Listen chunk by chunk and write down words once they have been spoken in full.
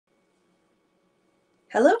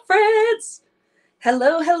Hello, friends.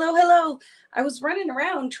 Hello, hello, hello. I was running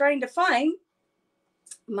around trying to find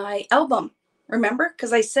my album. Remember?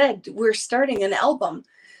 Because I said we're starting an album.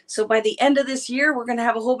 So by the end of this year, we're going to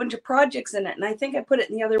have a whole bunch of projects in it. And I think I put it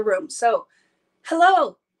in the other room. So,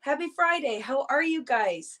 hello. Happy Friday. How are you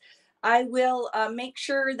guys? I will make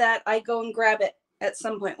sure that I go and grab it at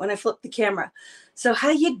some point when I flip the camera. So how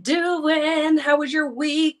you doing? How was your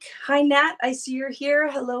week? Hi, Nat. I see you're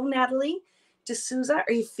here. Hello, Natalie D'Souza.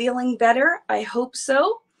 Are you feeling better? I hope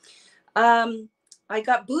so. I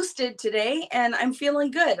got boosted today and I'm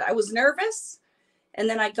feeling good. I was nervous and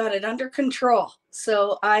then I got it under control.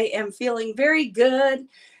 So I am feeling very good.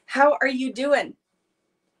 How are you doing?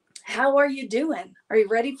 How are you doing? Are you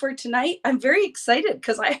ready for tonight? I'm very excited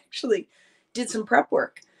because I actually did some prep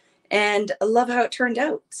work and I love how it turned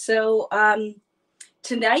out. So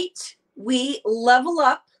tonight we level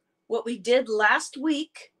up what we did last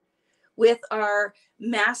week with our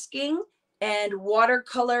masking and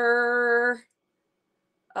watercolor.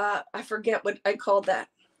 I forget what I called that.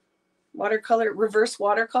 Watercolor, reverse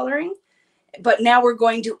watercoloring. But now we're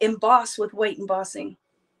going to emboss with white embossing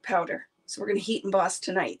powder. So we're going to heat emboss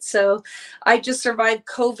tonight. So I just survived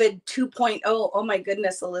COVID 2.0. Oh my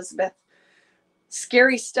goodness, Elizabeth.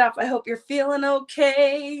 Scary stuff. I hope you're feeling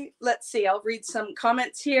okay. Let's see. I'll read some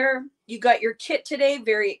comments here. You got your kit today.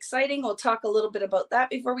 Very exciting. We'll talk a little bit about that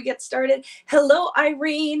before we get started. Hello,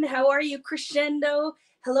 Irene. How are you? Crescendo.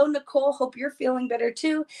 Hello, Nicole. Hope you're feeling better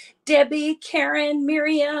too. Debbie, Karen,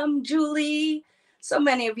 Miriam, Julie. So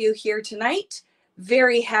many of you here tonight.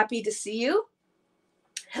 Very happy to see you.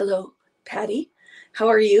 Hello, Patty. How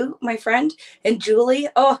are you, my friend? And Julie.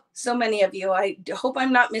 Oh, so many of you. I hope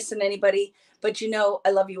I'm not missing anybody, but you know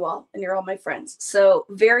I love you all and you're all my friends. So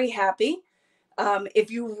very happy. If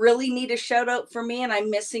you really need a shout out for me and I'm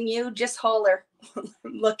missing you, just holler. I'm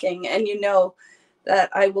looking and you know that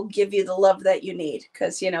I will give you the love that you need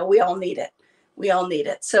because, you know, we all need it. We all need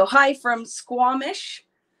it. So hi from Squamish.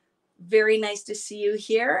 Very nice to see you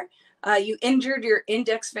here. You injured your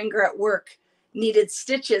index finger at work. Needed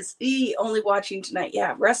stitches. Only watching tonight.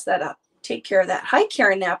 Yeah, rest that up. Take care of that. Hi,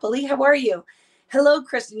 Karen Napoli. How are you? Hello,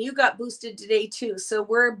 Kristen. You got boosted today too. So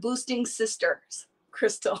we're boosting sisters,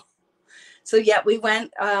 Crystal. So yeah, we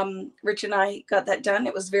went. Rich and I got that done.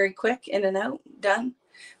 It was very quick, in and out, done.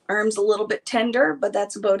 Arms a little bit tender, but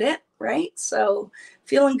that's about it, right? So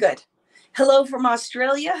feeling good. Hello from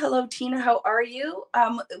Australia. Hello, Tina. How are you?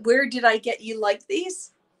 Where did I get you like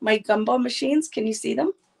these? My gumball machines. Can you see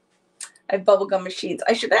them? I have bubblegum machines.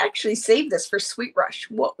 I should actually save this for Sweet Rush.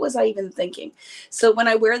 What was I even thinking? So when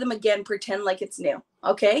I wear them again, pretend like it's new.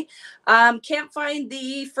 Okay. Can't find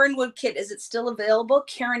the Fernwood kit. Is it still available?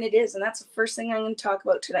 Karen, it is. And that's the first thing I'm going to talk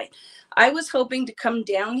about tonight. I was hoping to come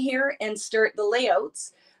down here and start the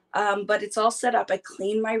layouts, but it's all set up. I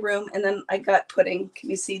cleaned my room and then I got putting, can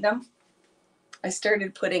you see them? I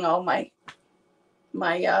started putting all my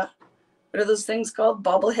what are those things called?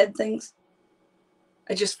 Bobblehead things.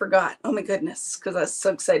 I just forgot. Oh my goodness, because I was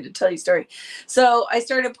so excited to tell you a story. So I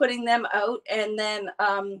started putting them out and then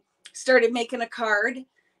started making a card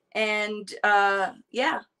and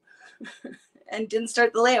yeah, and didn't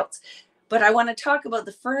start the layouts. But I want to talk about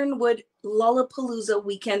the Fernwood Lollapalooza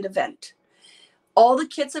weekend event. All the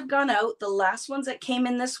kits have gone out. The last ones that came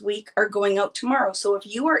in this week are going out tomorrow. So if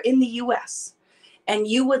you are in the US and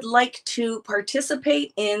you would like to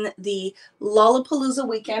participate in the Lollapalooza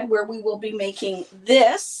weekend where we will be making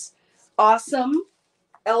this awesome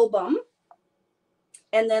album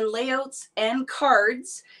and then layouts and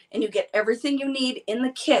cards, and you get everything you need in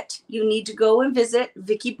the kit, you need to go and visit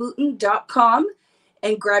vickybooten.com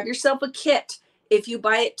and grab yourself a kit. If you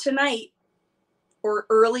buy it tonight or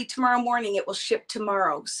early tomorrow morning, it will ship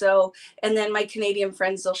tomorrow. So, and then my Canadian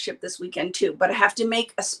friends, they'll ship this weekend too, but I have to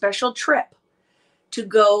make a special trip to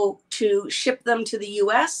go to ship them to the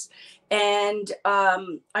US. And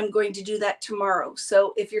I'm going to do that tomorrow.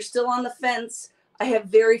 So if you're still on the fence, I have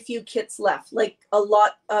very few kits left. Like a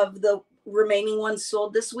lot of the remaining ones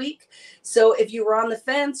sold this week. So if you were on the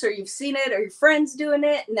fence or you've seen it or your friend's doing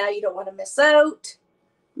it, now you don't want to miss out,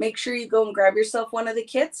 make sure you go and grab yourself one of the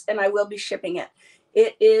kits and I will be shipping it.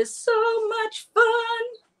 It is so much fun.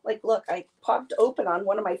 Like, look, I popped open on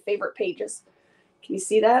one of my favorite pages. Can you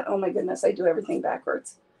see that? Oh my goodness, I do everything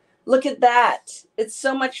backwards. Look at that. It's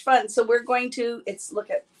so much fun. So we're going to,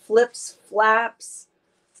 look at flips, flaps,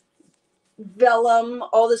 vellum,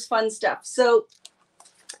 all this fun stuff. So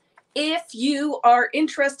if you are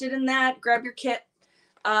interested in that, grab your kit.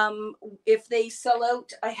 If they sell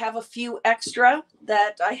out, I have a few extra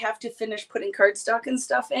that I have to finish putting cardstock and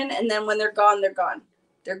stuff in. And then when they're gone, they're gone.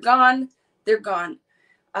 They're gone. They're gone.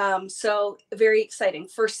 So very exciting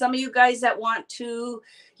for some of you guys that want to,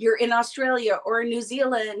 you're in Australia or New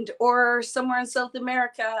Zealand or somewhere in South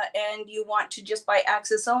America and you want to just buy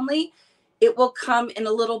access only, it will come in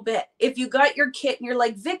a little bit. If you got your kit and you're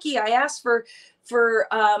like, Vicki, I asked for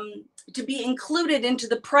to be included into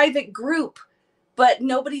the private group, but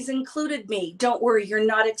nobody's included me. Don't worry, you're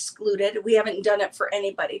not excluded. We haven't done it for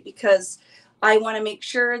anybody because I want to make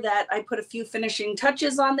sure that I put a few finishing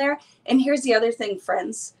touches on there. And here's the other thing,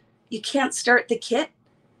 friends. You can't start the kit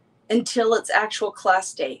until it's actual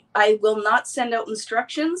class day. I will not send out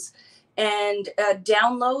instructions and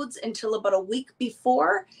downloads until about a week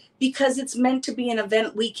before, because it's meant to be an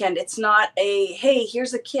event weekend. It's not a, hey,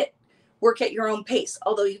 here's a kit, work at your own pace,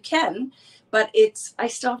 although you can, but I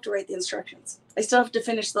still have to write the instructions. I still have to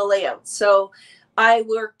finish the layout. So I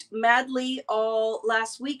worked madly all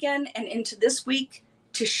last weekend and into this week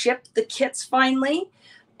to ship the kits finally.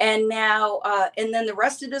 And now, and then the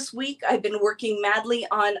rest of this week, I've been working madly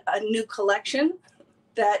on a new collection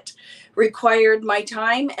that required my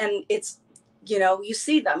time. And it's, you know, you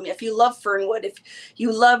see them. If you love Fernwood, if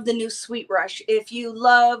you love the new Sweet Rush, if you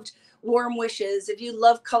loved Warm Wishes, if you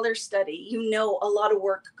love color study, you know a lot of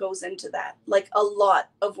work goes into that. Like a lot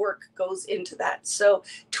of work goes into that. So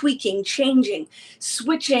tweaking, changing,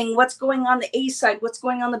 switching what's going on the A side, what's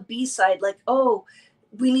going on the B side. Like, oh,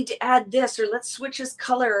 we need to add this, or let's switch this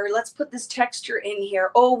color, or let's put this texture in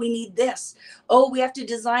here. Oh, we need this. Oh, we have to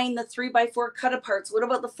design the 3x4 cut aparts. What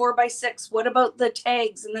about the 4x6? What about the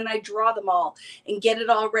tags? And then I draw them all and get it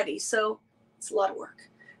all ready. So it's a lot of work.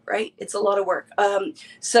 Right? It's a lot of work.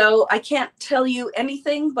 So I can't tell you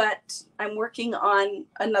anything, but I'm working on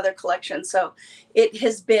another collection. So it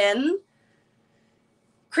has been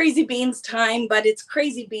crazy beans time, but it's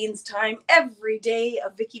crazy beans time every day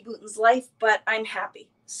of Vicki Boutin's life, but I'm happy.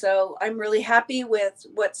 So I'm really happy with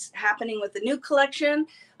what's happening with the new collection.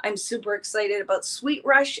 I'm super excited about Sweet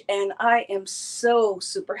Rush, and I am so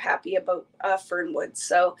super happy about Fernwood.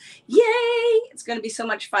 So yay, it's going to be so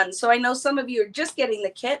much fun. So I know some of you are just getting the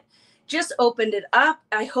kit, just opened it up.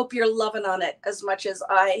 I hope you're loving on it as much as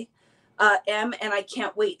I am, and I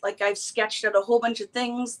can't wait. Like, I've sketched out a whole bunch of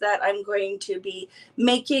things that I'm going to be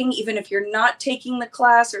making, even if you're not taking the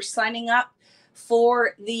class or signing up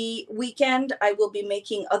for the weekend. I will be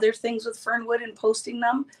making other things with Fernwood and posting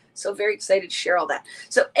them. So very excited to share all that.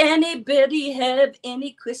 So anybody have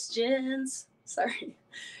any questions? Sorry.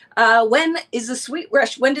 When is the Sweet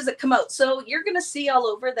Rush? When does it come out? So you're going to see all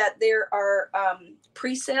over that there are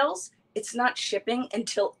pre-sales. It's not shipping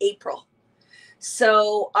until April.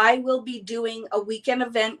 So I will be doing a weekend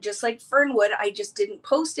event just like Fernwood. I just didn't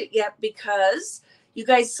post it yet because you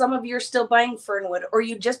guys, some of you are still buying Fernwood, or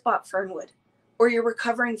you just bought Fernwood, or you're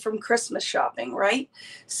recovering from Christmas shopping, right?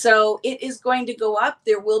 So it is going to go up.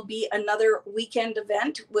 There will be another weekend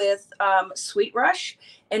event with Sweet Rush,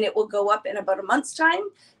 and it will go up in about a month's time.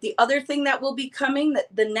 The other thing that will be coming, that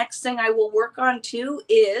the next thing I will work on too,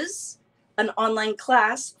 is an online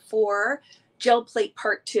class for Gel Plate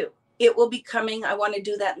Part 2. It will be coming. I want to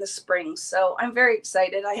do that in the spring. So I'm very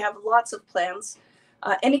excited. I have lots of plans.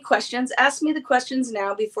 Any questions? Ask me the questions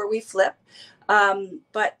now before we flip.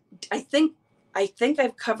 But I think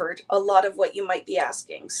I've covered a lot of what you might be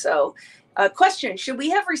asking. So question, should we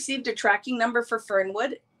have received a tracking number for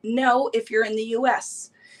Fernwood? No, if you're in the US,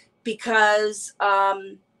 because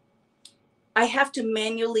I have to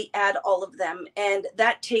manually add all of them, and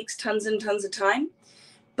that takes tons and tons of time.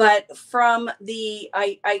 But from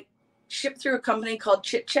I ship through a company called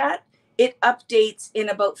Chit Chat. It updates in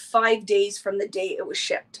about 5 days from the day it was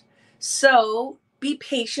shipped. So be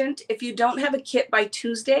patient. If you don't have a kit by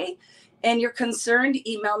Tuesday and you're concerned,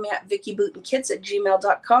 email me at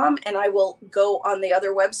vickiboutinkits@gmail.com, and I will go on the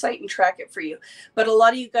other website and track it for you. But a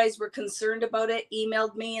lot of you guys were concerned about it,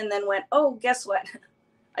 emailed me, and then went, oh, guess what?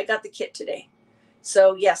 I got the kit today.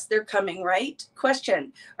 So yes, they're coming, right?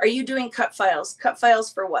 Question, are you doing cut files? Cut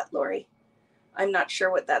files for what, Lori? I'm not sure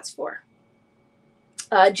what that's for.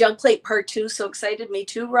 Gel Plate Part 2, so excited. Me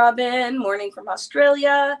too, Robin. Morning from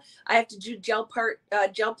Australia. I have to do Gel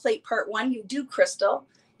Plate Part 1. You do, Crystal.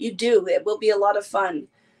 You do. It will be a lot of fun.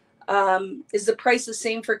 Is the price the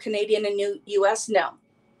same for Canadian and US? No,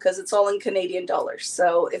 because it's all in Canadian dollars.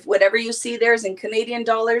 So if whatever you see there is in Canadian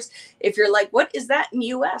dollars, if you're like, what is that in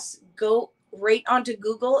US? Go right onto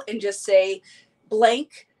Google and just say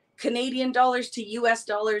blank Canadian dollars to US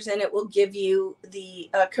dollars, and it will give you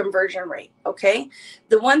the conversion rate. Okay.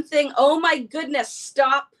 The one thing, oh my goodness,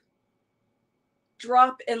 stop,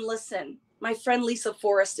 drop, and listen. My friend Lisa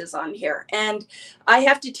Forrest is on here, and I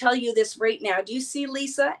have to tell you this right now. Do you see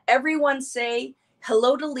Lisa? Everyone say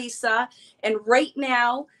hello to Lisa. And right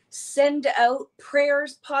now, Send out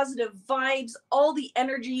prayers, positive vibes, all the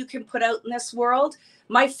energy you can put out in this world.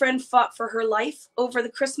 My friend fought for her life over the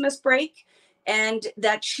Christmas break, and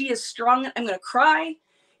that she is strong. I'm going to cry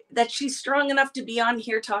that she's strong enough to be on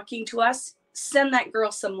here talking to us. Send that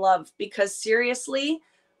girl some love, because seriously,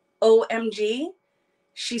 OMG,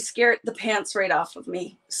 she scared the pants right off of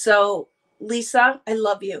me. So Lisa, I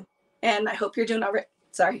love you. And I hope you're doing all right.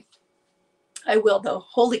 Sorry. I will though.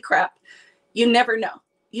 Holy crap. You never know.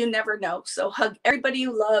 You never know. So hug everybody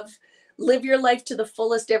you love. Live your life to the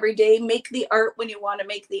fullest every day. Make the art when you want to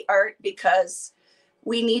make the art, because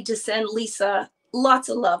we need to send Lisa lots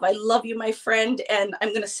of love. I love you, my friend. And I'm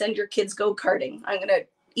going to send your kids go-karting. I'm going to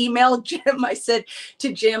email Jim. I said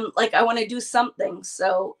to Jim, like, I want to do something.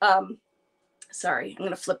 So, sorry, I'm going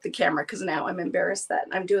to flip the camera because now I'm embarrassed that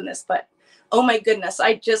I'm doing this. But oh my goodness,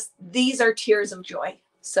 these are tears of joy.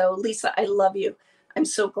 So Lisa, I love you. I'm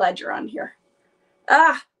so glad you're on here.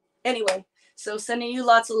 Anyway, so sending you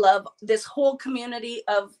lots of love. This whole community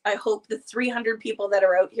of, I hope, the 300 people that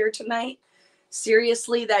are out here tonight,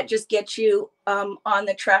 seriously, that just gets you on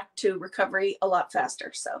the track to recovery a lot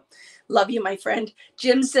faster. So love you, my friend.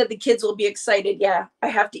 Jim said the kids will be excited. Yeah, I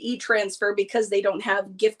have to e-transfer because they don't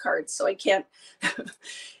have gift cards. So I can't.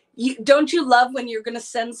 Don't you love when you're going to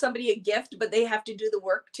send somebody a gift, but they have to do the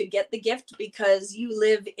work to get the gift, because you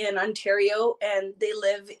live in Ontario and they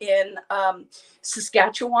live in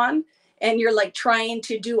Saskatchewan, and you're like trying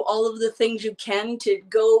to do all of the things you can to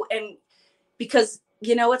go, and because,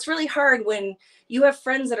 you know, it's really hard when you have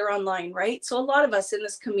friends that are online, right? So a lot of us in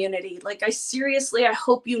this community, like, I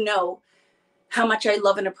hope you know how much I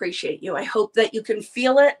love and appreciate you. I hope that you can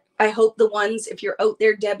feel it. I hope the ones, if you're out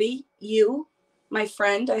there, Debbie, you, my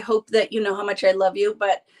friend, I hope that you know how much I love you.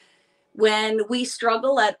 But when we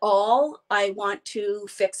struggle at all, I want to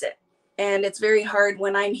fix it. And it's very hard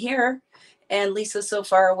when I'm here and Lisa's so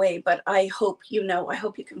far away, but I hope you know, I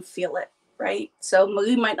hope you can feel it, right? So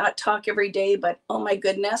we might not talk every day, but oh my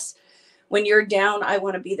goodness, when you're down, I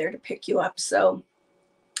want to be there to pick you up. So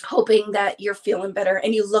hoping that you're feeling better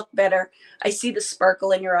and you look better. I see the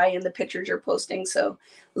sparkle in your eye in the pictures you're posting. So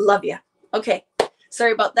love you. Okay.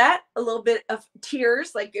 Sorry about that. A little bit of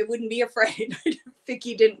tears, like it wouldn't be afraid.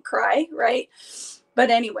 Vicki didn't cry, right? But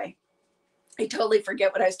anyway, I totally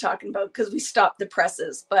forget what I was talking about because we stopped the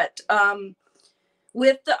presses. But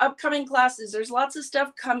with the upcoming classes, there's lots of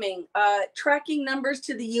stuff coming. Tracking numbers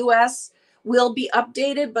to the US will be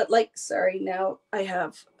updated, but like, sorry, now I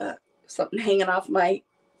have something hanging off my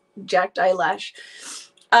jacked eyelash.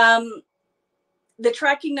 The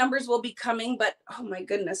tracking numbers will be coming, but oh my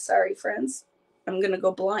goodness, sorry, friends. I'm going to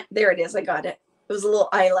go blind. There it is. I got it. It was a little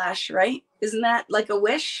eyelash, right? Isn't that like a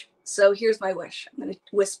wish? So here's my wish. I'm going to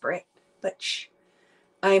whisper it, but shh.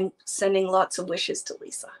 I'm sending lots of wishes to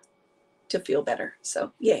Lisa to feel better.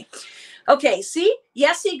 So yay. Okay. See,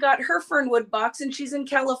 Yessie got her Fernwood box and she's in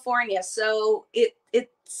California. So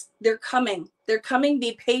they're coming. They're coming.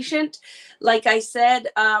 Be patient. Like I said,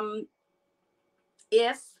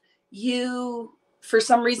 if you, for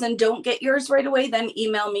some reason, don't get yours right away, then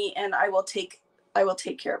email me and I will take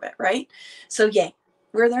care of it, right? So yay.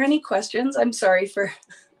 Were there any questions? I'm sorry for,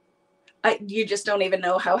 you just don't even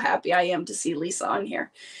know how happy I am to see Lisa on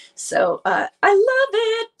here. So I love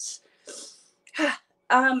it.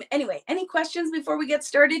 Anyway, any questions before we get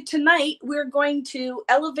started? Tonight, we're going to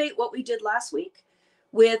elevate what we did last week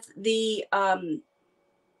with the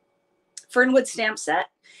Fernwood stamp set.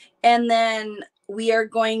 And then we are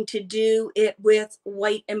going to do it with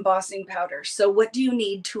white embossing powder. So what do you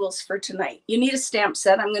need tools for tonight? You need a stamp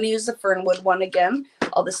set. I'm going to use the Fernwood one again.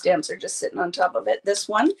 All the stamps are just sitting on top of it. This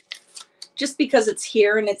one, just because it's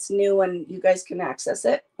here and it's new and you guys can access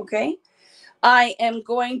it. Okay. I am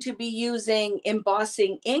going to be using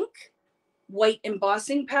embossing ink, white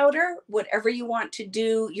embossing powder, whatever you want to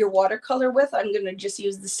do your watercolor with. I'm going to just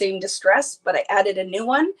use the same distress, but I added a new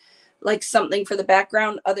one, like something for the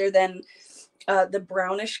background other than the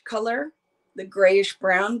brownish color, the grayish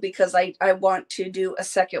brown, because I want to do a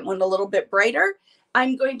second one a little bit brighter.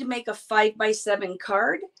 I'm going to make a 5x7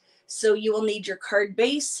 card. So you will need your card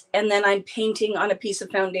base. And then I'm painting on a piece of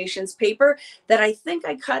foundations paper that I think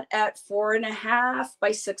I cut at 4.5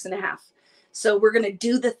 by 6.5. So we're going to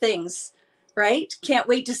do the things, right? Can't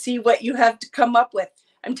wait to see what you have to come up with.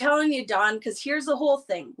 I'm telling you, Dawn, because here's the whole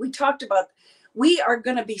thing. We talked about, we are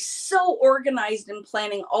going to be so organized in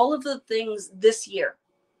planning all of the things this year.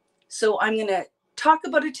 So I'm going to talk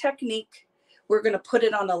about a technique. We're going to put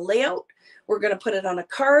it on a layout. We're going to put it on a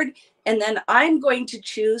card. And then I'm going to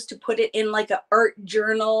choose to put it in like an art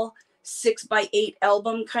journal 6x8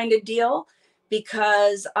 album kind of deal,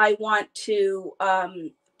 because I want to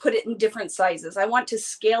put it in different sizes. I want to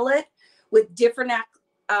scale it with different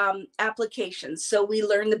applications. So we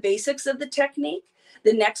learn the basics of the technique.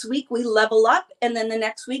 The next week we level up, and then the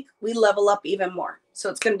next week we level up even more. So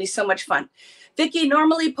it's going to be so much fun. Vicki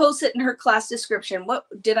normally posts it in her class description. What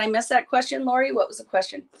did I miss that question, Lori? What was the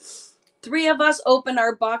question? 3 of us open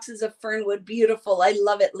our boxes of Fernwood. Beautiful. I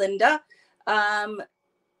love it, Linda.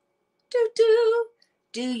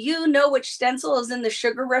 Do you know which stencil is in the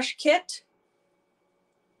Sugar Rush kit?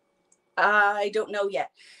 I don't know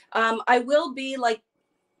yet. I will be like,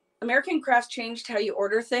 American Crafts changed how you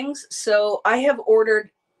order things. So I have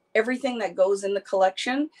ordered everything that goes in the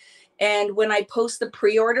collection. And when I post the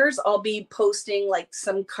pre-orders, I'll be posting like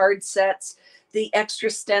some card sets, the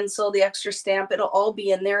extra stencil, the extra stamp. It'll all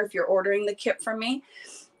be in there if you're ordering the kit from me.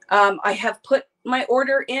 I have put my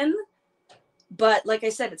order in, but like I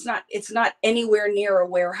said, it's not anywhere near a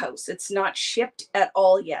warehouse. It's not shipped at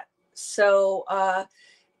all yet. So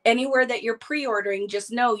anywhere that you're pre-ordering,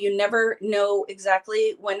 just know you never know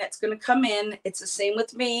exactly when it's going to come in. It's the same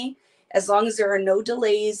with me. As long as there are no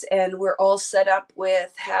delays and we're all set up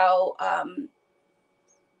with how, oh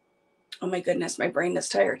my goodness, my brain is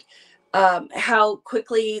tired. How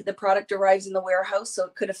quickly the product arrives in the warehouse. So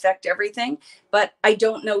it could affect everything, but I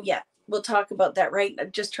don't know yet. We'll talk about that, right?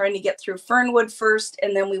 I'm just trying to get through Fernwood first,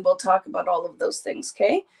 and then we will talk about all of those things,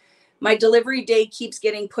 okay? My delivery day keeps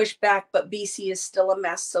getting pushed back, but BC is still a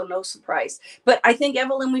mess, so no surprise. But I think,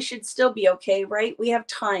 Evelyn, we should still be okay, right? We have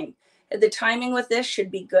time. The timing with this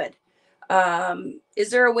should be good. Is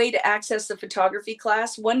there a way to access the photography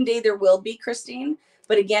class? One day there will be, Christine,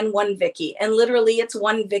 but again, one Vicki. And literally it's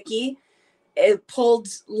one Vicki. It pulled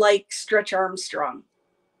like Stretch Armstrong.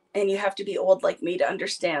 And you have to be old like me to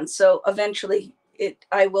understand. So eventually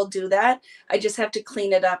I will do that. I just have to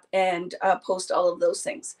clean it up and post all of those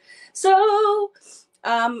things. So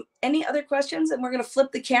any other questions? And we're going to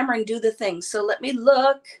flip the camera and do the thing. So let me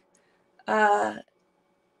look.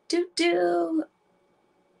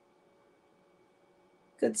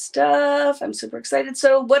 Good stuff. I'm super excited.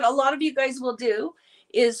 So what a lot of you guys will do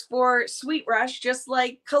is for Sweet Rush, just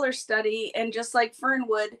like Color Study and just like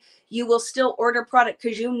Fernwood, you will still order product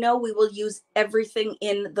because you know we will use everything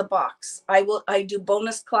in the box. I do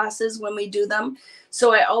bonus classes when we do them.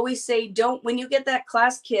 So I always say, when you get that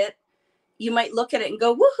class kit, you might look at it and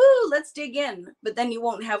go, woohoo, let's dig in, but then you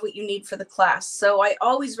won't have what you need for the class. So I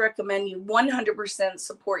always recommend you 100%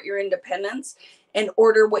 support your independence and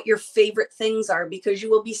order what your favorite things are, because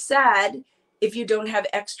you will be sad if you don't have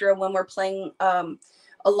extra when we're playing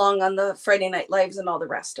along on the Friday Night Lives and all the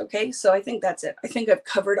rest. Okay, so I think that's it. I think I've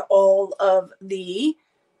covered all of the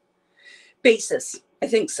bases. I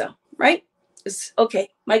think so, right? Okay,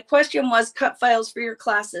 my question was cut files for your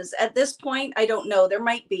classes. At this point, I don't know. There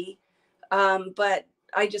might be, but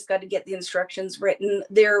I just got to get the instructions written.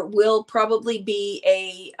 There will probably be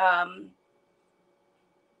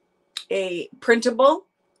a printable.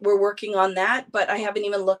 We're working on that, but I haven't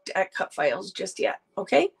even looked at cut files just yet.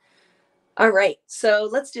 Okay. All right. So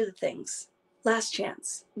let's do the things. Last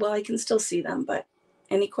chance. Well, I can still see them, but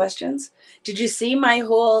any questions? Did you see my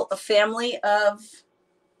whole family of,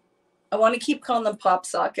 I want to keep calling them pop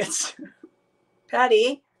sockets.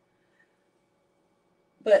 Patty.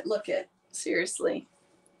 But look it, seriously.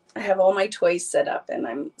 I have all my toys set up and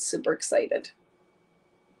I'm super excited.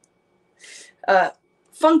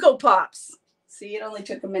 Funko Pops. See, it only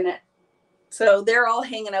took a minute. So they're all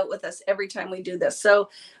hanging out with us every time we do this. So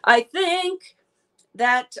I think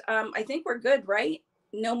that, I think we're good, right?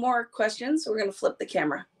 No more questions. We're going to flip the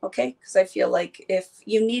camera. Okay. Because I feel like if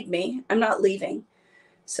you need me, I'm not leaving.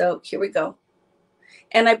 So here we go.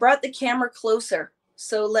 And I brought the camera closer.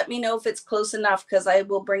 So let me know if it's close enough, because I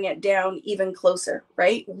will bring it down even closer,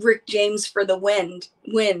 right? Rick James for the win.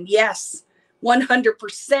 Yes.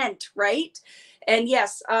 100%, right? And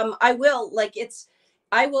yes, I will,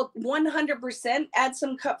 I will 100% add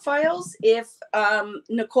some cut files if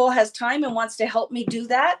Nicole has time and wants to help me do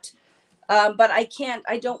that. But I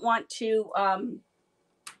don't want to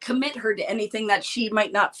commit her to anything that she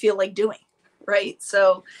might not feel like doing, right?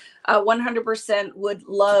 So 100% would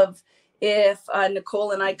love if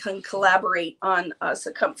Nicole and I can collaborate on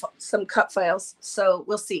some cut files. So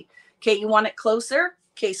we'll see. Okay, you want it closer?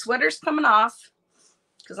 Okay, sweater's coming off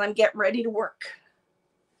because I'm getting ready to work.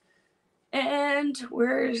 And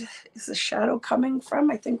where is the shadow coming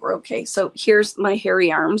from? I think we're okay. So here's my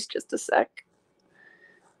hairy arms, just a sec.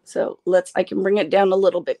 So I can bring it down a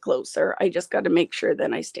little bit closer. I just got to make sure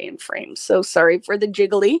then I stay in frame. So sorry for the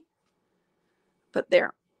jiggly, but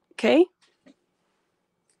there. Okay.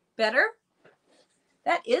 Better?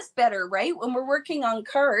 That is better, right? When we're working on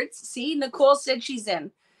cards. See, Nicole said she's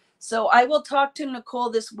in. So I will talk to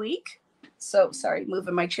Nicole this week. So sorry,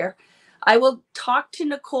 moving my chair. I will talk to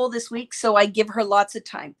Nicole this week, so I give her lots of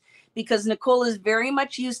time, because Nicole is very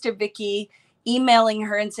much used to Vicki emailing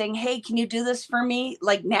her and saying, hey, can you do this for me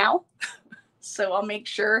like now? So I'll make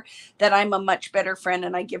sure that I'm a much better friend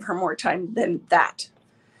and I give her more time than that.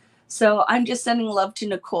 So I'm just sending love to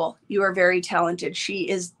Nicole. You are very talented. She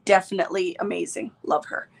is definitely amazing. Love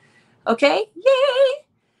her. Okay. Yay.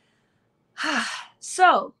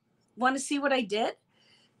 So want to see what I did?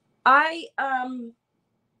 I am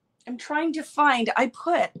trying to find, I'm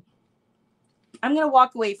going to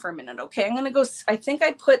walk away for a minute. Okay. I'm going to go. I think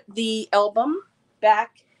I put the album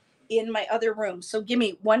back in my other room. So give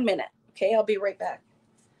me 1 minute. Okay. I'll be right back.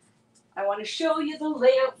 I want to show you the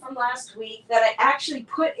layout from last week that I actually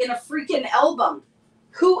put in a freaking album.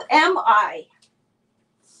 Who am I?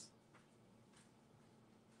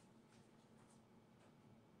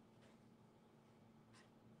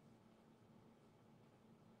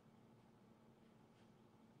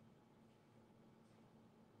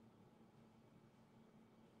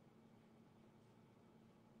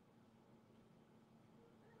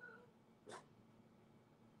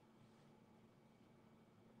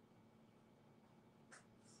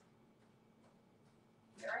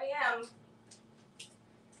 There I am.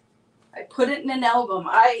 I put it in an album.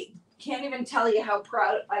 I can't even tell you how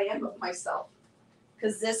proud I am of myself,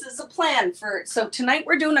 because this is a plan for, so tonight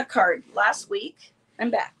we're doing a card. Last week,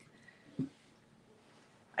 I'm back.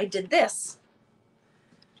 I did this.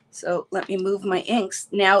 So let me move my inks.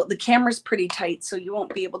 Now the camera's pretty tight, so you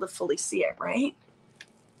won't be able to fully see it, right?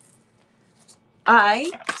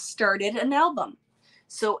 I started an album.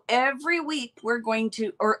 So every week we're going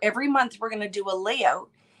to, or every month we're going to do a layout.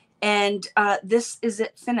 And this is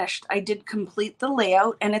it finished. I did complete the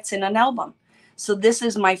layout and it's in an album. So this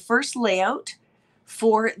is my first layout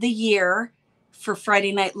for the year for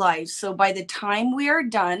Friday Night Live. So by the time we are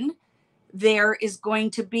done, there is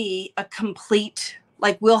going to be a complete,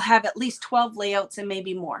 like we'll have at least 12 layouts and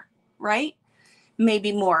maybe more, right?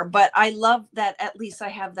 Maybe more. But I love that at least I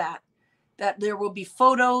have that there will be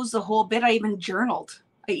photos, the whole bit. I even journaled.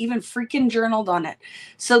 I even freaking journaled on it.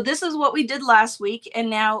 So this is what we did last week. And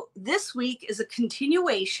now this week is a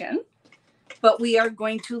continuation, but we are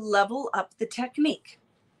going to level up the technique.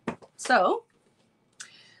 So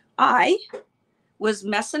I was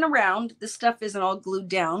messing around. This stuff isn't all glued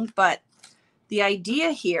down, but the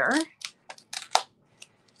idea here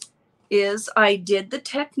is I did the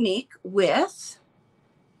technique with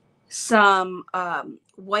some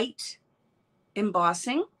white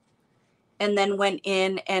embossing, and then went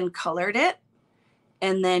in and colored it,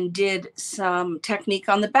 and then did some technique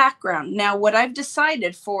on the background. Now, what I've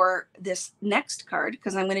decided for this next card,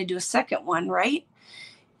 because I'm going to do a second one, right,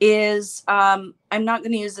 is I'm not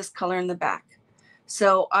going to use this color in the back.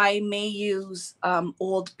 So I may use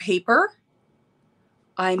old paper.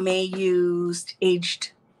 I may use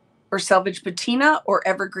aged or salvage patina or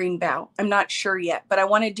evergreen bough. I'm not sure yet, but I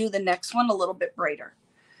want to do the next one a little bit brighter.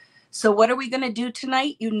 So what are we going to do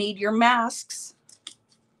tonight? You need your masks.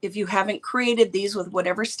 If you haven't created these with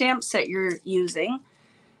whatever stamp set you're using,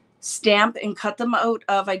 stamp and cut them out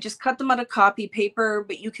of, I just cut them out of copy paper,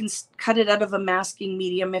 but you can cut it out of a masking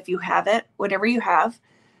medium if you have it, whatever you have.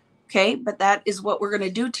 Okay, but that is what we're going to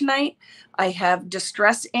do tonight. I have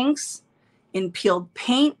distress inks in peeled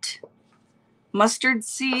paint, mustard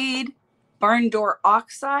seed, barn door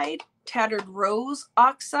oxide, tattered rose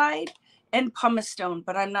oxide, and pumice stone,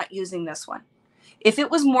 but I'm not using this one. If it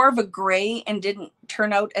was more of a gray and didn't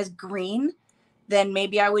turn out as green, then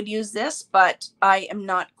maybe I would use this, but I am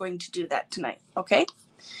not going to do that tonight, okay?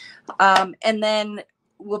 And then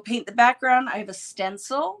we'll paint the background. I have a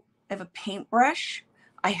stencil, I have a paintbrush,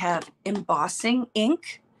 I have embossing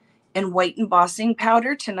ink and white embossing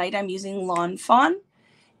powder. Tonight I'm using Lawn Fawn.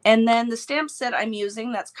 And then the stamp set I'm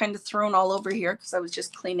using, that's kind of thrown all over here because I was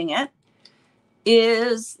just cleaning it,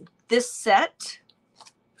 is this set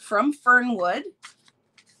from Fernwood,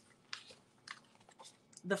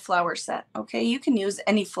 the flower set. Okay, you can use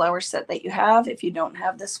any flower set that you have if you don't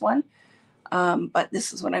have this one, but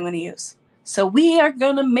this is what I'm going to use. So we are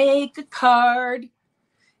going to make a card,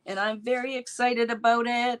 and I'm very excited about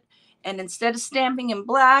it. And instead of stamping in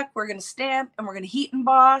black, we're going to stamp and we're going to heat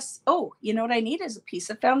emboss. Oh, you know what I need is a piece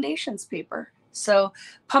of foundations paper. So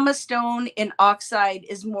pumice stone in oxide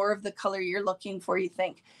is more of the color you're looking for, you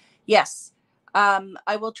think. Yes,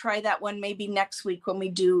 I will try that one maybe next week when we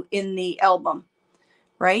do in the album,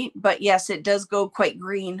 right? But yes, it does go quite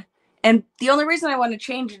green. And the only reason I want to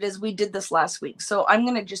change it is we did this last week. So I'm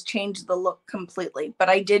going to just change the look completely. But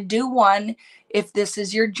I did do one if this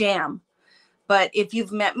is your jam. But if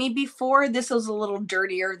you've met me before, this is a little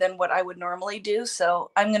dirtier than what I would normally do. So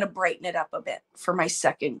I'm going to brighten it up a bit for my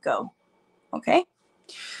second go. Okay.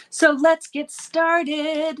 So let's get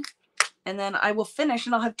started. And then I will finish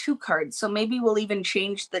and I'll have 2 cards. So maybe we'll even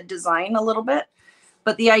change the design a little bit.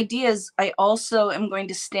 But the idea is I also am going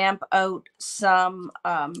to stamp out some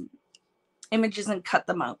images and cut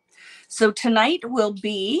them out. So tonight will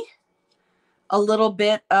be a little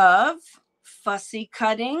bit of fussy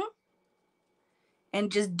cutting and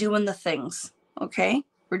just doing the things. Okay.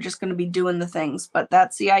 We're just going to be doing the things, but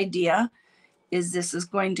that's the idea, is this is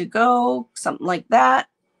going to go something like that.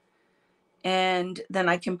 And then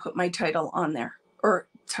I can put my title on there, or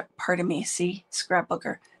pardon me, see,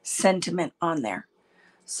 scrapbooker, sentiment on there.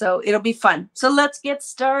 So it'll be fun. So let's get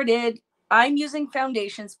started. I'm using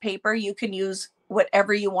foundations paper. You can use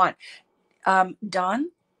whatever you want. Dawn,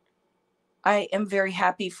 I am very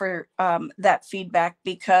happy for that feedback,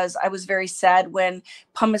 because I was very sad when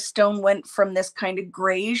pumice stone went from this kind of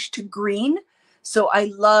grayish to green. So I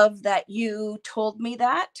love that you told me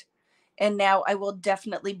that. And now I will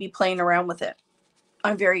definitely be playing around with it.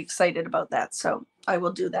 I'm very excited about that. So I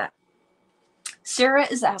will do that. Sarah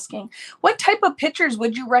is asking, what type of pictures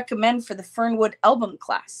would you recommend for the Fernwood album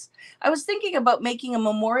class? I was thinking about making a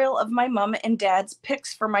memorial of my mom and dad's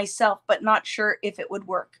pics for myself, but not sure if it would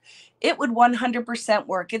work. It would 100%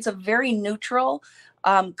 work. It's a very neutral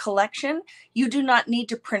collection. You do not need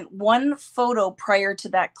to print one photo prior to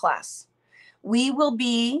that class. We will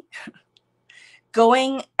be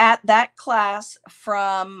going at that class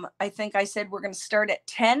from, I think I said we're going to start at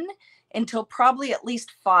 10 until probably at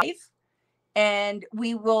least 5. And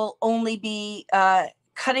we will only be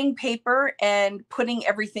cutting paper and putting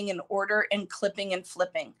everything in order and clipping and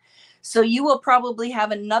flipping. So you will probably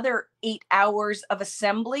have another 8 hours of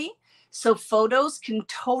assembly. So photos can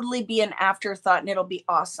totally be an afterthought, and it'll be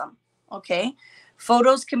awesome. Okay.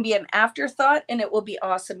 Photos can be an afterthought and it will be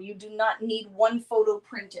awesome. You do not need one photo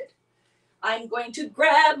printed. I'm going to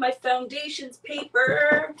grab my foundations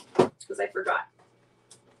paper because I forgot.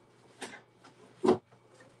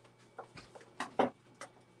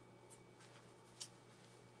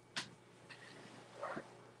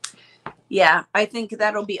 Yeah, I think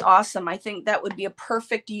that'll be awesome. I think that would be a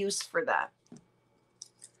perfect use for that.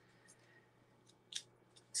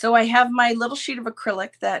 So I have my little sheet of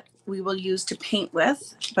acrylic that we will use to paint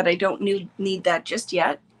with, but I don't need that just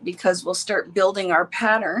yet, because we'll start building our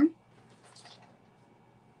pattern.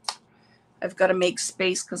 I've got to make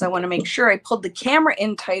space because I want to make sure I pulled the camera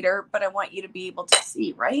in tighter, but I want you to be able to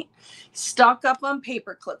see, right? Stock up on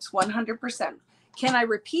paper clips, 100%. Can I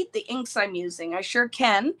repeat the inks I'm using? I sure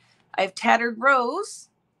can. I have Tattered Rose,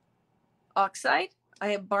 Oxide. I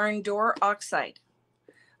have Barn Door, Oxide.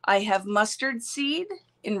 I have Mustard Seed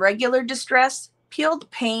in regular distress, Peeled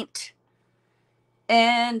Paint,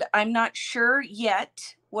 and I'm not sure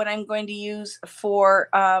yet what I'm going to use for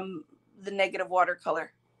the negative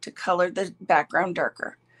watercolor to color the background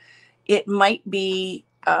darker. It might be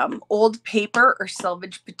old paper or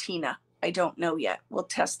selvage patina. I don't know yet. We'll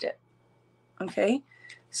test it. Okay,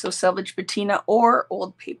 so selvage patina or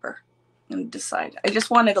old paper, and decide. I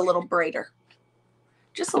just want it a little brighter,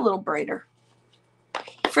 just a little brighter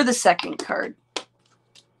for the second card.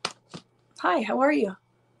 Hi, how are you?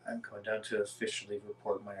 I'm coming down to officially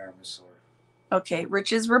report my arm is sore. Okay,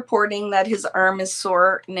 Rich is reporting that his arm is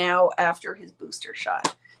sore now after his booster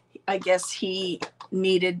shot. I guess he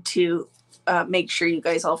needed to make sure you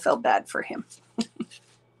guys all felt bad for him.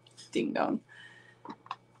 Ding dong.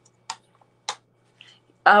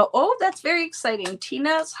 Oh, that's very exciting.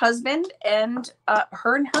 Tina's husband and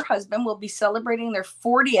her husband will be celebrating their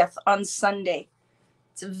 40th on Sunday.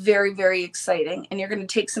 It's very, very exciting. And you're going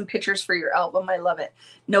to take some pictures for your album. I love it.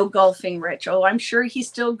 No golfing, Rich. Oh, I'm sure he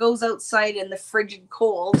still goes outside in the frigid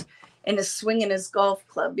cold and is swinging his golf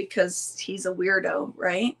club because he's a weirdo,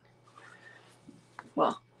 right?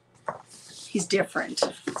 Well, he's different.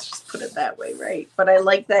 Let's just put it that way, right? But I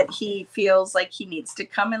like that he feels like he needs to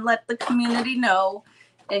come and let the community know,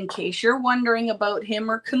 in case you're wondering about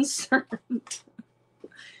him or concerned.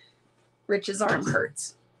 Rich's arm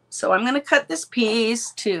hurts. So I'm going to cut this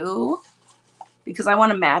piece too, because I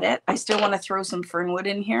want to mat it. I still want to throw some Fernwood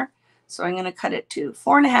in here. So I'm going to cut it to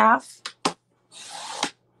 4.5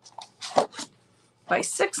 by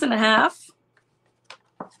 6.5.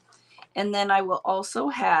 And then I will also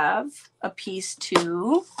have a piece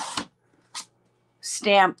to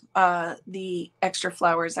stamp the extra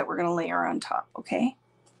flowers that we're going to layer on top. Okay.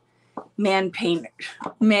 Man pain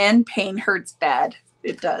hurts bad.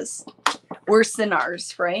 It does. Worse than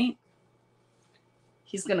ours, right?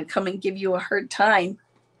 He's going to come and give you a hard time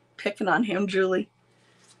picking on him, Julie.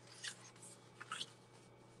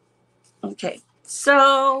 Okay,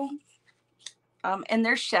 so, and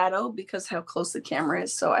there's shadow because how close the camera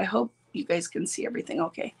is. So I hope you guys can see everything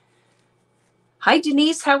okay. Hi,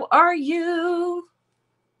 Denise, how are you?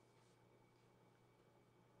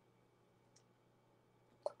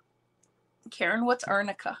 Karen, what's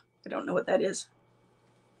arnica? I don't know what that is.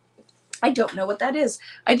 I don't know what that is.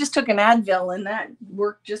 I just took an Advil and that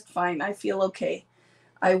worked just fine. I feel okay.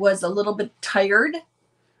 I was a little bit tired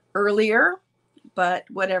earlier, but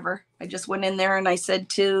whatever. I just went in there and I said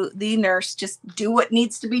to the nurse, just do what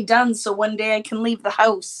needs to be done so one day I can leave the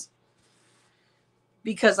house.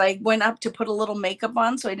 Because I went up to put a little makeup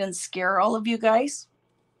on so I didn't scare all of you guys.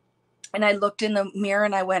 And I looked in the mirror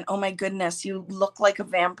and I went, oh my goodness, you look like a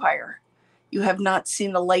vampire. You have not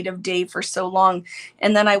seen the light of day for so long.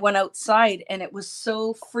 And then I went outside and it was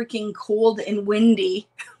so freaking cold and windy.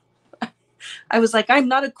 I was like, I'm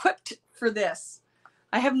not equipped for this.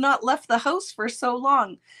 I have not left the house for so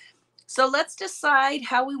long. So let's decide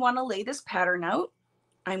how we want to lay this pattern out.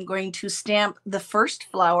 I'm going to stamp the first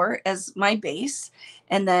flower as my base,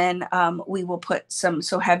 and then we will put some,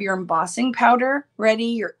 so have your embossing powder ready,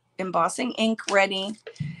 your embossing ink ready,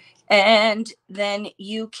 and then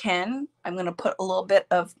you can, I'm going to put a little bit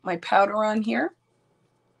of my powder on here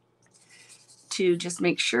to just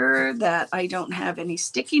make sure that I don't have any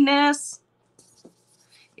stickiness.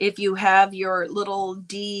 If you have your little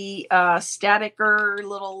staticer,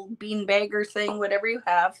 little bean bagger thing, whatever you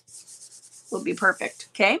have, will be perfect.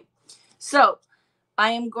 Okay. So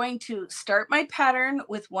I am going to start my pattern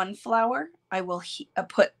with one flower. I will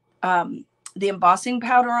put the embossing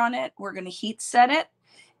powder on it. We're going to heat set it.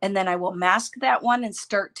 And then I will mask that one and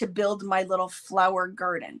start to build my little flower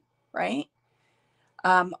garden, right?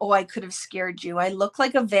 Oh, I could have scared you. I look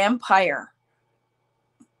like a vampire.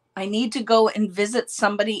 I need to go and visit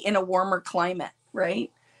somebody in a warmer climate,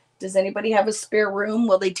 right? Does anybody have a spare room?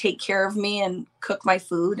 Will they take care of me and cook my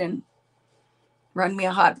food and run me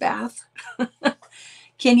a hot bath?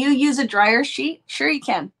 Can you use a dryer sheet? Sure you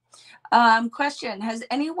can. Question, has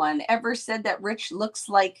anyone ever said that Rich looks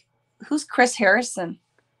like, who's Chris Harrison?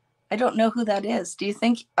 I don't know who that is. Do you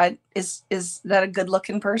think, is that a good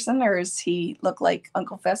looking person or does he look like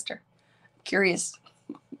Uncle Fester? Curious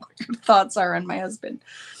what your thoughts are on my husband.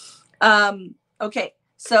 Okay,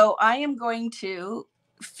 so I am going to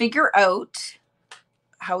figure out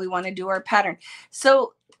how we want to do our pattern.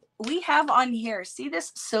 So we have on here, see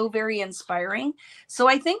this, so very inspiring. So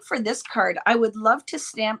I think for this card, I would love to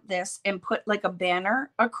stamp this and put like a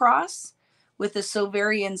banner across with the so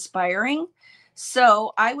very inspiring.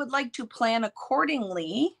 So I would like to plan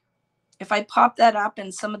accordingly. If I pop that up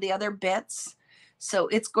and some of the other bits, so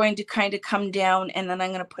it's going to kind of come down and then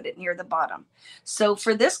I'm going to put it near the bottom. So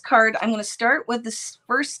for this card, I'm going to start with this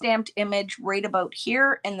first stamped image right about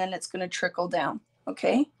here, and then it's going to trickle down.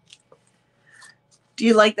 Okay. Do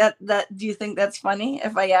you like that? Do you think that's funny?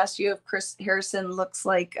 If I asked you if Chris Harrison looks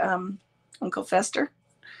like Uncle Fester?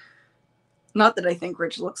 Not that I think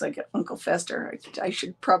Rich looks like Uncle Fester. I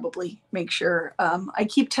should probably make sure. I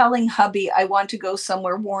keep telling hubby I want to go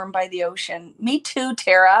somewhere warm by the ocean. Me too,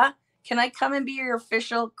 Tara. Can I come and be your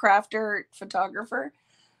official crafter photographer?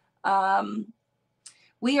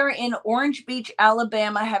 We are in Orange Beach,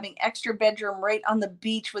 Alabama, having extra bedroom right on the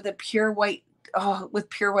beach with a pure white, with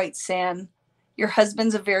pure white sand. Your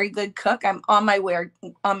husband's a very good cook. I'm on my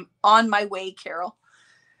way, Carol.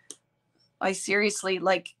 I seriously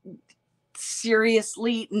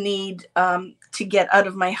need to get out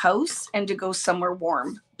of my house and to go somewhere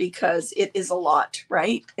warm because it is a lot,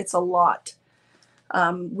 right? It's a lot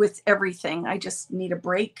with everything. I just need a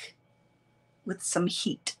break with some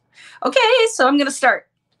heat. Okay, so I'm going to start.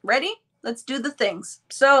 Ready? Let's do the things.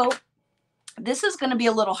 So this is going to be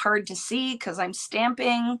a little hard to see because I'm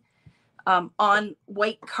stamping on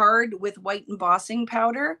white card with white embossing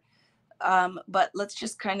powder. But let's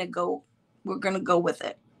just kind of go. We're going to go with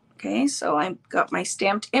it. Okay, so I've got my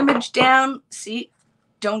stamped image down. See,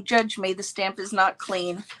 don't judge me. The stamp is not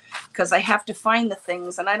clean because I have to find the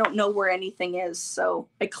things and I don't know where anything is. So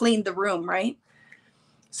I cleaned the room, right?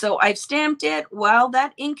 So I've stamped it while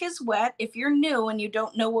that ink is wet. If you're new and you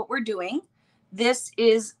don't know what we're doing, this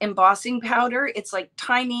is embossing powder. It's like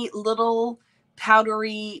tiny little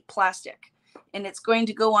powdery plastic, and it's going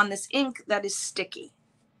to go on this ink that is sticky.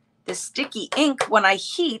 The sticky ink, when I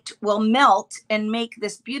heat, will melt and make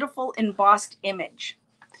this beautiful embossed image,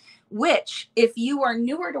 which if you are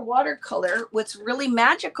newer to watercolor, what's really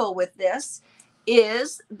magical with this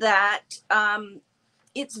is that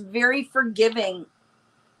it's very forgiving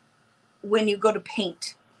when you go to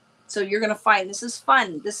paint. So you're going to find this is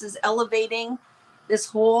fun. This is elevating this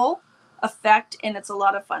whole effect, and it's a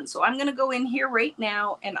lot of fun. So I'm going to go in here right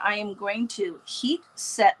now, and I am going to heat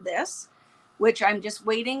set this, which I'm just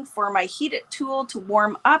waiting for my heated tool to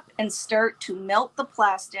warm up and start to melt the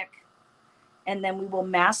plastic. And then we will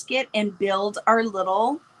mask it and build our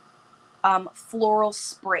little floral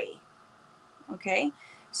spray. Okay.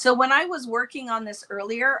 So when I was working on this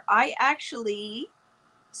earlier, I actually,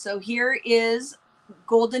 so here is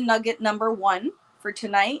golden nugget number 1 for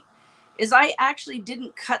tonight, is I actually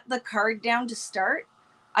didn't cut the card down to start.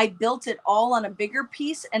 I built it all on a bigger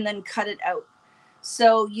piece and then cut it out.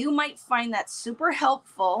 So you might find that super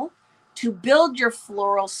helpful to build your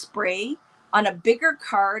floral spray on a bigger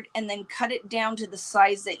card and then cut it down to the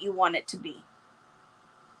size that you want it to be.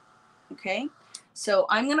 Okay, so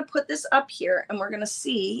I'm going to put this up here, and we're going to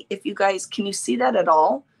see if you guys, can you see that at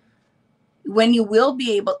all? When you will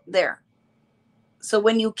be able, there. So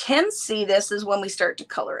when you can see this is when we start to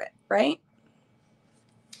color it, right?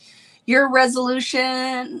 Your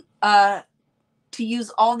resolution to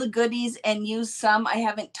use all the goodies and use some I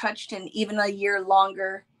haven't touched in even a year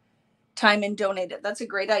longer time and donated. That's a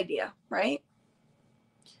great idea, right?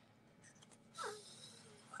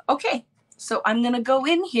 Okay, so I'm going to go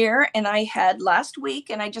in here, and I had last week,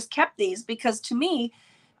 and I just kept these because to me,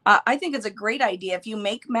 I think it's a great idea if you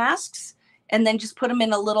make masks and then just put them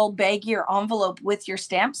in a little baggie or envelope with your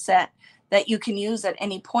stamp set that you can use at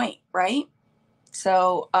any point, right?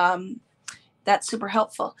 So that's super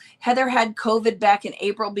helpful. Heather had COVID back in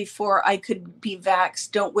April before I could be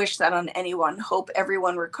vaxxed. Don't wish that on anyone. Hope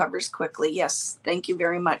everyone recovers quickly. Yes, thank you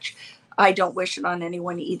very much. I don't wish it on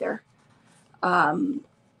anyone either.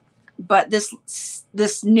 But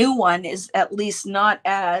this new one is at least not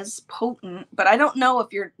as potent. But I don't know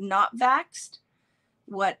if you're not vaxxed,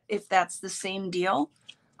 if that's the same deal.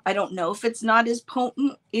 I don't know if it's not as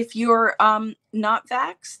potent if you're not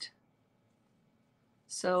vaxxed.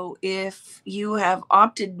 So if you have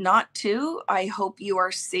opted not to, I hope you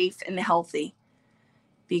are safe and healthy,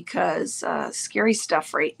 because scary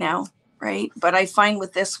stuff right now, right? But I find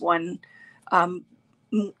with this one,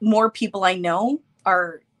 more people I know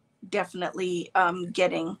are definitely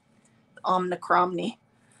getting Omicron.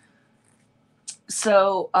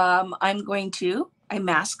 So I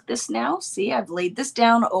mask this now. See, I've laid this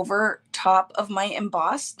down over top of my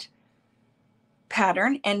embossed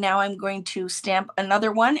pattern, and now I'm going to stamp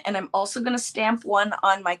another one, and I'm also going to stamp one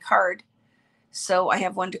on my card, so I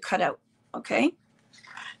have one to cut out. Okay,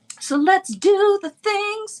 so let's do the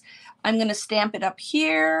things. I'm going to stamp it up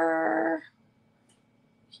here.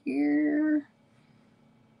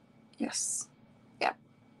 Yes, yeah,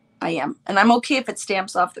 I am, and I'm okay if it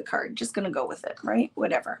stamps off the card. Just going to go with it, right?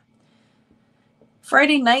 Whatever.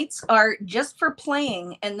 Friday nights are just for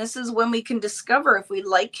playing, and this is when we can discover if we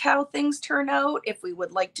like how things turn out, if we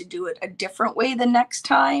would like to do it a different way the next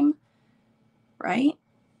time, right?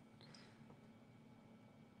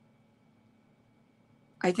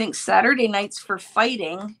 I think Saturday night's for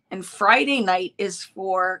fighting, and Friday night is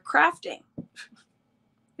for crafting,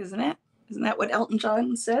 isn't it? Isn't that what Elton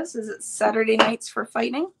John says? Is it Saturday nights for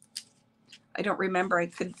fighting? I don't remember. I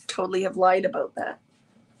could totally have lied about that.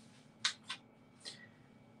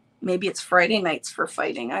 Maybe it's Friday nights for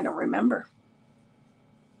fighting. I don't remember.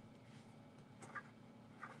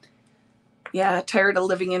 Yeah, tired of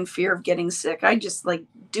living in fear of getting sick. I just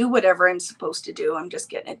do whatever I'm supposed to do. I'm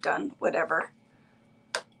just getting it done, whatever.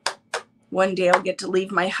 One day I'll get to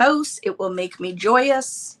leave my house. It will make me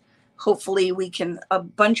joyous. Hopefully a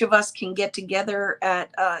bunch of us can get together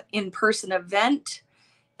at an in-person event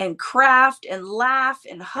and craft and laugh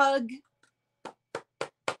and hug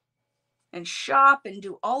and shop and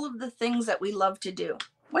do all of the things that we love to do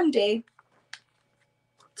one day.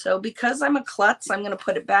 So because I'm a klutz, I'm going to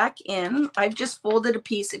put it back in. I've just folded a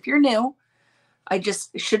piece. If you're new, I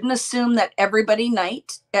just shouldn't assume that I was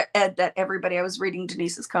reading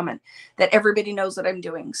Denise's comment, that everybody knows what I'm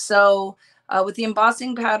doing. So with the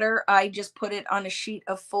embossing powder, I just put it on a sheet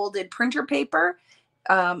of folded printer paper,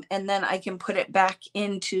 and then I can put it back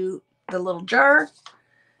into the little jar.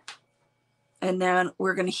 And then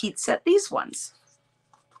we're going to heat set these ones.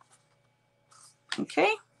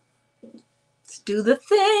 Okay. Let's do the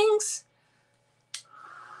things.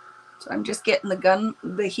 So I'm just getting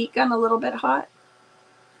the heat gun a little bit hot.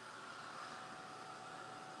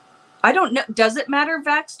 I don't know. Does it matter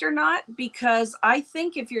vaxxed or not? Because I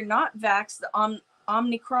think if you're not vaxxed, the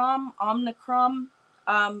Omicron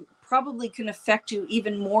probably can affect you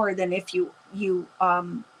even more than if you are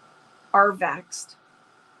vaxxed.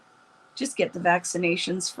 Just get the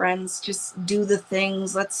vaccinations, friends. Just do the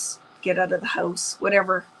things. Let's get out of the house.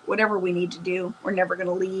 Whatever we need to do. We're never going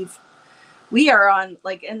to leave. We are on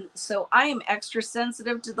like, and so I am extra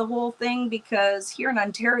sensitive to the whole thing because here in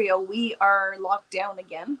Ontario, we are locked down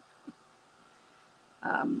again.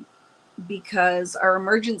 Because our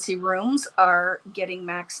emergency rooms are getting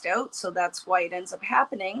maxed out. So that's why it ends up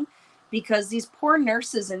happening, because these poor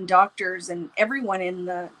nurses and doctors and everyone in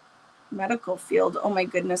the medical field, oh my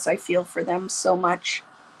goodness, I feel for them so much.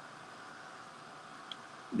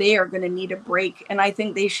 They are going to need a break, and I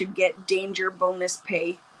think they should get danger bonus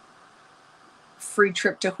pay, free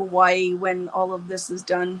trip to Hawaii when all of this is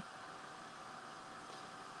done.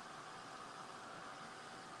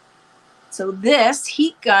 So this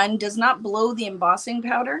heat gun does not blow the embossing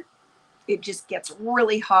powder. It just gets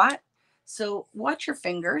really hot. So watch your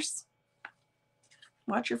fingers.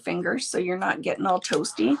 Watch your fingers so you're not getting all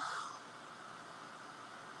toasty.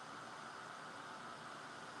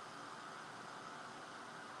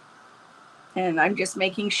 And I'm just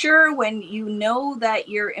making sure when you know that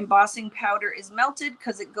your embossing powder is melted,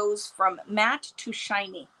 because it goes from matte to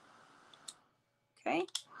shiny. Okay.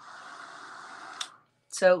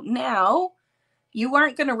 So now you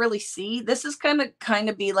aren't going to really see. This is going to kind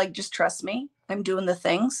of be like, just trust me. I'm doing the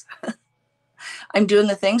things. I'm doing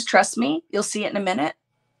the things. Trust me. You'll see it in a minute.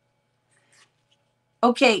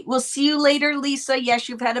 Okay, we'll see you later, Lisa. Yes,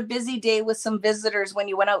 you've had a busy day with some visitors when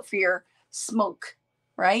you went out for your smoke,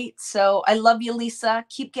 right? So I love you, Lisa.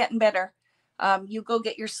 Keep getting better. You go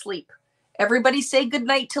get your sleep. Everybody say good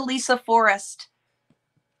night to Lisa Forrest.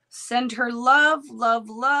 Send her love, love,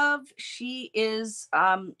 love. She is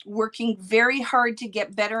working very hard to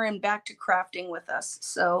get better and back to crafting with us.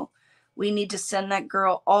 So we need to send that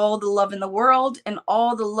girl all the love in the world and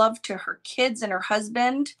all the love to her kids and her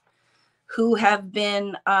husband, who have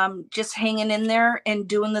been just hanging in there and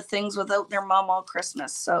doing the things without their mom all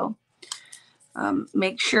Christmas. So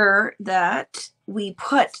make sure that we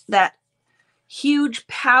put that huge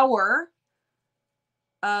power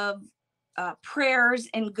of prayers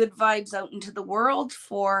and good vibes out into the world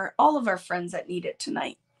for all of our friends that need it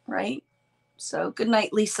tonight, right? So good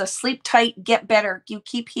night, Lisa. Sleep tight, get better. You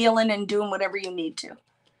keep healing and doing whatever you need to.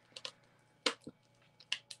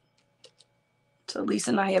 So Lisa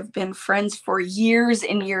and I have been friends for years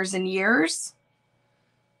and years and years.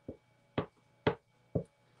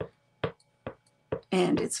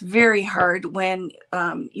 And it's very hard when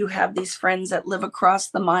you have these friends that live across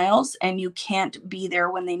the miles and you can't be there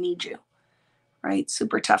when they need you, right?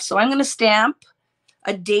 Super tough. So I'm going to stamp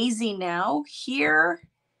a daisy now here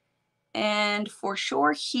and for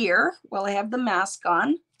sure here while I have the mask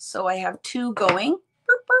on. So I have two going.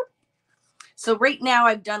 Boop, boop. So right now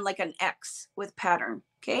I've done like an X with pattern.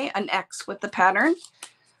 Okay, an X with the pattern.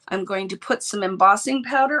 I'm going to put some embossing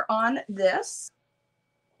powder on this.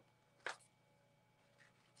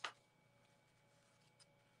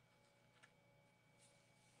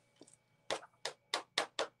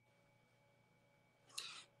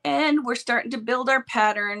 And we're starting to build our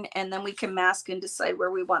pattern, and then we can mask and decide where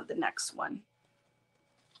we want the next one.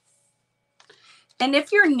 And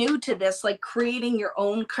if you're new to this, like creating your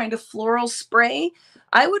own kind of floral spray,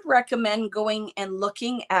 I would recommend going and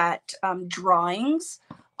looking at drawings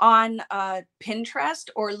on Pinterest,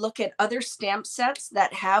 or look at other stamp sets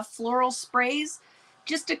that have floral sprays,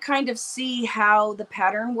 just to kind of see how the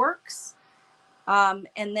pattern works, and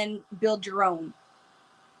then build your own,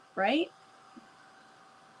 right?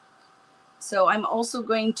 So I'm also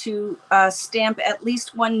going to stamp at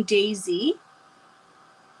least one daisy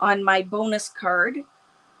on my bonus card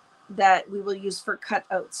that we will use for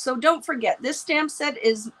cutouts. So don't forget, this stamp set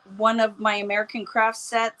is one of my American craft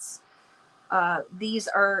sets. These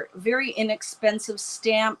are very inexpensive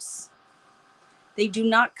stamps. They do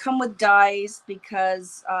not come with dies,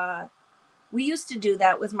 because we used to do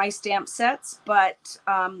that with my stamp sets, but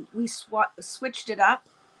we switched it up.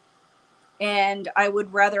 And I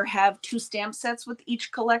would rather have two stamp sets with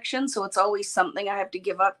each collection. So it's always something I have to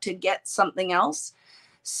give up to get something else.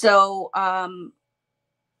 So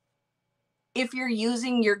if you're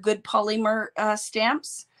using your good polymer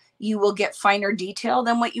stamps, you will get finer detail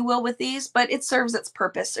than what you will with these, but it serves its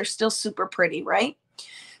purpose. They're still super pretty, right?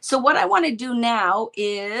 So what I want to do now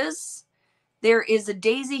is, there is a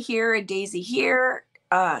daisy here,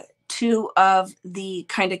 two of the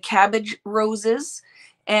kind of cabbage roses,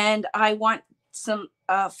 and I want some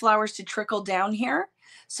flowers to trickle down here.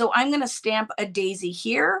 So I'm going to stamp a daisy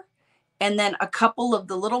here, and then a couple of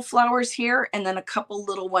the little flowers here, and then a couple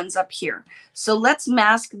little ones up here. So let's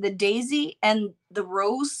mask the daisy and the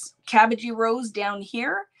rose, cabbagey rose down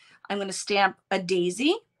here. I'm going to stamp a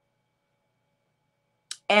daisy,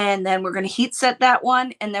 and then we're going to heat set that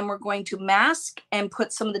one, and then we're going to mask and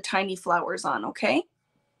put some of the tiny flowers on, okay?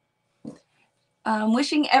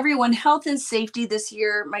 Wishing everyone health and safety this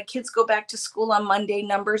year. My kids go back to school on Monday.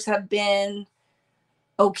 Numbers have been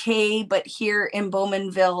okay, but here in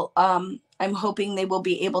Bowmanville, I'm hoping they will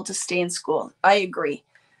be able to stay in school. I agree.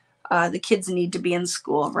 The kids need to be in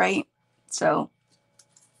school, right? So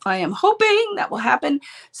I am hoping that will happen.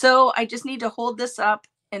 So I just need to hold this up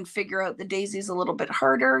and figure out the daisies a little bit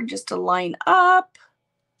harder just to line up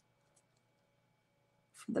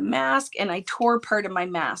for the mask. And I tore part of my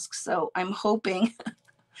mask. So I'm hoping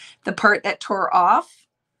the part that tore off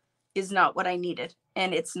is not what I needed.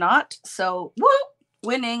 And it's not. So woo,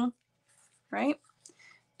 winning, right?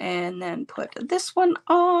 And then put this one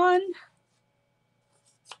on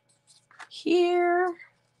here.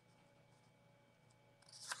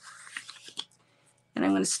 And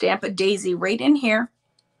I'm going to stamp a daisy right in here.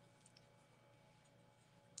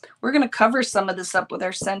 We're going to cover some of this up with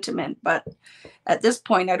our sentiment, but at this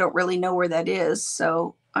point, I don't really know where that is.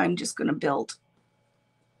 So I'm just going to build.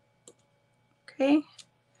 Okay.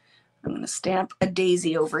 I'm going to stamp a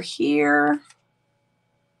daisy over here.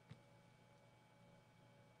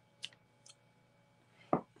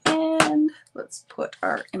 And let's put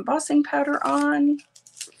our embossing powder on.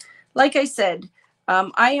 Like I said,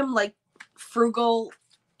 I am like frugal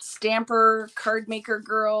stamper, card maker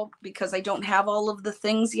girl because I don't have all of the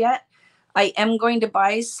things yet. I am going to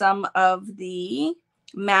buy some of the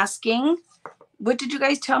masking. What did you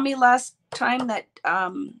guys tell me last time that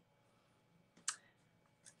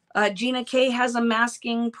Gina K has a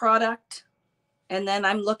masking product? And then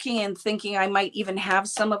I'm looking and thinking I might even have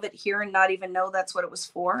some of it here and not even know that's what it was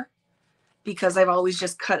for because I've always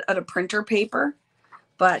just cut out a printer paper.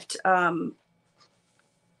 But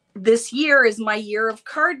this year is my year of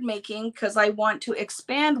card making because I want to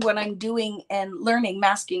expand what I'm doing and learning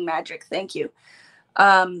masking magic. Thank you.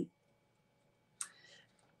 I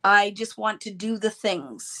just want to do the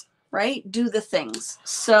things, right? Do the things.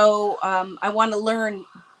 So I want to learn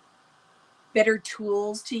better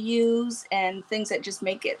tools to use and things that just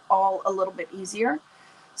make it all a little bit easier.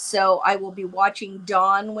 So I will be watching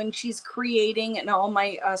Dawn when she's creating and all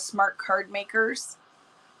my smart card makers.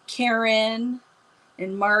 Karen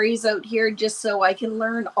and Mari's out here just so I can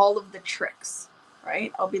learn all of the tricks,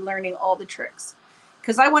 right? I'll be learning all the tricks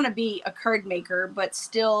because I want to be a card maker, but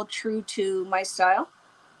still true to my style,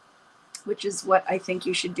 which is what I think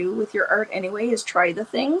you should do with your art anyway, is try the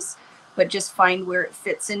things, but just find where it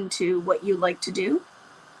fits into what you like to do.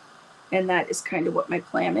 And that is kind of what my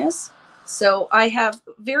plan is. So I have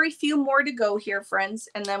very few more to go here, friends,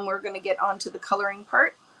 and then we're going to get on to the coloring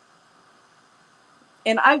part.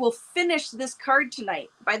 And I will finish this card tonight.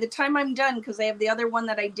 By the time I'm done, because I have the other one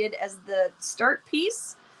that I did as the start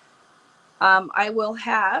piece, I will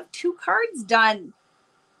have 2 cards done.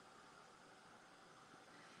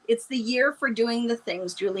 It's the year for doing the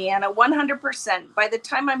things, Juliana, 100%. By the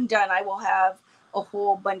time I'm done, I will have a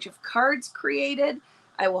whole bunch of cards created.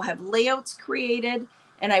 I will have layouts created,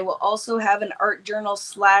 and I will also have an art journal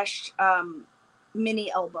 /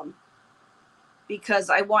 mini album. Because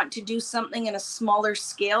I want to do something in a smaller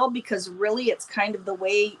scale because really it's kind of the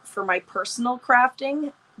way for my personal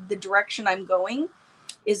crafting, the direction I'm going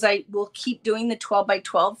is I will keep doing the 12 by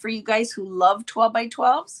 12 for you guys who love 12 by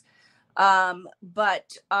 12s.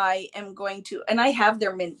 But I am going to, and I have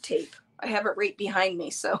their mint tape. I have it right behind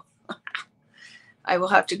me. So I will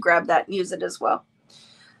have to grab that and use it as well.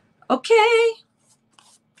 Okay.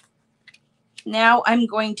 Now I'm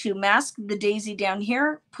going to mask the daisy down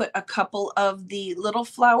here, put a couple of the little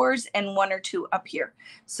flowers and 1 or 2 up here.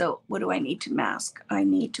 So what do I need to mask? I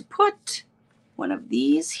need to put one of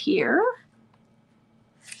these here,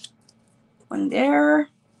 one there,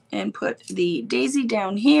 and put the daisy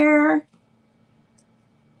down here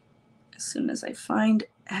as soon as I find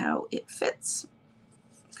how it fits.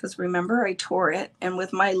 Because remember, I tore it, and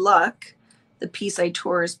with my luck, the piece I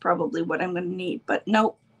tore is probably what I'm going to need. But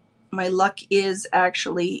nope. My luck is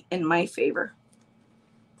actually in my favor.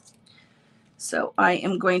 So I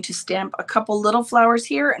am going to stamp a couple little flowers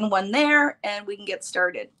here and 1 there, and we can get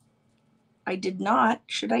started. I did not.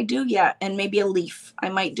 Should I do? Yeah, and maybe a leaf. I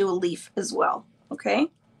might do a leaf as well. Okay.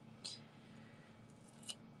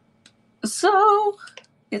 So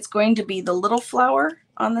it's going to be the little flower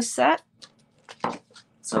on the set.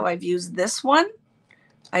 So I've used this one.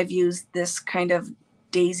 I've used this kind of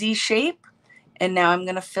daisy shape. And now I'm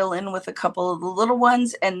going to fill in with a couple of the little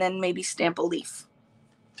ones and then maybe stamp a leaf.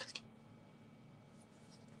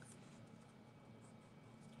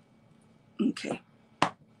 Okay.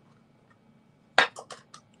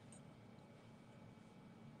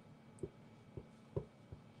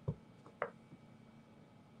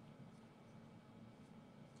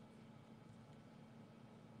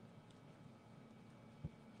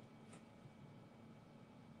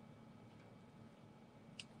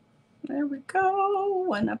 There we go.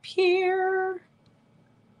 One up here.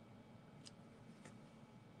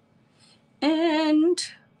 And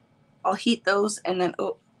I'll heat those and then,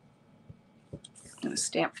 oh, I'm going to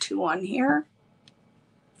stamp 2 on here.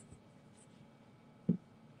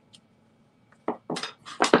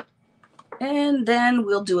 And then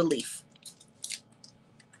we'll do a leaf.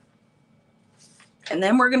 And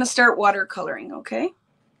then we're going to start watercoloring, okay?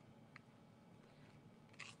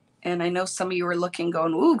 And I know some of you are looking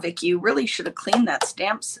going, ooh, Vicki, you really should have cleaned that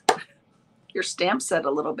your stamp set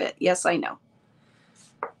a little bit. Yes, I know.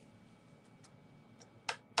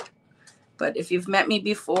 But if you've met me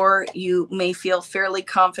before, you may feel fairly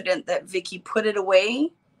confident that Vicki put it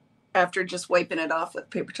away after just wiping it off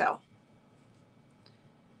with paper towel.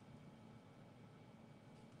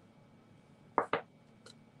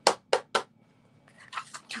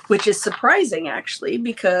 Which is surprising, actually,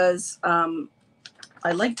 because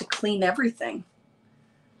I like to clean everything.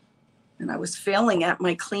 And I was failing at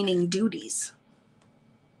my cleaning duties.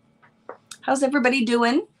 How's everybody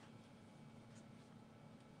doing?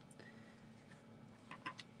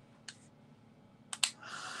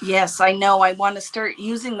 Yes, I know. I want to start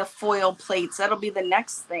using the foil plates. That'll be the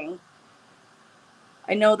next thing.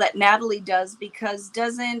 I know that Natalie does, because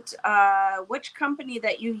doesn't, which company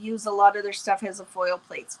that you use a lot of their stuff has a foil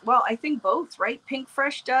plates? Well, I think both, right? Pink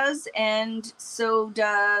Fresh does, and so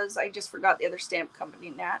does, I just forgot the other stamp company,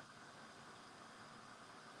 Nat.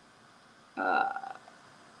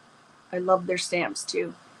 I love their stamps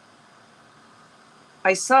too.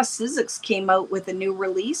 I saw Sizzix came out with a new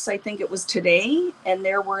release. I think it was today. And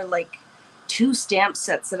there were like 2 stamp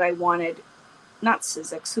sets that I wanted. Not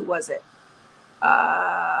Sizzix. Who was it?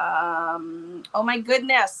 Oh my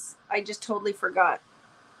goodness. I just totally forgot.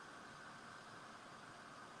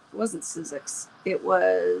 It wasn't Sizzix. It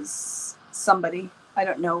was somebody. I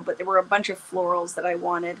don't know. But there were a bunch of florals that I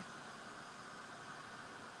wanted.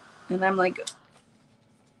 And I'm like,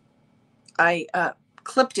 I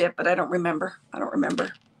clipped it, but I don't remember.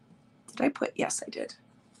 Did I put? Yes, I did.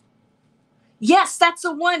 Yes, that's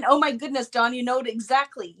the one. Oh my goodness, Dawn, you know it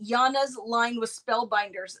exactly. Yana's line with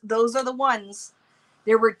spellbinders. Those are the ones.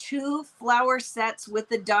 There were 2 flower sets with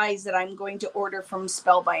the dies that I'm going to order from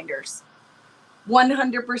Spellbinders.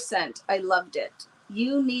 100%. I loved it.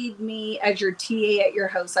 You need me as your TA at your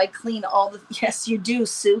house. I clean all the... Yes, you do,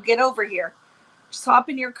 Sue. Get over here. Just hop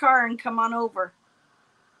in your car and come on over.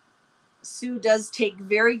 Sue does take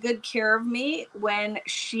very good care of me when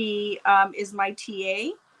she is my TA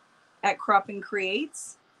at Crop and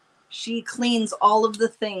Creates. She cleans all of the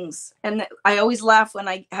things. And I always laugh when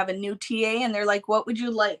I have a new TA and they're like, what would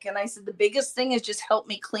you like? And I said, the biggest thing is just help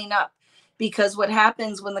me clean up. Because what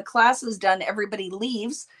happens when the class is done, everybody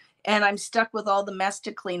leaves and I'm stuck with all the mess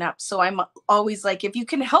to clean up. So I'm always like, if you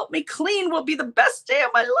can help me clean, will be the best day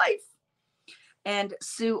of my life. And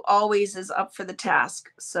Sue always is up for the task.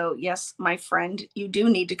 So yes, my friend, you do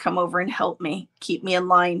need to come over and help me, keep me in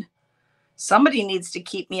line. Somebody needs to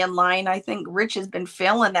keep me in line. I think Rich has been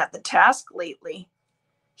failing at the task lately.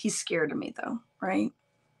 He's scared of me though, right?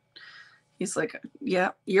 He's like, yeah,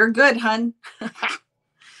 you're good, hun.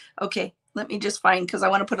 Okay, let me just find, because I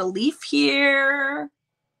want to put a leaf here.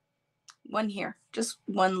 One here, just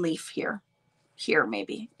one leaf here. Here,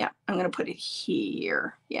 maybe. Yeah, I'm going to put it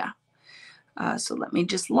here. Yeah. So let me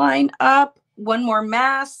just line up one more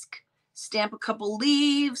mask, stamp a couple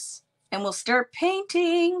leaves, and we'll start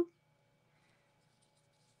painting.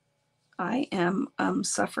 I am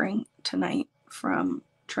suffering tonight from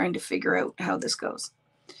trying to figure out how this goes.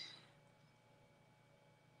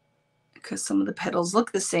 Because some of the petals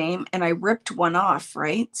look the same and I ripped one off,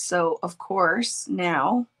 right? So of course,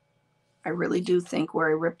 now I really do think where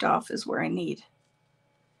I ripped off is where I need.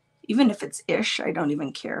 Even if it's ish, I don't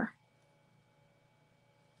even care.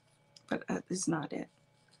 But that is not it.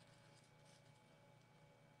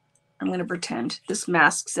 I'm going to pretend this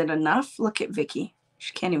masks it enough. Look at Vicki.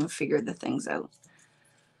 She can't even figure the things out.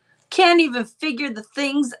 Can't even figure the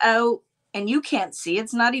things out. And you can't see.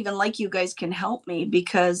 It's not even like you guys can help me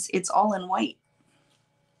because it's all in white.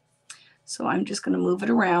 So I'm just going to move it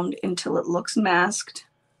around until it looks masked.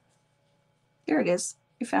 There it is.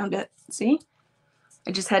 I found it. See?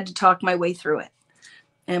 I just had to talk my way through it.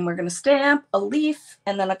 And we're going to stamp a leaf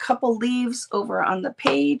and then a couple leaves over on the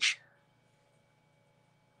page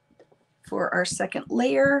for our second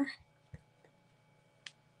layer.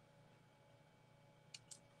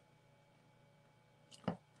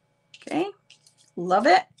 Okay, love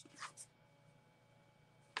it.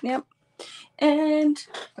 Yep. And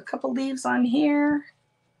a couple leaves on here.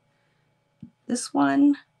 This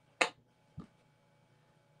one,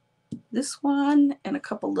 and a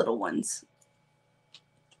couple little ones.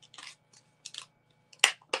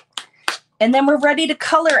 And then we're ready to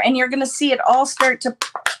color, and you're going to see it all start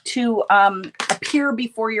to appear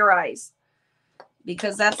before your eyes,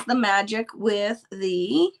 because that's the magic with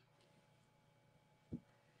the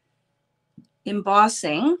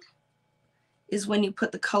embossing, is when you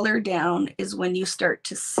put the color down is when you start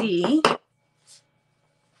to see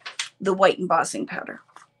the white embossing powder.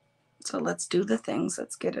 So let's do the things.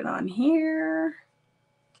 Let's get it on here.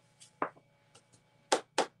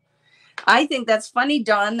 I think that's funny,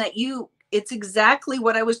 Dawn, that it's exactly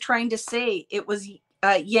what I was trying to say. It was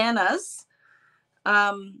Yana's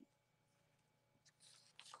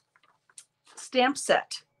stamp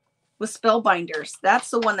set with spellbinders. That's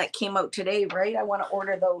the one that came out today, right? I want to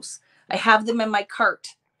order those. I have them in my cart.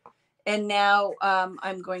 And now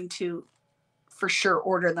I'm going to for sure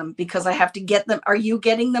order them because I have to get them. Are you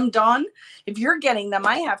getting them, Dawn? If you're getting them,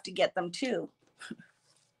 I have to get them too.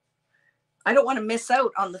 I don't want to miss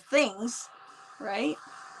out on the things, right?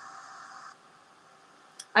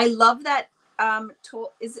 I love that.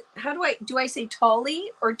 Do I say Tolly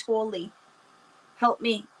or Tolly? Help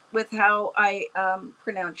me with how I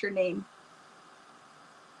pronounce your name.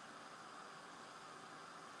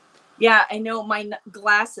 Yeah, I know my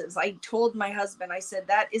glasses. I told my husband, I said,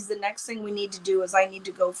 that is the next thing we need to do is I need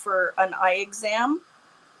to go for an eye exam.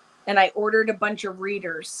 And I ordered a bunch of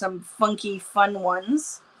readers, some funky, fun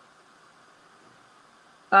ones,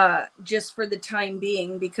 just for the time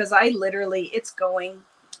being, because I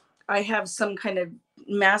have some kind of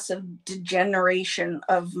massive degeneration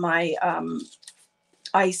of my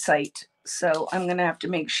eyesight. So I'm going to have to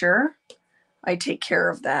make sure I take care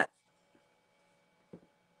of that.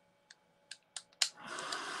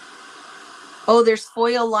 Oh, there's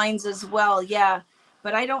foil lines as well. Yeah,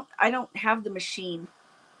 but I don't have the machine.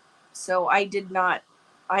 So I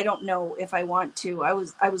don't know if I want to. I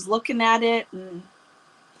was looking at it and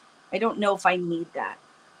I don't know if I need that.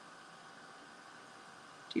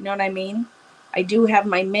 Do you know what I mean? I do have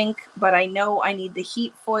my mink, but I know I need the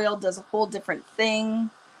heat foil, does a whole different thing.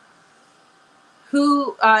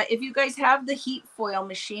 If you guys have the heat foil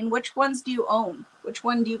machine, which ones do you own? Which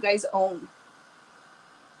one do you guys own?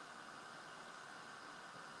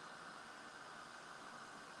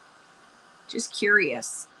 Just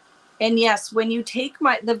curious. And yes, when you take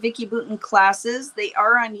the Vicki Boutin classes, they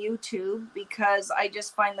are on YouTube because I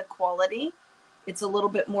just find the quality. It's a little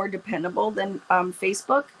bit more dependable than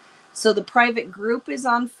Facebook. So the private group is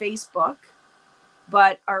on Facebook,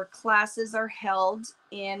 but our classes are held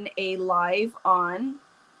in a live on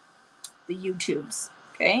the YouTubes.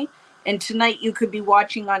 Okay. And tonight you could be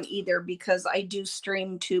watching on either because I do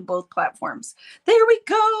stream to both platforms. There we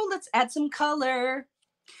go. Let's add some color.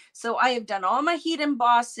 So I have done all my heat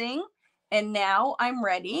embossing, and now I'm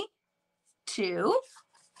ready to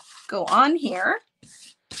go on here,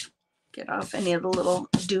 get off any of the little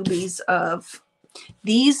doobies of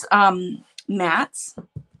these mats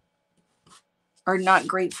are not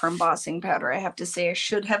great for embossing powder. I have to say I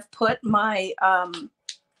should have put my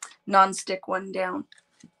non-stick one down.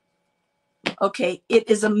 Okay, it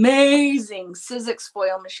is amazing. Sizzix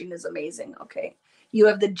foil machine is amazing. Okay, you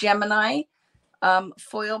have the Gemini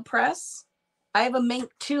foil press. I have a mink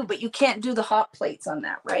too, but you can't do the hot plates on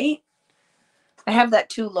that, right? I have that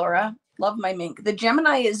too, Laura. Love my mink. The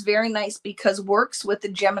Gemini is very nice because works with the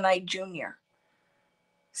Gemini Junior.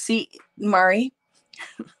 See, Mari,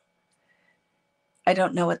 I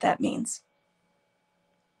don't know what that means.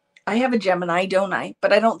 I have a Gemini, don't I?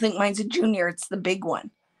 But I don't think mine's a Junior. It's the big one.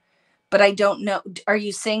 But I don't know. Are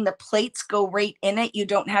you saying the plates go right in it? You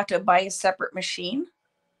don't have to buy a separate machine?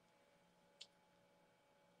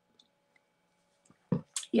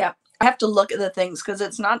 Yeah, I have to look at the things because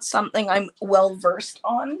it's not something I'm well versed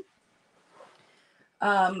on.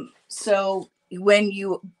 So when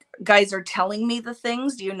you guys are telling me the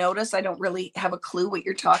things, do you notice I don't really have a clue what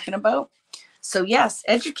you're talking about? So yes,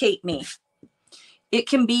 educate me. It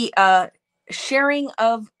can be a sharing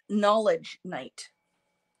of knowledge night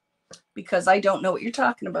because I don't know what you're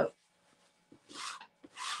talking about.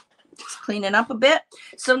 Just cleaning up a bit.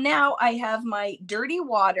 So now I have my dirty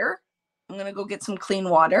water. I'm going to go get some clean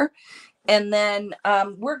water. And then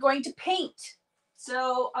we're going to paint.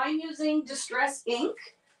 So I'm using Distress ink.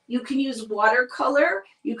 You can use watercolor.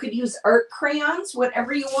 You could use art crayons,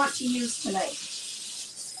 whatever you want to use tonight.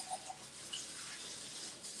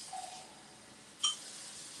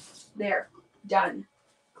 There, done.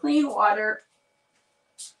 Clean water.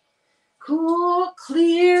 Cool,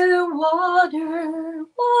 clear water,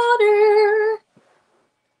 water.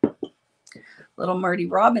 Little Marty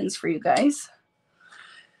Robbins for you guys.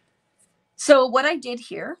 So what I did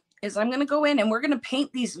here is I'm going to go in and we're going to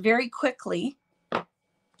paint these very quickly.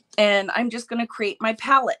 And I'm just going to create my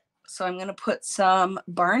palette. So I'm going to put some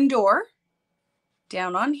barn door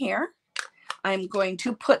down on here. I'm going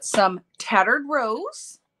to put some tattered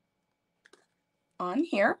rose on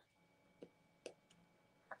here.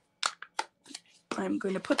 I'm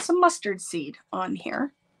going to put some mustard seed on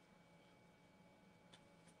here.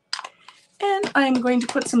 And I'm going to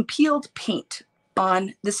put some peeled paint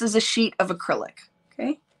on. This is a sheet of acrylic,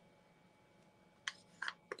 okay?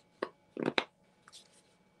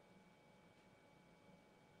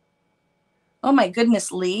 Oh my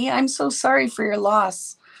goodness, Lee, I'm so sorry for your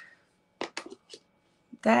loss.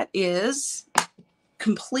 That is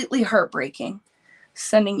completely heartbreaking.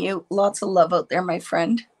 Sending you lots of love out there, my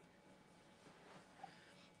friend.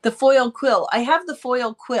 The foil quill. I have the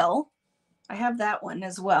foil quill. I have that one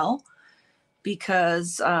as well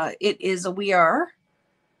because it is a We Are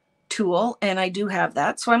tool, and I do have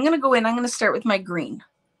that. So I'm going to go in. I'm going to start with my green.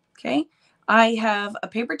 Okay. I have a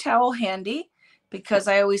paper towel handy because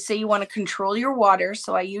I always say you want to control your water.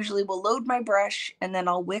 So I usually will load my brush and then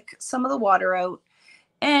I'll wick some of the water out.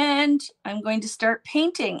 And I'm going to start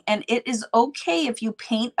painting. And it is okay if you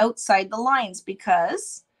paint outside the lines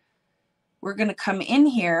because we're going to come in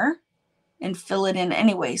here and fill it in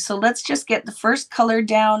anyway. So let's just get the first color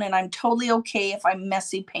down, and I'm totally okay if I'm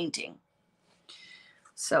messy painting.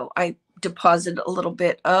 So I deposit a little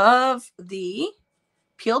bit of the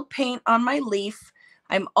peeled paint on my leaf.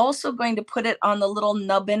 I'm also going to put it on the little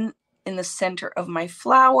nubbin in the center of my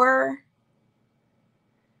flower.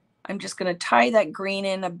 I'm just going to tie that green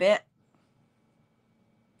in a bit.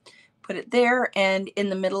 Put it there and in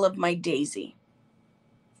the middle of my daisy.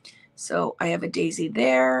 So I have a daisy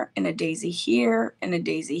there and a daisy here and a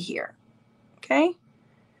daisy here. Okay.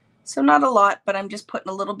 So not a lot, but I'm just putting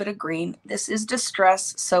a little bit of green. This is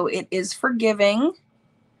distress, so it is forgiving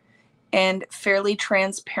and fairly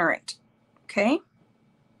transparent. Okay.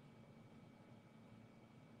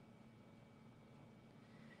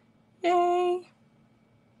 Yay.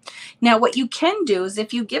 Now what you can do is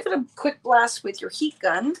if you give it a quick blast with your heat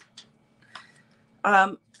gun,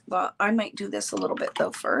 well, I might do this a little bit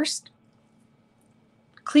though first.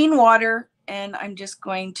 Clean water, and I'm just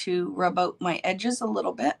going to rub out my edges a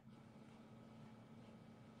little bit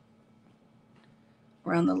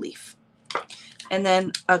around the leaf. And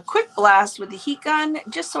then a quick blast with the heat gun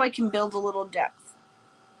just so I can build a little depth.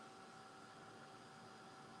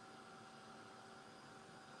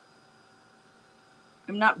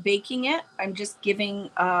 I'm not baking it, I'm just giving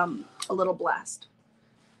a little blast.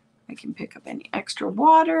 I can pick up any extra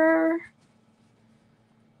water.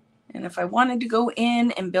 And if I wanted to go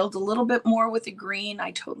in and build a little bit more with the green,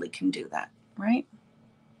 I totally can do that, right?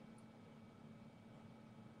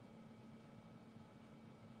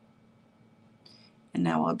 And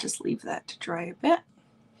now I'll just leave that to dry a bit.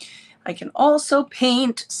 I can also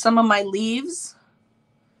paint some of my leaves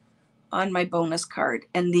on my bonus card.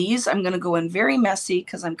 And these I'm going to go in very messy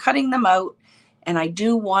because I'm cutting them out. And I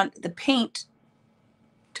do want the paint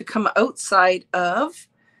to come outside of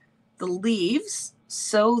the leaves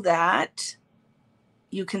so that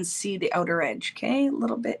you can see the outer edge. Okay, a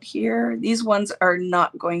little bit here. These ones are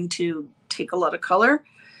not going to take a lot of color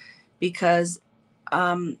because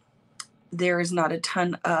there is not a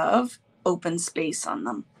ton of open space on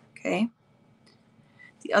them. Okay.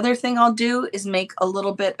 The other thing I'll do is make a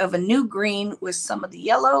little bit of a new green with some of the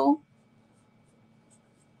yellow.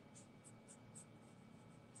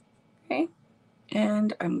 Okay.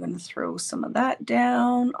 And I'm going to throw some of that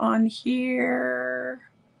down on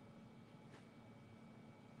here.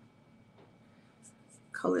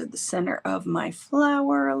 Color the center of my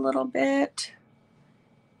flower a little bit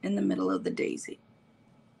in the middle of the daisy.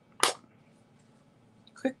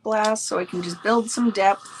 Quick blast so I can just build some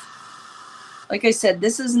depth. Like I said,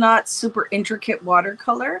 this is not super intricate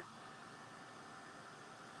watercolor.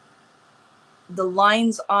 The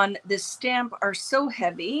lines on this stamp are so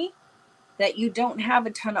heavy that you don't have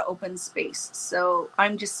a ton of open space. So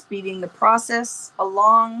I'm just speeding the process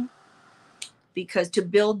along because to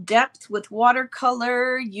build depth with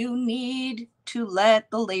watercolor, you need to let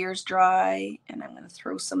the layers dry. And I'm going to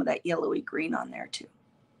throw some of that yellowy green on there too.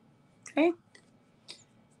 Okay.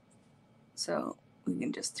 So we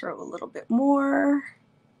can just throw a little bit more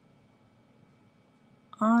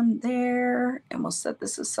on there and we'll set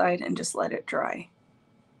this aside and just let it dry.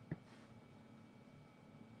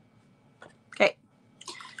 Okay.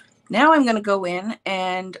 Now I'm going to go in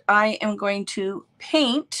and I am going to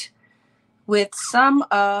paint with some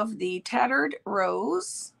of the tattered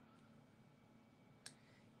rose.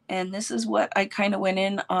 And this is what I kind of went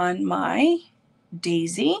in on my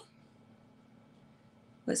daisy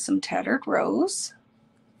with some tattered rose,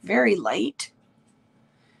 very light.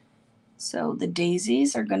 So the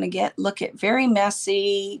daisies are going to look very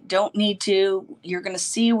messy. Don't need to. You're going to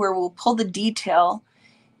see where we'll pull the detail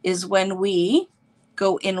is when we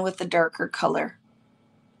go in with the darker color.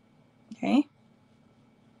 Okay.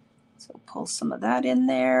 So pull some of that in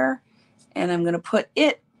there, and I'm going to put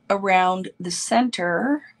it around the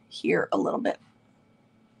center here a little bit.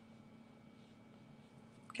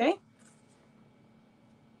 Okay.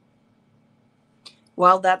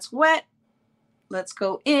 While that's wet, let's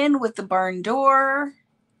go in with the barn door.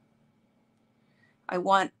 I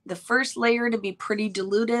want the first layer to be pretty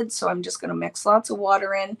diluted, so I'm just going to mix lots of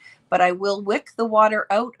water in, but I will wick the water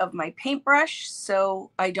out of my paintbrush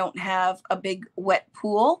so I don't have a big wet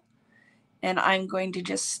pool. And I'm going to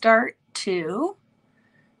just start to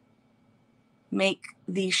make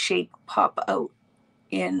the shape pop out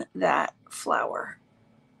in that flower.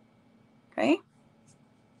 Okay.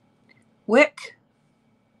 Wick.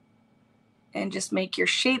 And just make your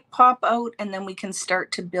shape pop out, and then we can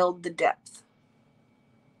start to build the depth.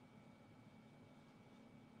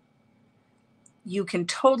 You can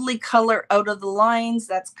totally color out of the lines.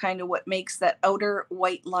 That's kind of what makes that outer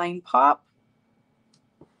white line pop.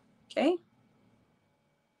 Okay.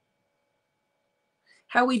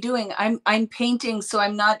 How are we doing? I'm painting, so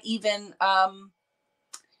I'm not even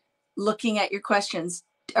looking at your questions.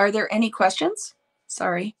 Are there any questions?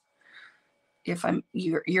 Sorry if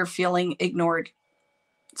you're feeling ignored.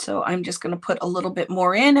 So I'm just going to put a little bit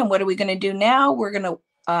more in. And what are we going to do now? We're going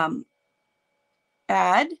to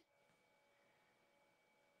add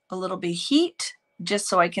a little bit of heat just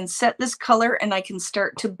so I can set this color and I can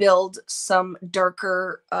start to build some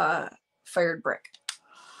darker fired brick.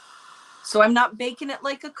 So I'm not baking it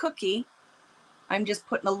like a cookie. I'm just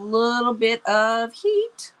putting a little bit of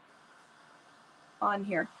heat on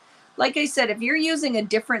here. Like I said, if you're using a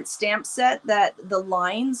different stamp set that the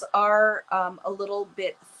lines are a little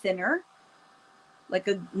bit thinner, like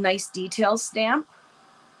a nice detail stamp,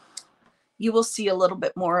 you will see a little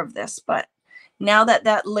bit more of this. But now that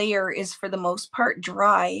that layer is for the most part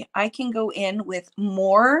dry, I can go in with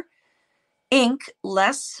more ink,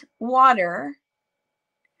 less water,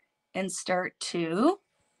 and start to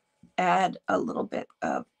add a little bit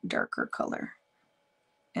of darker color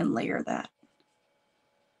and layer that.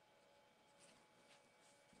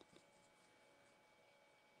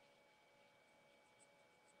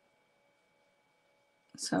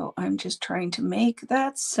 So I'm just trying to make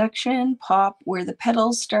that section pop where the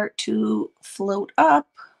petals start to float up.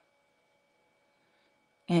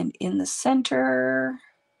 And in the center,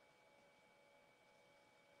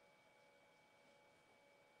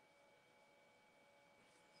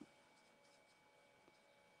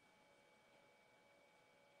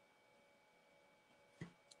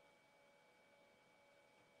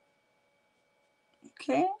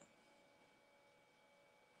 okay.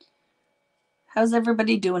 How's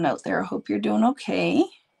everybody doing out there? I hope you're doing okay.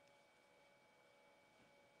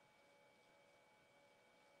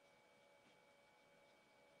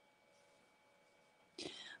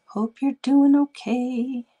 Hope you're doing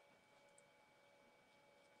okay.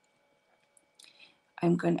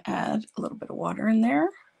 I'm going to add a little bit of water in there.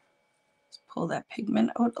 Let's pull that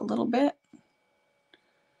pigment out a little bit.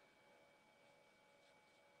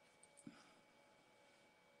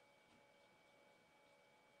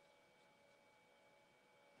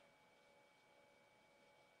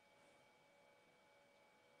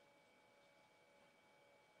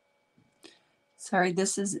 Sorry,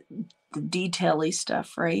 this is the detail-y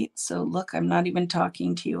stuff, right? So look, I'm not even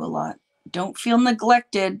talking to you a lot. Don't feel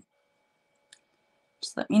neglected.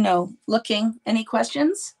 Just let me know. Looking. Any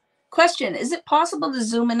questions? Question, is it possible to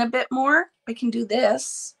zoom in a bit more? I can do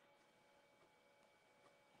this.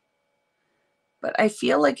 But I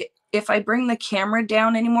feel like if I bring the camera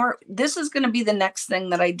down anymore, this is going to be the next thing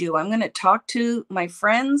that I do. I'm going to talk to my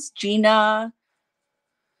friends, Gina,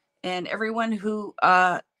 and everyone who,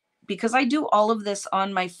 because I do all of this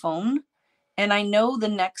on my phone, and I know the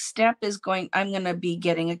next step is I'm going to be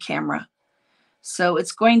getting a camera. So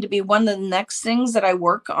it's going to be one of the next things that I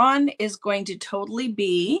work on is going to totally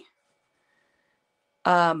be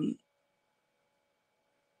getting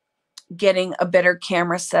a better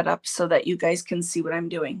camera set up so that you guys can see what I'm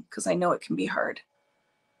doing, because I know it can be hard.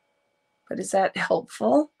 But is that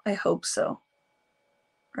helpful? I hope so.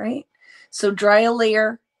 Right? So dry a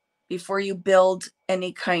layer before you build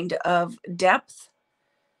any kind of depth,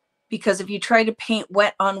 because if you try to paint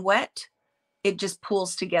wet on wet, it just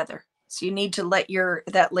pools together. So you need to let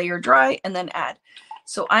that layer dry and then add.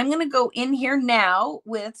 So I'm going to go in here now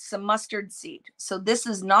with some mustard seed. So this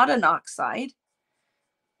is not an oxide.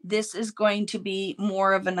 This is going to be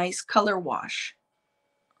more of a nice color wash,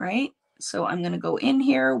 right? So I'm going to go in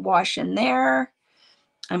here, wash in there.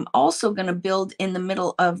 I'm also going to build in the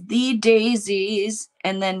middle of the daisies,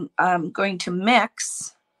 and then I'm going to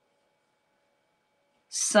mix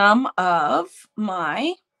some of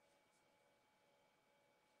my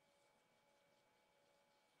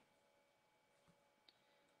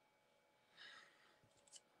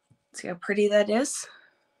see how pretty that is,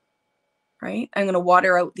 right? I'm going to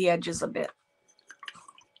water out the edges a bit.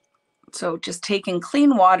 So just taking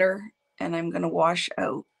clean water, and I'm going to wash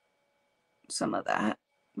out some of that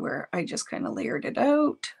where I just kind of layered it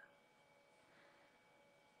out.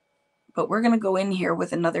 But we're going to go in here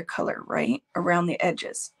with another color, right, around the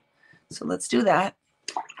edges. So let's do that.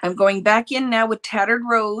 I'm going back in now with Tattered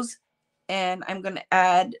Rose, and I'm going to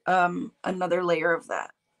add another layer of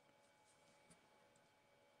that.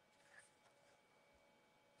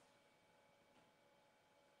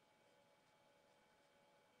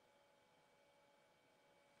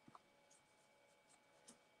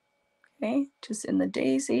 Okay, just in the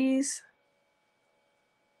daisies.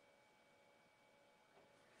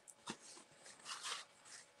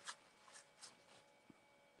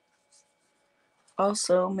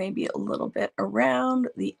 Also, maybe a little bit around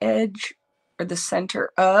the edge or the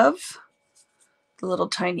center of the little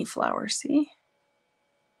tiny flower, see?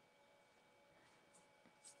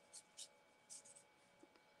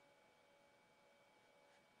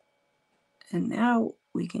 And now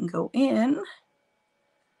we can go in.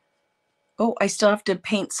 Oh, I still have to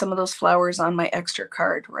paint some of those flowers on my extra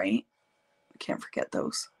card, right? I can't forget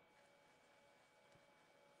those.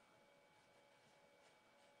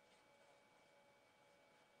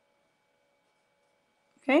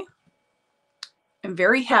 Okay. I'm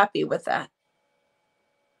very happy with that.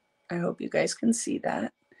 I hope you guys can see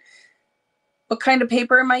that. What kind of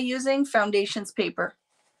paper am I using? Foundations paper.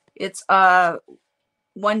 It's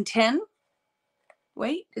 110.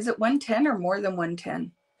 Wait, is it 110 or more than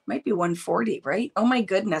 110? Might be 140, right? Oh my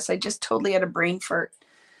goodness, I just totally had a brain fart.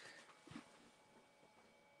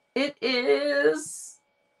 It is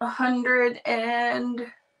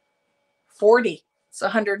 140. It's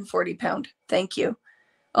 140 pound. Thank you.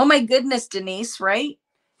 Oh my goodness, Denise, right?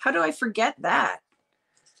 How do I forget that?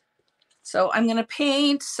 So I'm going to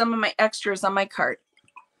paint some of my extras on my card.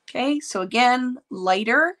 Okay, so again,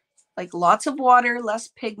 lighter, like lots of water, less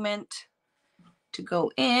pigment to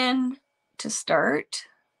go in to start.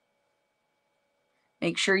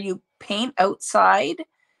 Make sure you paint outside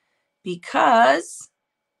because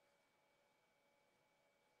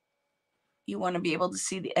you want to be able to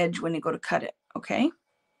see the edge when you go to cut it, okay?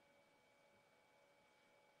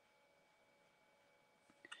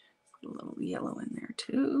 Put a little yellow in there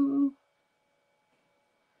too.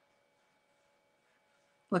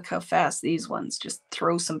 Look how fast these ones just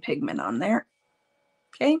throw some pigment on there.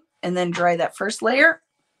 Okay, and then dry that first layer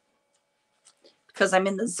because I'm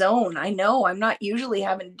in the zone. I know I'm not usually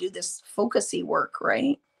having to do this focusy work,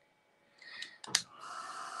 right?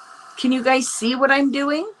 Can you guys see what I'm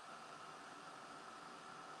doing?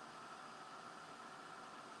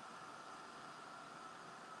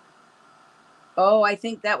 Oh, I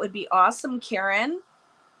think that would be awesome, Karen.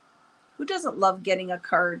 Who doesn't love getting a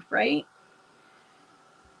card, right?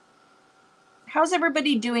 How's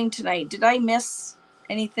everybody doing tonight? Did I miss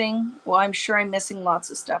anything? Well, I'm sure I'm missing lots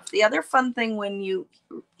of stuff. The other fun thing when you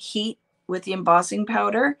heat with the embossing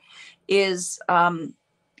powder is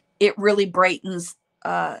it really brightens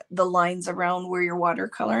the lines around where you're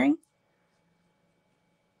watercoloring.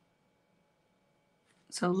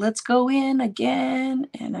 So let's go in again,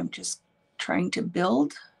 and I'm just trying to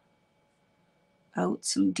build out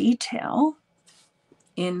some detail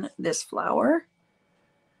in this flower.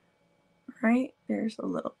 Right, there's a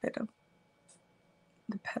little bit of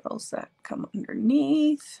the petals that come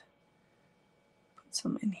underneath. Put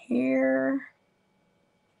some in here.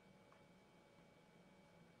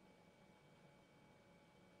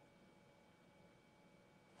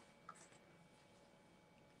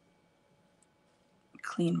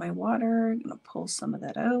 Clean my water. I'm going to pull some of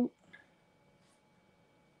that out.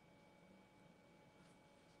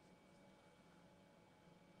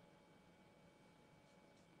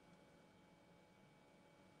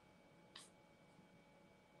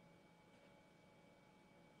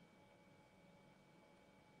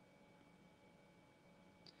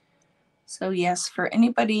 So yes, for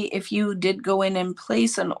anybody, if you did go in and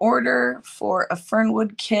place an order for a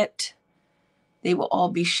Fernwood kit, they will all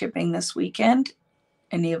be shipping this weekend,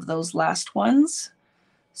 any of those last ones.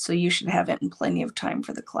 So you should have it in plenty of time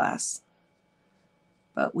for the class.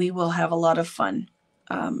 But we will have a lot of fun.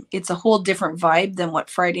 It's a whole different vibe than what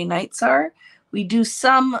Friday nights are. We do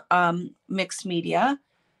some mixed media,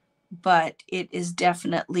 but it is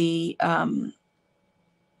definitely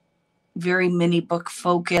very mini book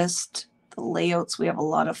focused. The layouts, we have a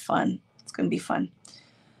lot of fun. It's going to be fun.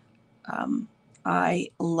 I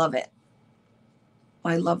love it.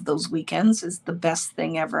 I love those weekends. It's the best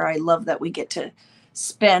thing ever. I love that we get to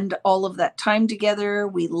spend all of that time together.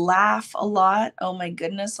 We laugh a lot. Oh my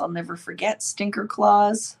goodness, I'll never forget Stinker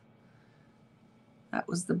Claws. That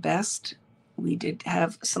was the best. We did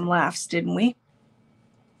have some laughs, didn't we?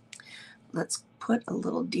 Let's put a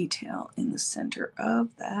little detail in the center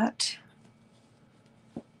of that.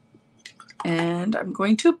 And I'm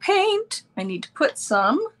going to paint. I need to put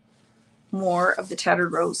some more of the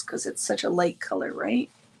Tattered Rose because it's such a light color, right?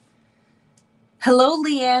 Hello,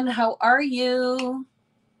 Leanne. How are you?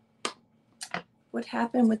 What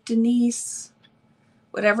happened with Denise?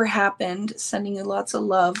 Whatever happened, sending you lots of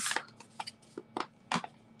love.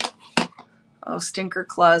 Oh, Stinker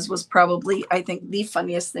Claws was probably, I think, the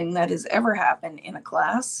funniest thing that has ever happened in a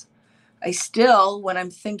class. I still, when I'm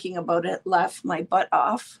thinking about it, laugh my butt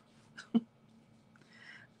off.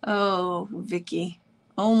 Oh, Vicki.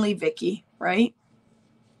 Only Vicki, right?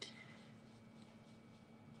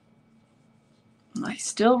 I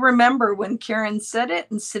still remember when Karen said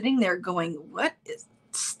it and sitting there going, what is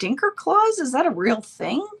Stinker Claws? Is that a real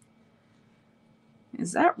thing?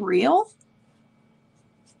 Is that real?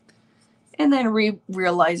 And then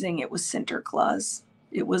realizing it was Sinterklaas.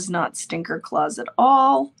 It was not Stinker Claws at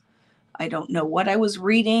all. I don't know what I was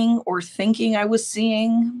reading or thinking I was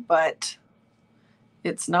seeing, but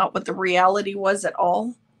it's not what the reality was at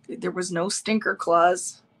all. There was no Stinker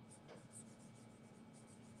Claws.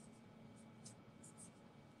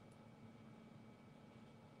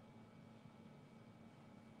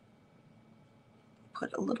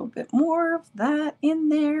 Put a little bit more of that in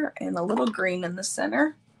there and a little green in the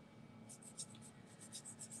center.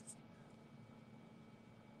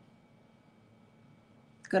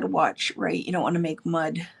 Got to watch, right? You don't want to make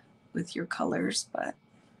mud with your colors, but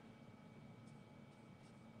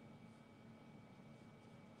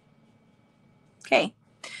okay.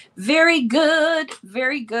 Very good.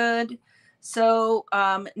 Very good. So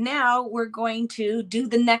now we're going to do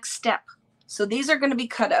the next step. So these are going to be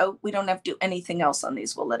cut out. We don't have to do anything else on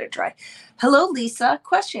these. We'll let it dry. Hello, Lisa.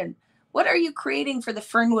 Question. What are you creating for the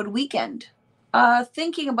Fernwood weekend?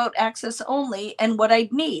 Thinking about access only and what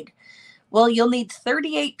I'd need. Well, you'll need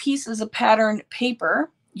 38 pieces of pattern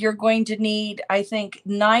paper. You're going to need, I think,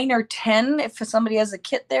 9 or 10, if somebody has a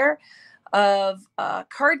kit there, of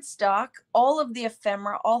cardstock, all of the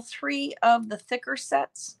ephemera, all 3 of the thicker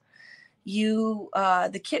sets.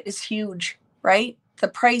 The kit is huge, right? The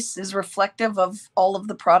price is reflective of all of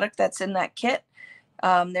the product that's in that kit.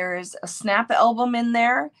 There is a snap album in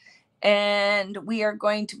there. And we are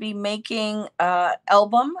going to be making an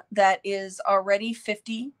album that is already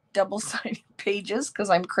 50 double-sided pages because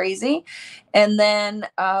I'm crazy. And then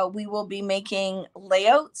we will be making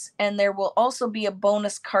layouts, and there will also be a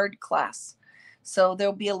bonus card class. So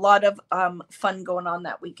there'll be a lot of fun going on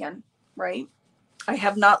that weekend, right? I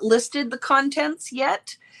have not listed the contents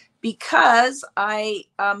yet because I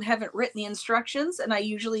haven't written the instructions, and I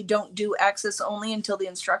usually don't do access only until the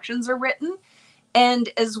instructions are written. And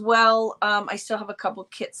as well, I still have a couple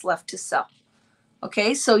kits left to sell.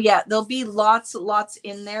 Okay, so yeah, there'll be lots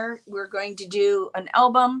in there. We're going to do an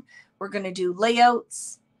album. We're going to do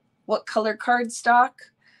layouts, what color cardstock.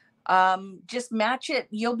 Just match it.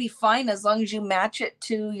 You'll be fine as long as you match it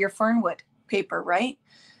to your Fernwood paper, right?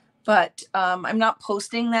 But I'm not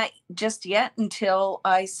posting that just yet until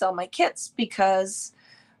I sell my kits because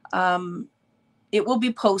it will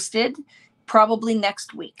be posted probably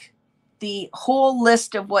next week. The whole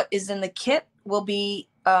list of what is in the kit will be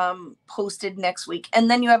posted next week.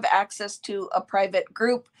 And then you have access to a private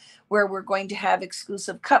group where we're going to have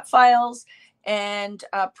exclusive cut files and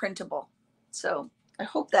printable. So I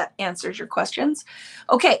hope that answers your questions.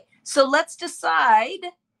 Okay, so let's decide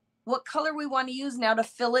what color we want to use now to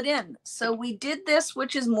fill it in. So we did this,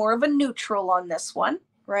 which is more of a neutral on this one,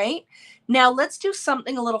 right? Now let's do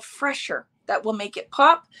something a little fresher that will make it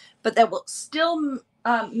pop, but that will still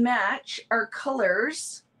match our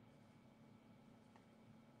colors.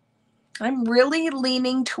 I'm really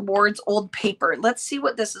leaning towards old paper. Let's see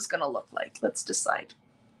what this is going to look like. Let's decide.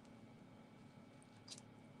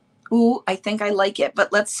 Ooh, I think I like it,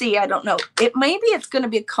 but let's see. I don't know. Maybe it's going to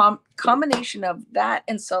be a combination of that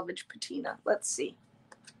and Selvage Patina. Let's see.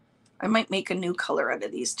 I might make a new color out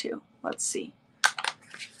of these two. Let's see.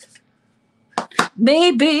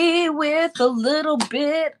 Maybe with a little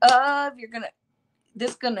bit of,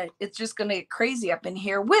 it's just going to get crazy up in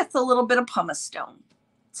here with a little bit of pumice stone.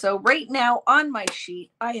 So right now on my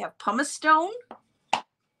sheet, I have pumice stone,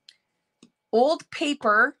 old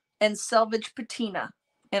paper and selvage patina.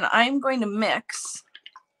 And I'm going to mix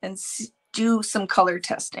and do some color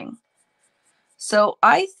testing. So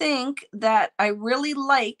I think that I really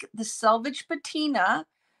like the selvage patina,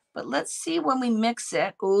 but let's see when we mix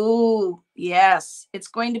it. Oh, yes, it's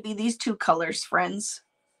going to be these two colors, friends.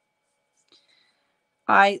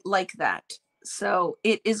 I like that. So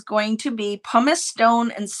it is going to be pumice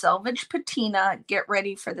stone and selvage patina. Get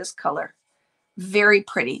ready for this color. Very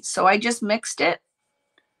pretty. So I just mixed it.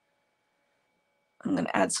 I'm going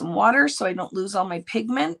to add some water so I don't lose all my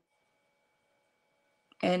pigment.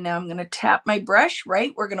 And now I'm going to tap my brush,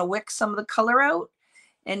 right? We're going to wick some of the color out.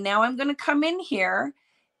 And now I'm going to come in here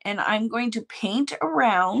and I'm going to paint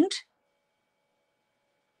around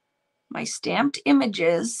my stamped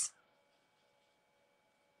images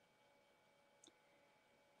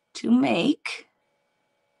to make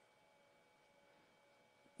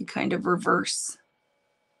a kind of reverse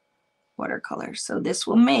watercolor. So this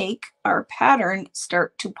will make our pattern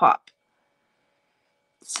start to pop.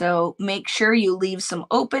 So make sure you leave some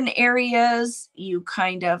open areas. You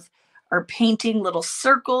kind of are painting little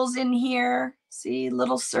circles in here. See,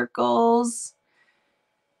 little circles.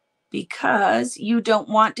 Because you don't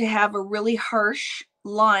want to have a really harsh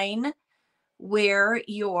line where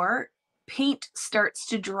your paint starts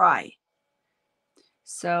to dry.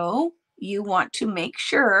 So you want to make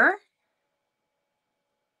sure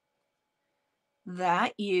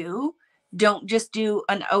that you don't just do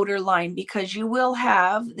an outer line, because you will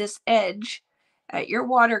have this edge at your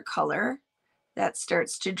watercolor that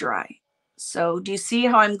starts to dry. So do you see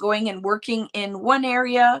how I'm going and working in one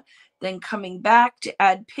area, then coming back to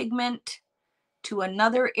add pigment to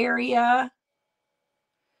another area,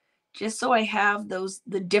 just so I have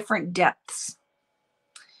the different depths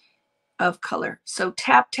of color. So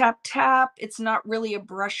tap, tap, tap. It's not really a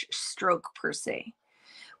brush stroke per se.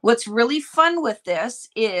 What's really fun with this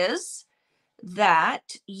is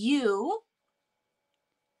that you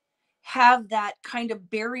have that kind of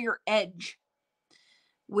barrier edge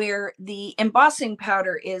where the embossing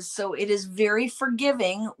powder is. So it is very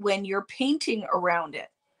forgiving when you're painting around it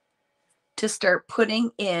to start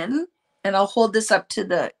putting in. And I'll hold this up to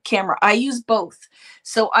the camera. I use both.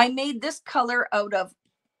 So I made this color out of,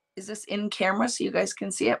 is this in camera so you guys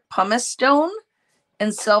can see it? Pumice stone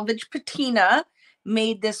and selvage patina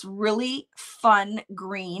made this really fun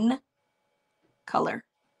green color.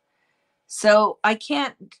 So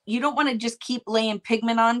you don't want to just keep laying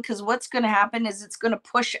pigment on, because what's going to happen is it's going to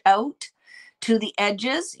push out to the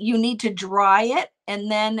edges. You need to dry it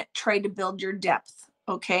and then try to build your depth,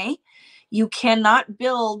 okay? You cannot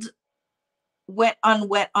build wet on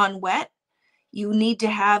wet on wet. You need to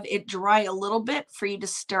have it dry a little bit for you to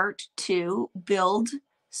start to build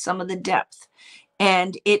some of the depth.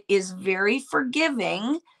 And it is very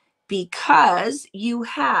forgiving because you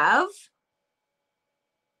have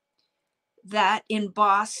that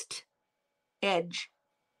embossed edge.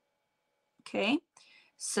 Okay,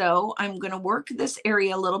 so I'm going to work this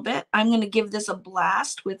area a little bit. I'm going to give this a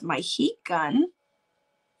blast with my heat gun.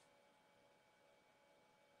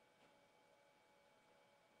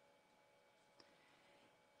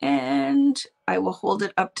 And I will hold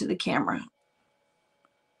it up to the camera.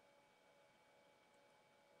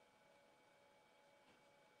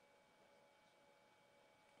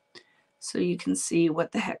 So you can see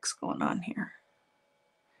what the heck's going on here.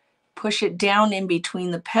 Push it down in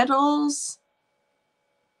between the petals.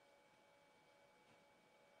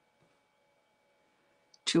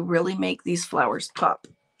 To really make these flowers pop.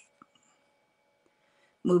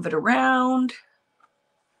 Move it around.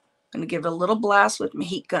 I'm going to give it a little blast with my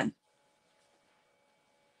heat gun.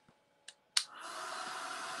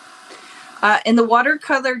 And the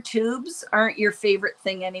watercolor tubes aren't your favorite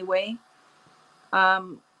thing anyway.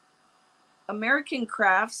 American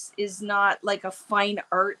Crafts is not like a fine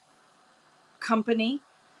art company.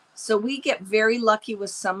 So we get very lucky with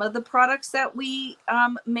some of the products that we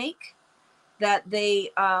make, that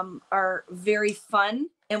they are very fun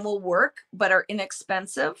and will work, but are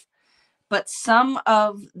inexpensive. But some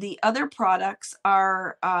of the other products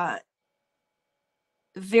are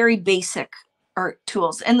very basic art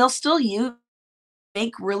tools, and they'll still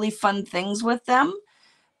make really fun things with them,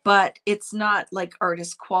 but it's not like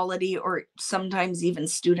artist quality or sometimes even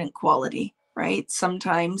student quality, right?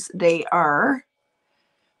 Sometimes they are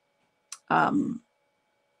a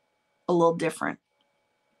little different.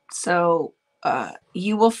 So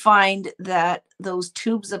you will find that those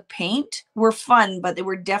tubes of paint were fun, but they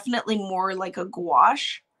were definitely more like a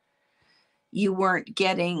gouache. You weren't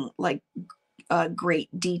getting like a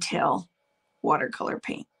great detail watercolor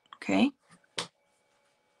paint, okay?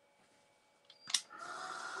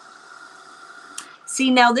 See,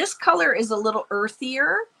 now this color is a little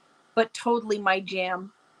earthier, but totally my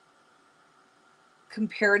jam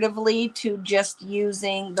comparatively to just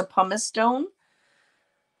using the pumice stone.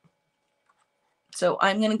 So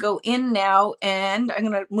I'm going to go in now and I'm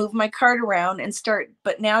going to move my card around and start.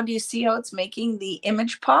 But now do you see how it's making the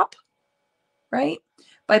image pop, right?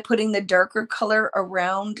 By putting the darker color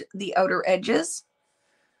around the outer edges.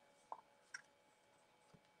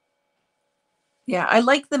 Yeah, I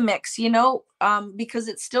like the mix, you know, because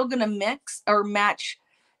it's still going to mix or match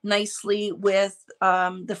nicely with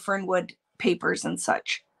the Fernwood papers and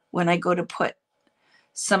such when I go to put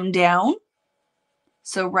some down.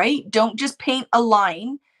 So, right, don't just paint a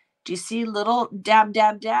line. Do you see little dab,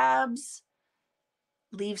 dab, dabs?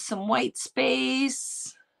 Leave some white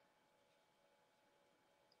space,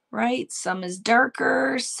 right? Some is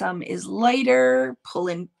darker, some is lighter. Pull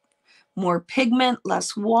in more pigment,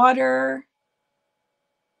 less water.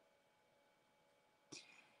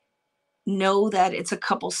 Know that it's a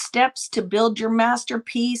couple steps to build your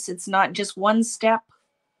masterpiece. It's not just one step,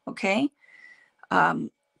 okay?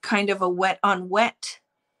 Kind of a wet on wet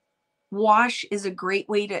wash is a great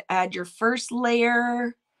way to add your first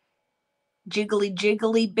layer. Jiggly,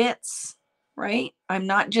 jiggly bits, right? I'm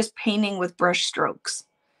not just painting with brush strokes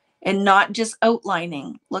and not just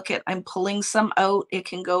outlining. Look at, I'm pulling some out. It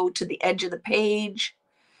can go to the edge of the page,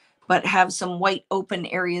 but have some white open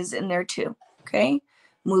areas in there too, okay?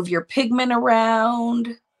 Move your pigment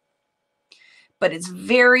around, but it's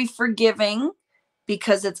very forgiving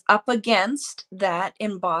because it's up against that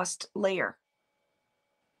embossed layer,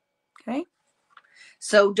 okay?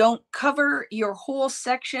 So don't cover your whole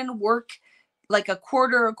section, work like a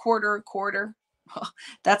quarter, a quarter, a quarter.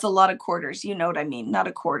 That's a lot of quarters. You know what I mean? Not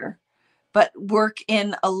a quarter, but work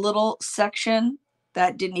in a little section.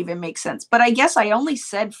 That didn't even make sense. But I guess I only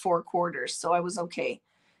said 4 quarters, so I was okay.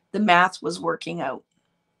 The math was working out.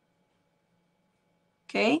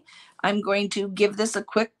 Okay, I'm going to give this a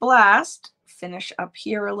quick blast. Finish up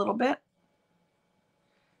here a little bit.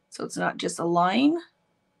 So it's not just a line.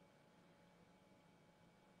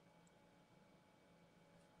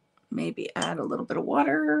 Maybe add a little bit of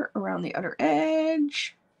water around the outer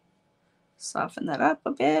edge. Soften that up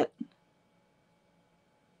a bit.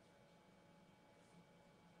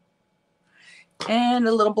 And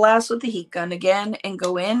a little blast with the heat gun again and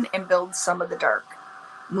go in and build some of the dark.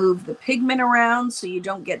 Move the pigment around so you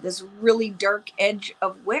don't get this really dark edge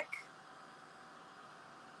of wick.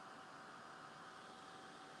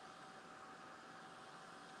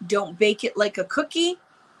 Don't bake it like a cookie.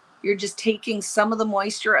 You're just taking some of the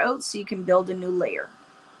moisture out so you can build a new layer.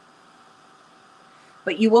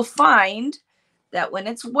 But you will find that when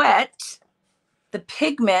it's wet, the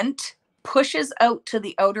pigment pushes out to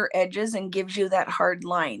the outer edges and gives you that hard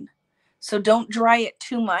line. So don't dry it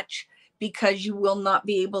too much because you will not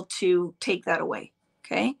be able to take that away,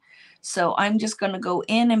 okay? So I'm just going to go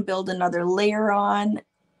in and build another layer on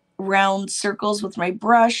round circles with my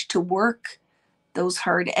brush to work those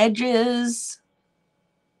hard edges.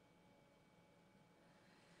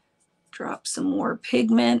 Drop some more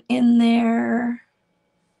pigment in there.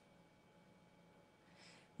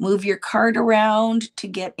 Move your card around to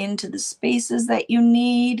get into the spaces that you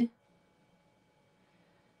need.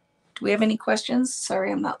 Do we have any questions?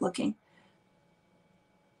 Sorry, I'm not looking.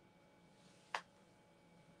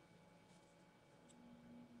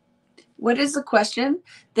 What is the question?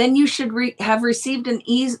 Then you should have received an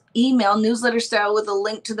email newsletter style with a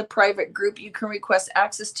link to the private group you can request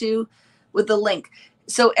access to with the link.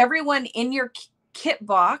 So everyone in your kit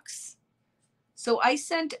box, so I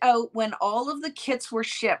sent out when all of the kits were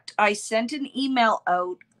shipped, I sent an email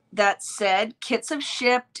out that said kits have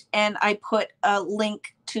shipped and I put a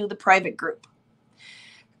link to the private group.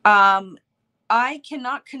 I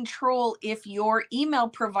cannot control if your email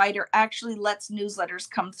provider actually lets newsletters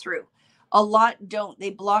come through. A lot don't. They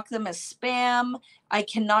block them as spam. I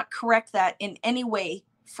cannot correct that in any way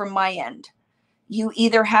from my end. You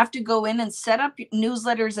either have to go in and set up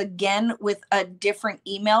newsletters again with a different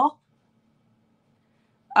email,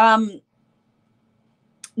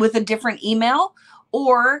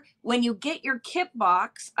 or when you get your kit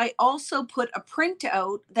box, I also put a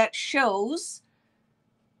printout that shows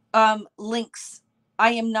links.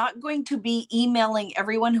 I am not going to be emailing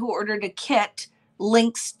everyone who ordered a kit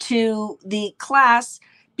links to the class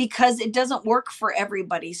because it doesn't work for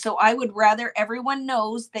everybody. So I would rather everyone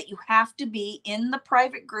knows that you have to be in the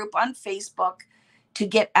private group on Facebook to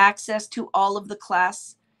get access to all of the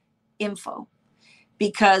class info.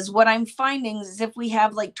 Because what I'm finding is if we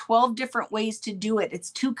have like 12 different ways to do it,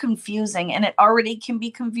 it's too confusing, and it already can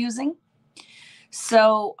be confusing.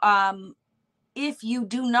 So if you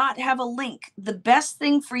do not have a link, the best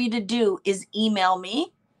thing for you to do is email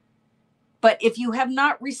me. But if you have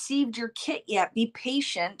not received your kit yet, be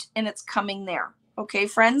patient and it's coming there. Okay,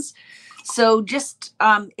 friends? So just,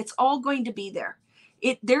 it's all going to be there.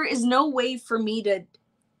 There is no way for me to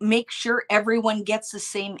make sure everyone gets the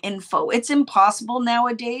same info. It's impossible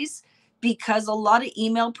nowadays because a lot of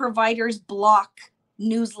email providers block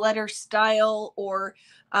newsletter style or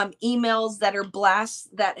emails that are blasts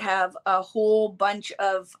that have a whole bunch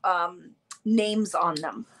of names on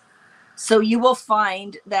them. So you will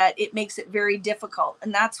find that it makes it very difficult.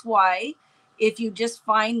 And that's why if you just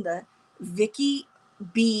find the Vicki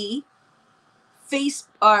B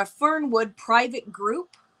Fernwood private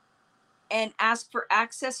group and ask for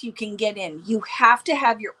access, you can get in. You have to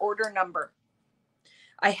have your order number.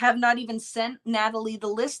 I have not even sent Natalie the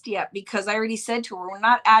list yet because I already said to her, we're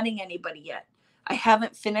not adding anybody yet. I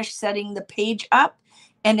haven't finished setting the page up,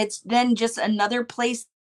 and it's then just another place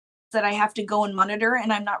that I have to go and monitor,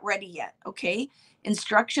 and I'm not ready yet. Okay.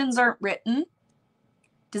 Instructions aren't written.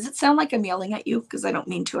 Does it sound like I'm yelling at you? Because I don't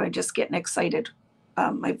mean to. I'm just getting excited.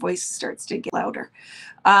 My voice starts to get louder.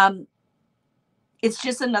 It's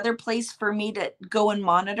just another place for me to go and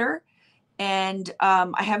monitor. And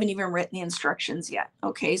I haven't even written the instructions yet.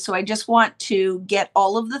 Okay. So I just want to get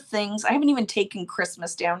all of the things. I haven't even taken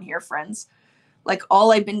Christmas down here, friends. Like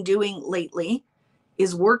all I've been doing lately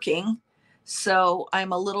is working. So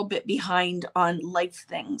I'm a little bit behind on life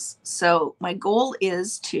things. So my goal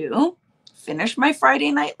is to finish my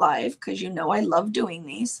Friday Night Live, because you know I love doing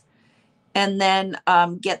these, and then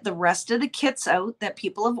get the rest of the kits out that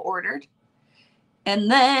people have ordered. And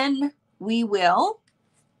then we will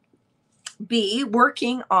be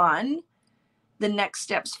working on the next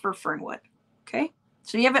steps for Fernwood. Okay.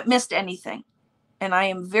 So you haven't missed anything. And I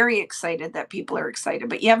am very excited that people are excited,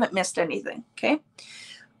 but you haven't missed anything. Okay.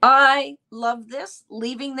 I love this.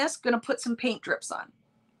 Leaving this, going to put some paint drips on,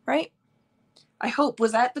 right? I hope.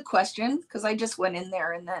 Was that the question? Because I just went in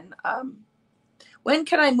there and then, when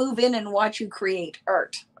can I move in and watch you create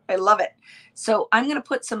art? I love it. So I'm going to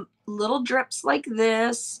put some little drips like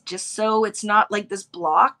this, just so it's not like this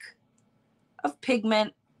block of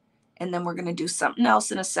pigment. And then we're going to do something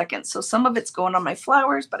else in a second. So some of it's going on my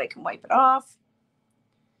flowers, but I can wipe it off.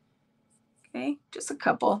 Okay, just a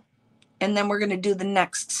couple. And then we're going to do the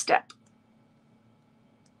next step.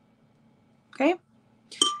 Okay,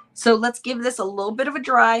 so let's give this a little bit of a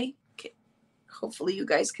dry. Okay. Hopefully you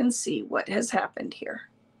guys can see what has happened here.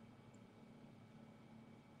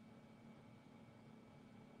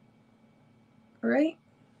 All right.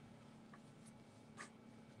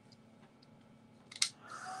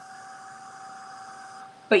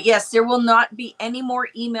 But yes, there will not be any more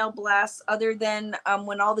email blasts other than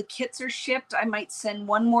when all the kits are shipped. I might send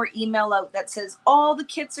one more email out that says all the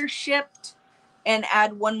kits are shipped and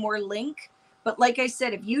add one more link. But like I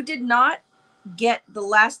said, if you did not get the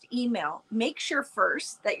last email, make sure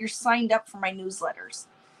first that you're signed up for my newsletters,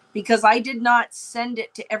 because I did not send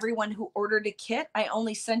it to everyone who ordered a kit. I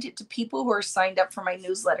only sent it to people who are signed up for my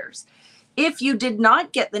newsletters. If you did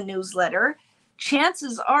not get the newsletter,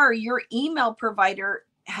 chances are your email provider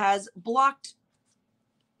has blocked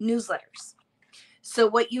newsletters. So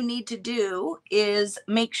what you need to do is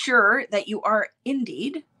make sure that you are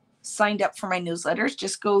indeed signed up for my newsletters.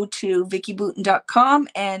 Just go to vickiboutin.com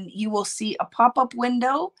and you will see a pop-up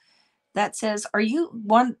window that says, do you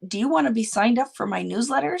want to be signed up for my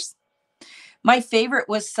newsletters? My favorite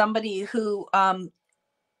was somebody who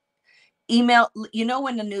emailed, you know,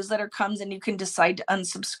 when a newsletter comes and you can decide to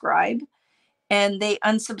unsubscribe. And they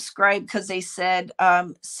unsubscribed because they said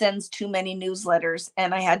sends too many newsletters.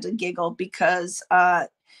 And I had to giggle because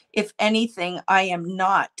if anything, I am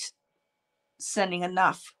not sending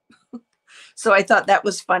enough. So I thought that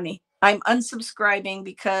was funny. I'm unsubscribing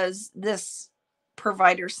because this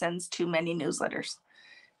provider sends too many newsletters.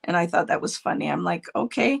 And I thought that was funny. I'm like,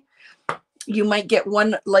 okay, you might get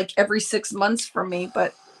one like every 6 months from me,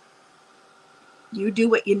 but you do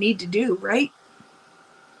what you need to do, right?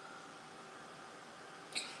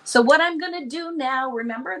 So what I'm going to do now,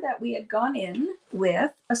 remember that we had gone in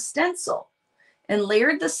with a stencil and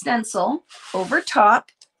layered the stencil over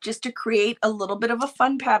top just to create a little bit of a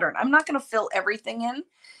fun pattern. I'm not going to fill everything in.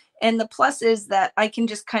 And the plus is that I can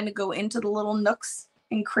just kind of go into the little nooks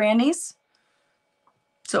and crannies.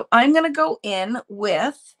 So I'm going to go in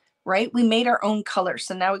with, right, we made our own color.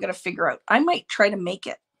 So now we got to figure out, I might try to make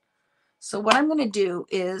it. So what I'm going to do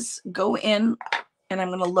is go in and I'm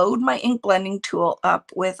going to load my ink blending tool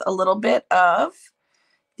up with a little bit of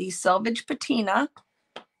the Selvage Patina.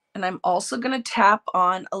 And I'm also going to tap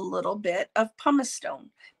on a little bit of pumice stone.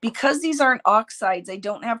 Because these aren't oxides, I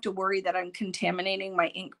don't have to worry that I'm contaminating my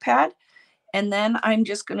ink pad. And then I'm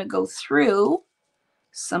just going to go through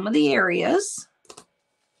some of the areas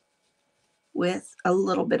with a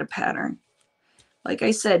little bit of pattern. Like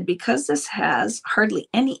I said, because this has hardly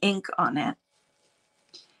any ink on it,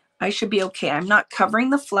 I should be okay. I'm not covering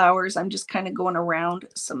the flowers. I'm just kind of going around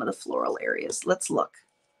some of the floral areas. Let's look.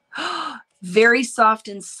 Very soft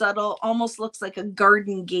and subtle, almost looks like a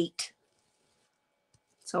garden gate.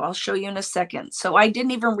 So I'll show you in a second. So I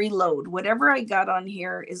didn't even reload. Whatever I got on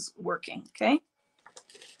here is working, okay?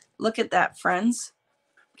 Look at that, friends.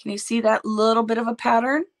 Can you see that little bit of a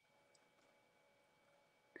pattern?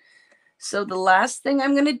 So the last thing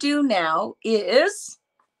I'm going to do now is,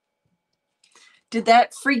 did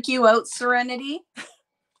that freak you out, Serenity?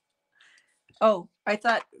 Oh, I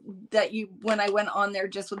thought that you, when I went on there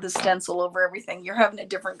just with the stencil over everything, you're having a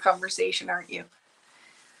different conversation, aren't you?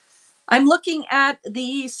 I'm looking at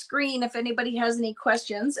the screen if anybody has any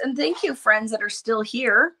questions. And thank you, friends that are still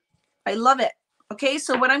here. I love it. Okay,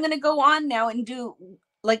 so what I'm going to go on now and do,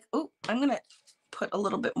 like, oh, I'm going to put a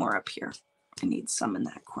little bit more up here. I need some in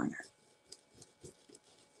that corner.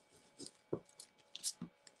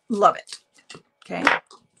 Love it. Okay,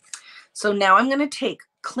 so now I'm going to take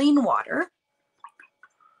clean water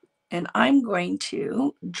and I'm going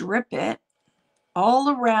to drip it all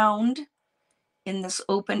around in this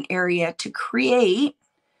open area to create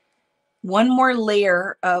one more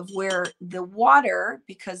layer of where the water,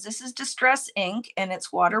 because this is distress ink and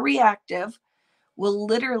it's water reactive, will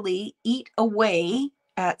literally eat away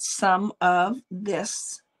at some of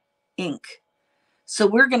this ink. So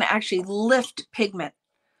we're going to actually lift pigment.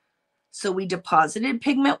 So we deposited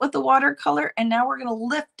pigment with the watercolor, and now we're going to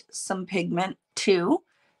lift some pigment too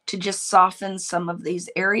to just soften some of these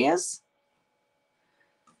areas.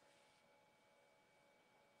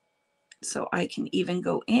 So I can even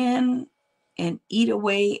go in and eat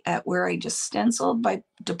away at where I just stenciled by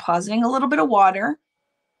depositing a little bit of water.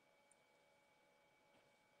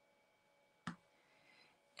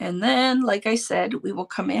 And then, like I said, we will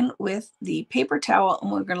come in with the paper towel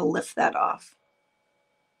and we're going to lift that off.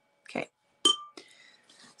 Okay.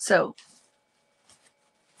 So,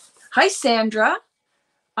 hi, Sandra.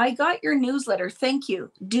 I got your newsletter. Thank you.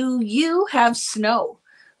 Do you have snow?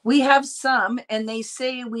 We have some, and they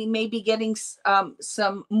say we may be getting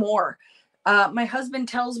some more. My husband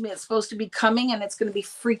tells me it's supposed to be coming and it's going to be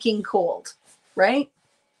freaking cold, right?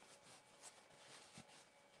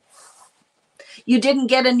 You didn't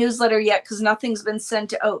get a newsletter yet because nothing's been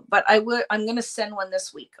sent out, but I'm going to send one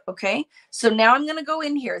this week. Okay. So now I'm going to go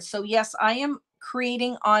in here. So yes, I am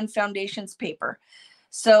creating on foundations paper.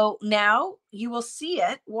 So now you will see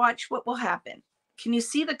it. Watch what will happen. Can you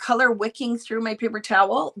see the color wicking through my paper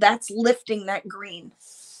towel? That's lifting that green.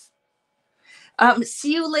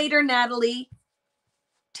 See you later, Natalie.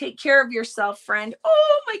 Take care of yourself, friend.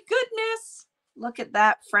 Oh my goodness. Look at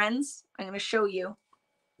that, friends. I'm going to show you.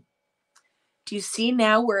 Do you see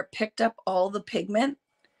now where it picked up all the pigment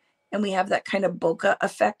and we have that kind of bokeh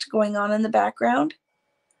effect going on in the background?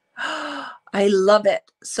 I love it.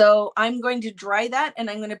 So I'm going to dry that and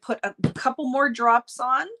I'm going to put a couple more drops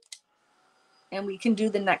on and we can do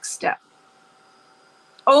the next step.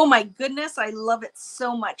 Oh my goodness, I love it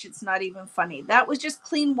so much. It's not even funny. That was just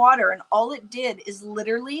clean water, and all it did is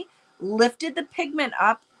literally lifted the pigment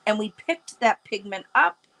up, and we picked that pigment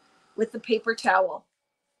up with the paper towel,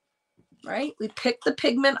 right? We picked the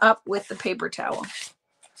pigment up with the paper towel.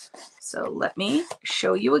 So let me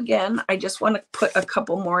show you again. I just want to put a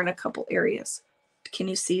couple more in a couple areas. Can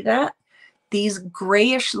you see that? These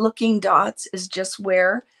grayish looking dots is just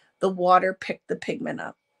where the water picked the pigment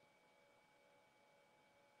up.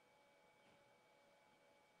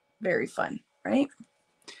 Very fun, right?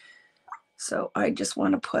 So I just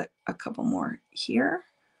want to put a couple more here.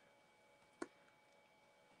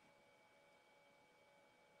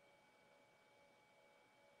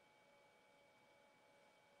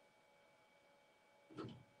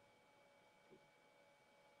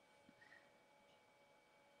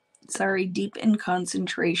 Sorry, deep in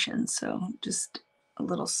concentration. So just a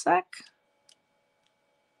little sec.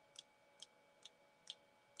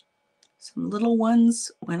 Some little ones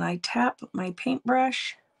when I tap my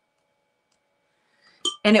paintbrush.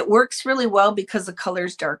 And it works really well because the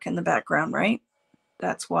color's dark in the background, right?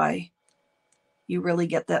 That's why you really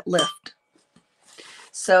get that lift.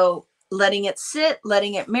 So letting it sit,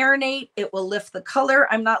 letting it marinate, it will lift the color.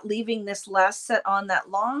 I'm not leaving this last set on that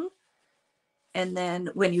long. And then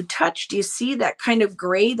when you touch, do you see that kind of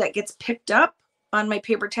gray that gets picked up on my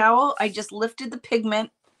paper towel? I just lifted the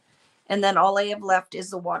pigment And then all I have left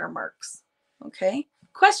is the watermarks. Okay.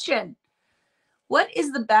 Question. What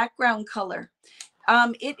is the background color?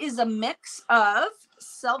 It is a mix of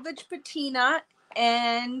selvage patina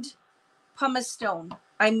and pumice stone.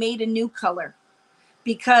 I made a new color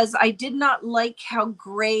because I did not like how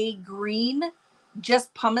gray green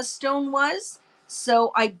just pumice stone was.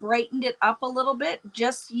 So I brightened it up a little bit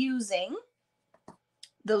just using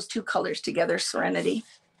those two colors together, Serenity,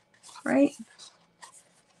 right?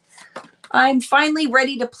 I'm finally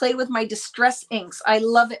ready to play with my distress inks. I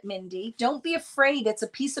love it, Mindy. Don't be afraid. It's a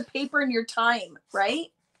piece of paper in your time, right?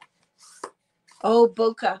 Oh,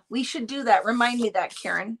 Boca. We should do that. Remind me that,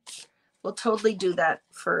 Karen. We'll totally do that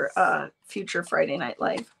for future Friday Night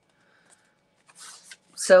Live.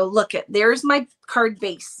 So look at, there's my card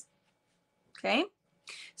base. Okay.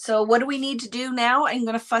 So what do we need to do now? I'm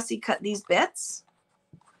going to fussy cut these bits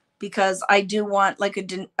because I do want like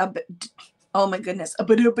oh my goodness,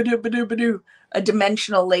 a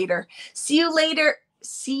dimensional later. See you later.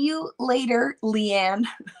 See you later, Leanne.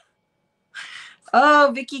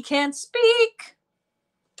 Oh, Vicki can't speak.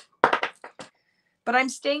 But I'm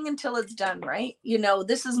staying until it's done, right? You know,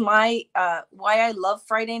 this is my, why I love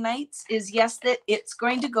Friday nights is yes, that it's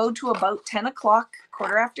going to go to about 10 o'clock,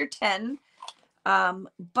 quarter after 10.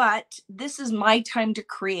 But this is my time to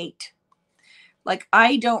create. Like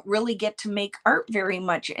I don't really get to make art very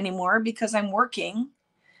much anymore because I'm working.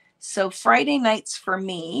 So Friday nights for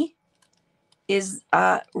me is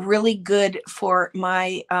really good for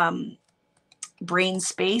my brain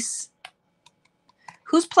space.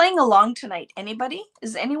 Who's playing along tonight? Anybody?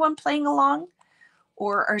 Is anyone playing along?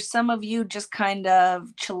 Or are some of you just kind of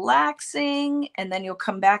chillaxing and then you'll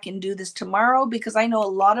come back and do this tomorrow? Because I know a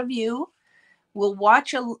lot of you will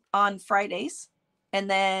watch on Fridays. And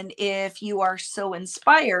then if you are so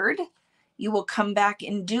inspired, you will come back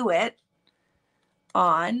and do it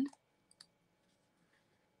on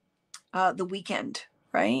the weekend,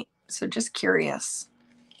 right? So just curious.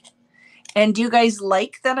 And do you guys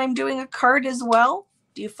like that I'm doing a card as well?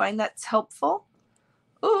 Do you find that's helpful?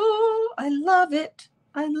 Oh, I love it.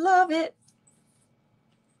 I love it.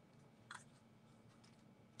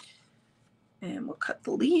 And we'll cut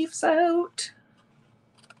the leaves out.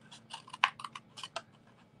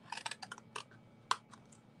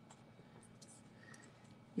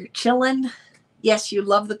 You're chilling. Yes, you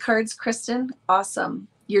love the cards, Kristen. Awesome.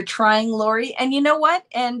 You're trying, Lori. And you know what?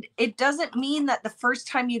 And it doesn't mean that the first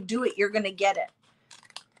time you do it, you're going to get it.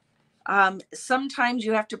 Sometimes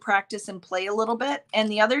you have to practice and play a little bit. And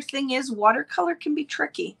the other thing is watercolor can be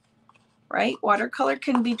tricky, right? Watercolor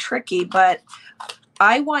can be tricky, but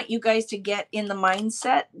I want you guys to get in the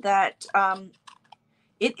mindset that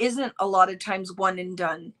it isn't a lot of times one and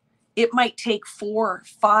done. It might take 4,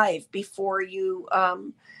 5 before you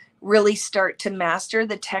really start to master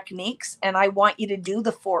the techniques. And I want you to do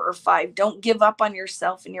the 4 or 5. Don't give up on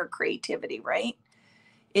yourself and your creativity, right?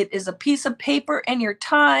 It is a piece of paper and your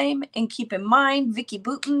time. And keep in mind, Vicki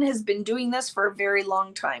Boutin has been doing this for a very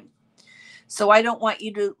long time. So I don't want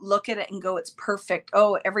you to look at it and go, it's perfect.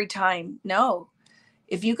 Oh, every time. No.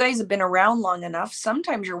 If you guys have been around long enough,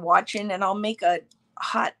 sometimes you're watching and I'll make a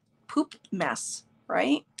hot poop mess,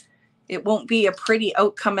 right? It won't be a pretty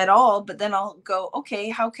outcome at all, but then I'll go, okay,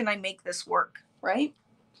 how can I make this work, right?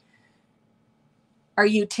 Are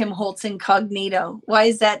you Tim Holtz incognito? Why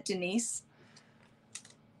is that, Denise?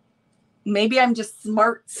 Maybe I'm just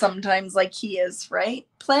smart sometimes like he is, right?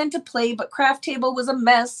 Plan to play, but craft table was a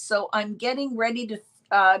mess, so I'm getting ready to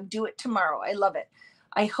do it tomorrow. I love it.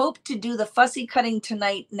 I hope to do the fussy cutting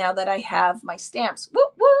tonight now that I have my stamps.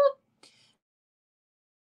 Whoop, whoop.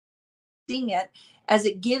 Seeing it as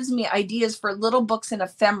it gives me ideas for little books and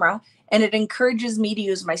ephemera, and it encourages me to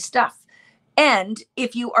use my stuff. And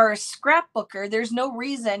if you are a scrapbooker, there's no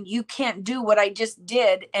reason you can't do what I just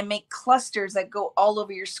did and make clusters that go all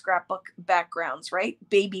over your scrapbook backgrounds, right?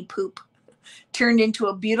 Baby poop turned into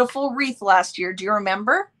a beautiful wreath last year. Do you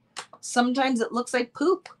remember? Sometimes it looks like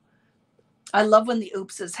poop. I love when the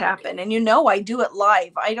oopses happen. And you know, I do it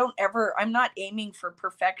live. I'm not aiming for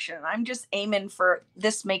perfection. I'm just aiming for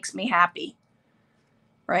this makes me happy.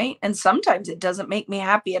 Right? And sometimes it doesn't make me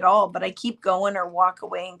happy at all, but I keep going or walk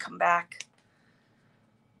away and come back.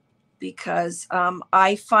 Because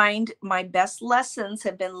I find my best lessons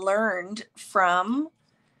have been learned from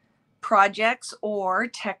projects or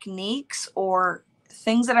techniques or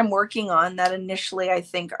things that I'm working on that initially I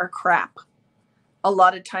think are crap. A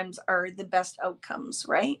lot of times are the best outcomes,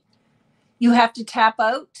 right? You have to tap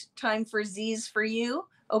out. Time for Z's for you.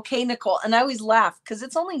 Okay, Nicole. And I always laugh because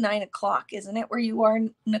it's only 9 o'clock, isn't it, where you are,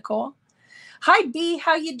 Nicole? Hi, B.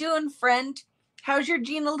 How you doing, friend? How's your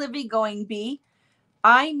Gina Livy going, B?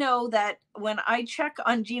 I know that when I check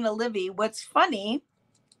on Gina Livy, what's funny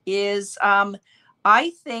is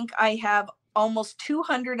I think I have almost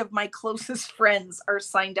 200 of my closest friends are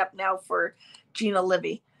signed up now for Gina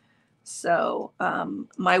Livy. So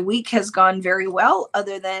my week has gone very well,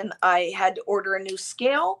 other than I had to order a new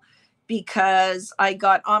scale because I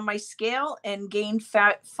got on my scale and gained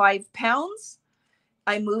 5 pounds.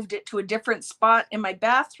 I moved it to a different spot in my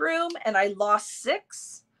bathroom and I lost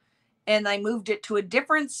 6. And I moved it to a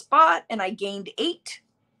different spot and I gained 8.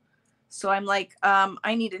 So I'm like,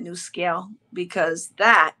 I need a new scale because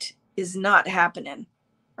that is not happening,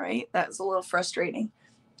 right? That's a little frustrating.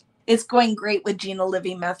 It's going great with Gina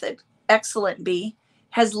Livy method. Excellent, B.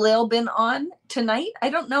 Has Lil been on tonight? I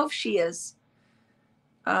don't know if she is.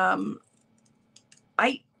 I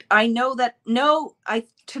know that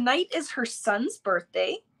tonight is her son's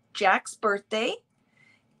birthday, Jack's birthday,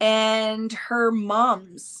 and her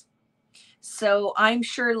mom's. So I'm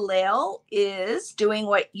sure Lael is doing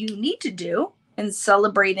what you need to do and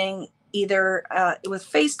celebrating either with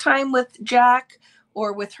FaceTime with Jack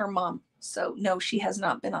or with her mom. So no, she has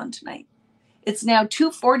not been on tonight. It's now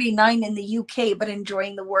 2:49 in the UK, but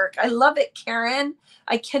enjoying the work. I love it, Karen.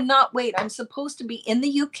 I cannot wait. I'm supposed to be in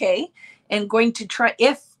the UK and going to try,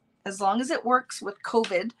 as long as it works with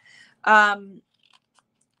COVID,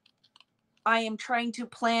 I am trying to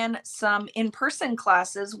plan some in-person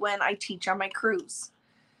classes when I teach on my cruise.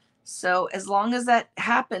 So as long as that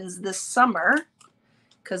happens this summer,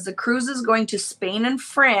 because the cruise is going to Spain and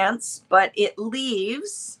France, but it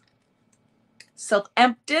leaves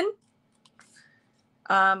Southampton.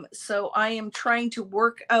 So I am trying to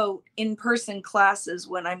work out in-person classes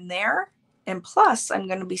when I'm there. And plus, I'm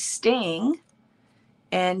going to be staying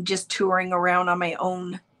and just touring around on my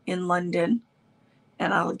own in London.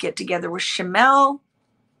 And I'll get together with Shamel,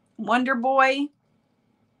 Wonder Boy,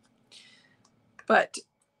 but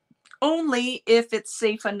only if it's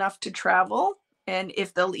safe enough to travel and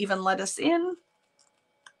if they'll even let us in.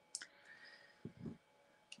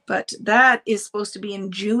 But that is supposed to be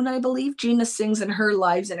in June, I believe. Gina sings in her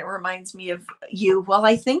lives and it reminds me of you. Well,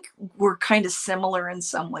 I think we're kind of similar in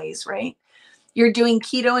some ways, right? You're doing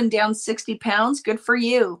keto and down 60 pounds. Good for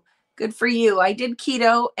you. Good for you. I did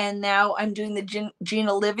keto and now I'm doing the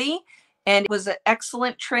Gina Livy, and it was an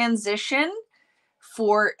excellent transition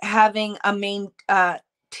for having a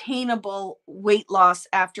maintainable weight loss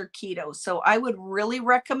after keto. So I would really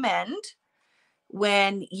recommend,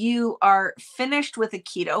 when you are finished with a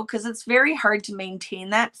keto, because it's very hard to maintain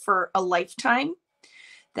that for a lifetime,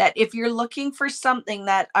 that if you're looking for something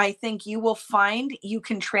that I think you will find you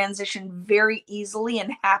can transition very easily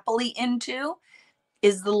and happily into,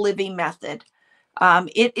 is the Livy method.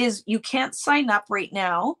 It is, you can't sign up right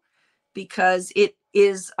now because it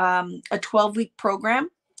is a 12-week program.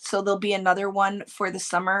 So there'll be another one for the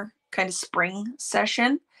summer kind of spring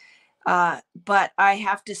session. But I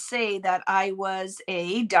have to say that I was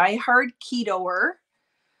a diehard ketoer,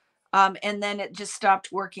 and then it just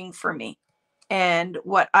stopped working for me. And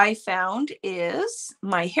what I found is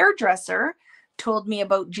my hairdresser told me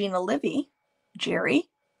about Gina Livy, Jerry,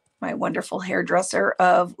 my wonderful hairdresser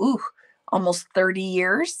of almost 30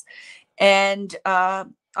 years. And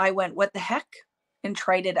I went, what the heck? And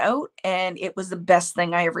tried it out. And it was the best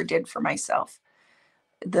thing I ever did for myself.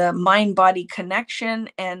 The mind-body connection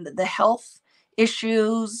and the health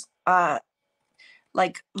issues,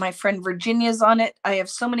 like my friend Virginia's on it. I have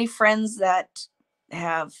so many friends that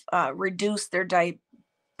have reduced their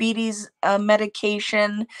diabetes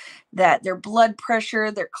medication, that their blood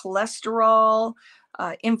pressure, their cholesterol,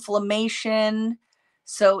 inflammation.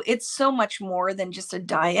 So it's so much more than just a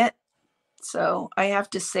diet. So I have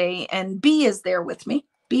to say, and B is there with me.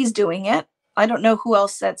 B's doing it. I don't know who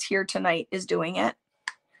else that's here tonight is doing it.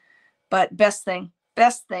 But best thing,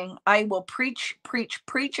 I will preach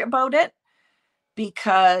about it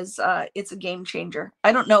because it's a game changer.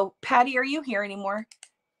 I don't know, Patty, are you here anymore?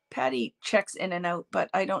 Patty checks in and out, but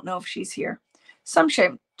I don't know if she's here.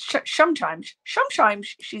 Sometimes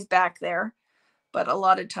she's back there, but a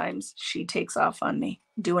lot of times she takes off on me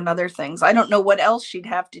doing other things. I don't know what else she'd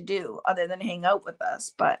have to do other than hang out with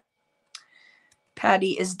us, but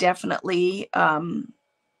Patty is definitely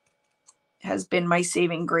has been my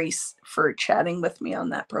saving grace for chatting with me on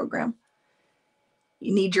that program.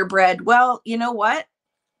 You need your bread. Well, you know what?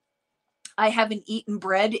 I haven't eaten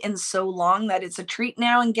bread in so long that it's a treat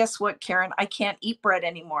now. And guess what, Karen? I can't eat bread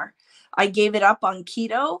anymore. I gave it up on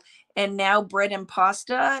keto, and now bread and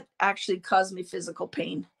pasta actually cause me physical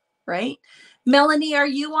pain, right? Melanie, are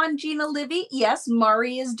you on Gina Livy? Yes,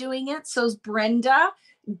 Mari is doing it. So's Brenda.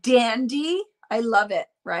 Dandy. I love it,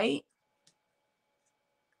 right?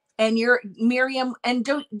 And you're Miriam, and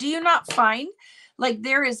do you not find like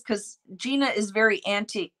there is, because Gina is very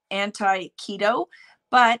anti keto,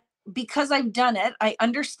 but because I've done it, I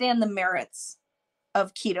understand the merits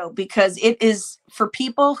of keto, because it is for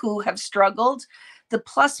people who have struggled. The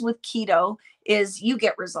plus with keto is you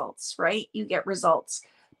get results, right? You get results,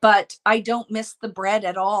 but I don't miss the bread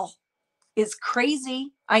at all. It's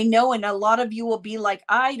crazy. I know. And a lot of you will be like,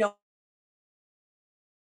 I don't.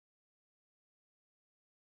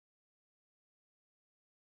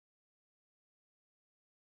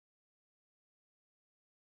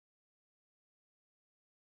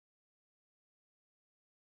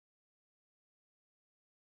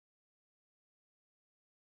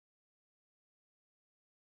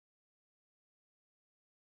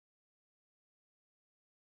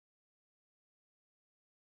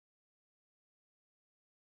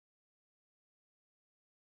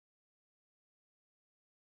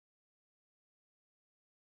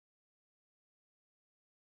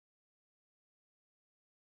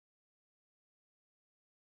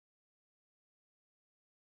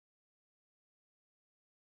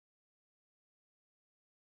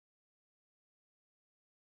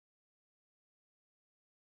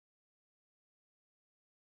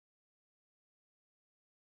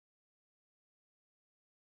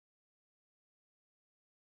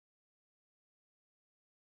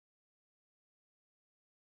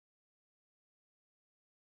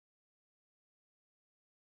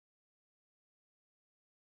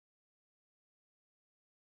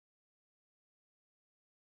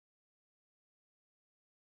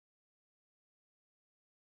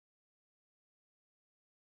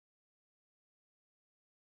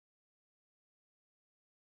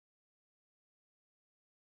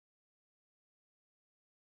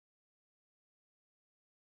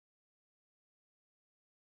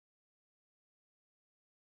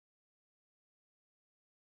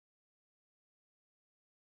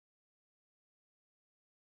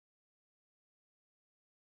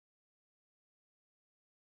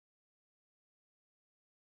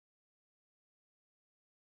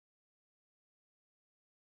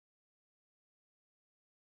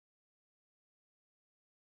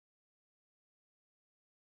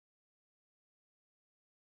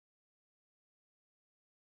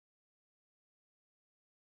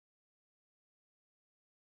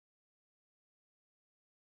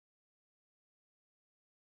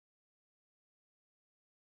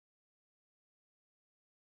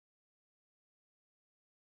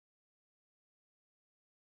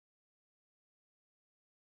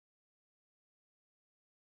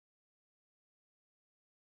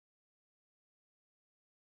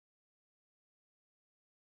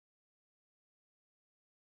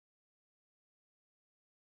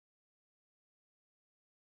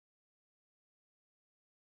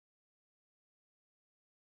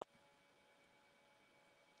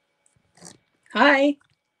 Hi.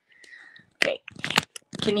 Okay.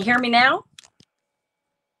 Can you hear me now?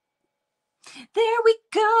 There we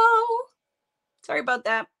go. Sorry about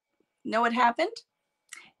that. Know what happened?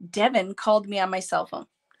 Devin called me on my cell phone.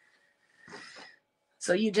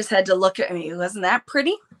 So you just had to look at me. Wasn't that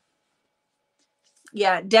pretty?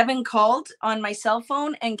 Yeah, Devin called on my cell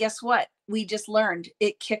phone, and guess what? We just learned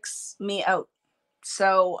it kicks me out.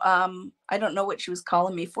 So I don't know what she was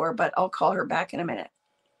calling me for, but I'll call her back in a minute.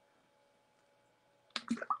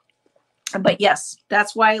 But yes,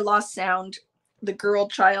 that's why I lost sound. The girl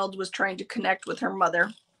child was trying to connect with her mother.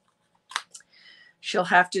 She'll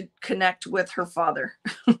have to connect with her father.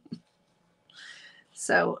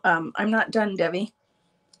 So I'm not done, Debbie,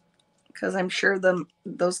 because I'm sure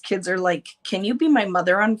those kids are like, can you be my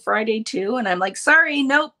mother on Friday too? And I'm like, sorry,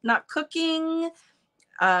 nope, not cooking,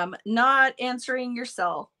 not answering your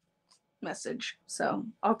cell message. So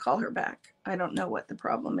I'll call her back. I don't know what the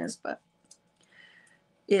problem is, but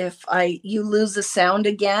if you lose the sound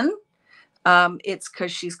again, it's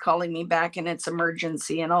because she's calling me back and it's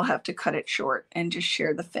emergency, and I'll have to cut it short and just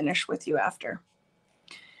share the finish with you after.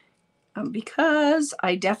 Because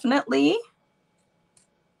I definitely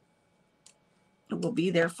will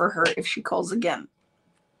be there for her if she calls again.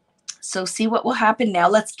 So see what will happen now.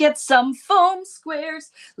 Let's get some foam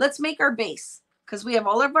squares. Let's make our base because we have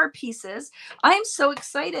all of our pieces. I'm so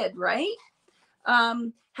excited, right?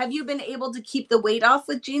 Have you been able to keep the weight off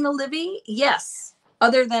with Gina Livy? Yes.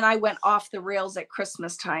 Other than I went off the rails at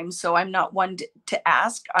Christmas time. So I'm not one to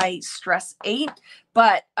ask. I stress 8,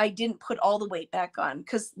 but I didn't put all the weight back on,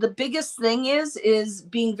 because the biggest thing is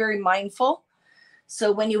being very mindful.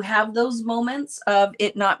 So when you have those moments of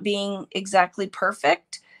it not being exactly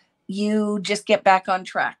perfect, you just get back on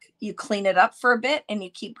track. You clean it up for a bit and you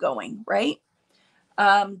keep going, right?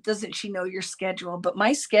 Doesn't she know your schedule? But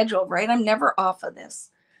my schedule, right? I'm never off of this.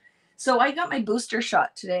 So I got my booster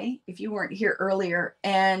shot today, if you weren't here earlier,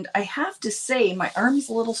 and I have to say my arm's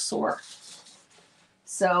a little sore.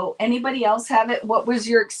 So anybody else have it? What was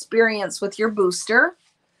your experience with your booster?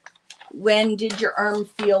 When did your arm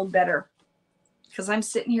feel better? Because I'm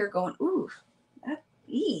sitting here going, ooh,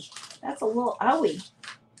 that's a little owie.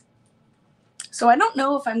 So I don't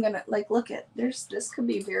know if I'm going to, like, look at, this could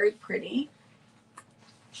be very pretty.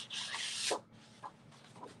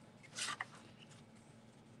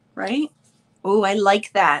 Right? Oh, I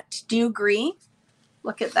like that. Do you agree?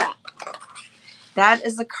 Look at that. That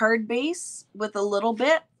is a card base with a little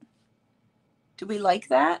bit. Do we like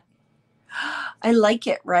that? I like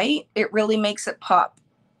it, right? It really makes it pop.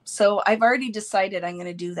 So I've already decided I'm going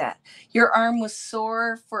to do that. Your arm was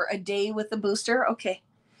sore for a day with the booster? Okay.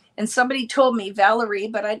 And somebody told me, Valerie,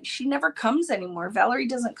 but she never comes anymore. Valerie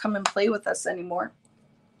doesn't come and play with us anymore.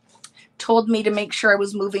 Told me to make sure I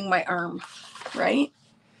was moving my arm, right?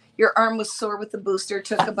 Your arm was sore with the booster.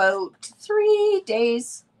 Took about 3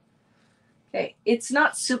 days. Okay. It's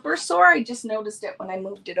not super sore. I just noticed it when I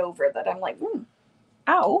moved it over that I'm like,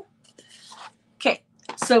 ow. Okay.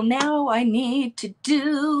 So now I need to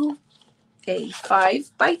do a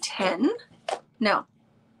 5 by 10. No.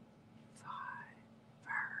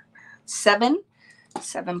 7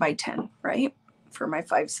 by 10, right? For my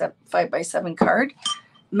 5 by 7 card.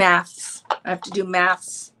 Maths. I have to do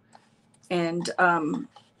maths. And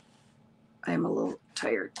I'm a little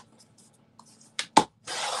tired.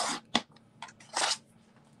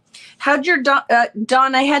 How'd your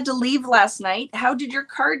Dawn, I had to leave last night. How did your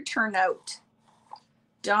card turn out?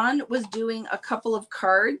 Dawn was doing a couple of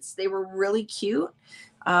cards. They were really cute.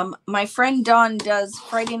 My friend Dawn does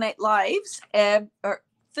Friday night lives or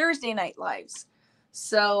Thursday night lives.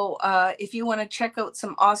 So if you want to check out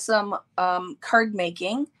some awesome card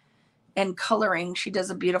making and coloring, she does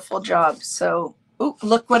a beautiful job. So,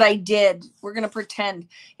 look what I did. We're going to pretend.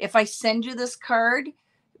 If I send you this card,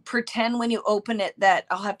 pretend when you open it that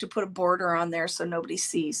I'll have to put a border on there so nobody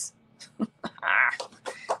sees.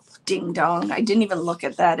 Ding dong. I didn't even look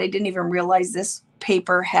at that. I didn't even realize this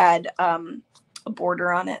paper had a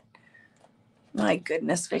border on it. My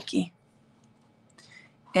goodness, Vicki.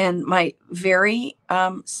 And my very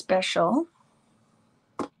special,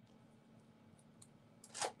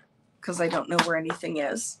 because I don't know where anything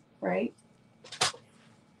is, right?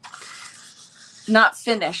 Not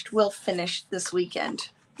finished. We'll finish this weekend.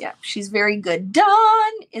 Yeah, she's very good.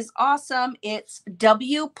 Dawn is awesome. It's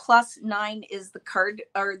W+9 is the card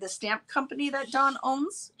or the stamp company that Dawn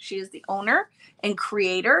owns. She is the owner and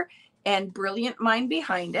creator and brilliant mind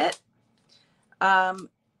behind it.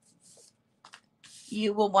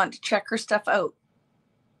 You will want to check her stuff out.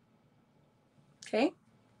 Okay.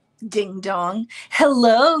 Ding dong.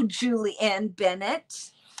 Hello, Julie Ann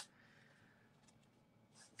Bennett.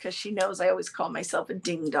 Because she knows I always call myself a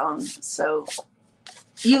ding dong. So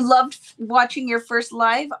you loved watching your first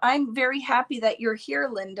live. I'm very happy that you're here,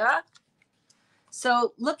 Linda.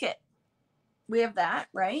 So look at, we have that,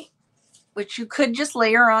 right? Which you could just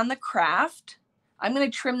layer on the craft. I'm going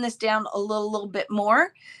to trim this down a little bit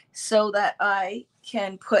more so that I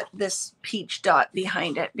can put this peach dot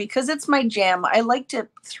behind it because it's my jam. I like to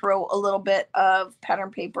throw a little bit of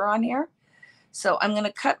pattern paper on here. So I'm going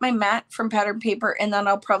to cut my mat from pattern paper and then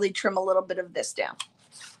I'll probably trim a little bit of this down.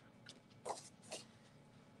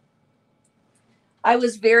 I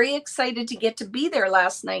was very excited to get to be there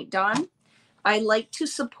last night, Dawn. I like to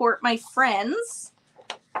support my friends.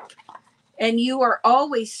 And you are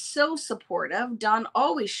always so supportive. Dawn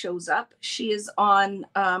always shows up. She is on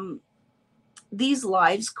these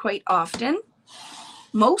lives quite often.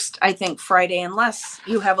 Most, I think, Friday, unless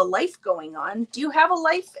you have a life going on. Do you have a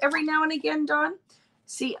life every now and again, Dawn?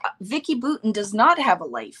 See, Vicki Booten does not have a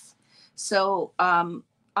life. So I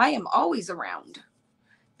am always around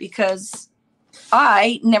because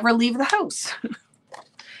I never leave the house.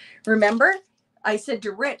 Remember? I said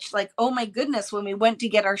to Rich, like, oh my goodness, when we went to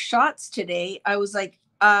get our shots today, I was like,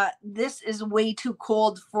 this is way too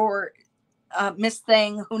cold for Miss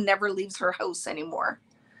Thing who never leaves her house anymore.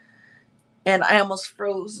 And I almost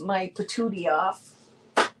froze my patootie off.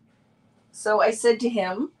 So I said to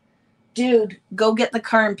him, dude, go get the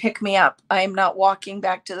car and pick me up. I am not walking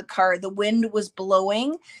back to the car. The wind was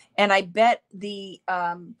blowing, and I bet the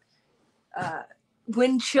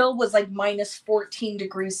wind chill was like minus 14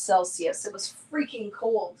 degrees Celsius. It was freaking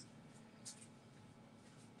cold.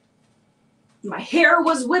 My hair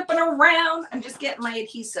was whipping around. I'm just getting my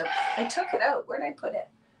adhesive. I took it out. Where did I put it?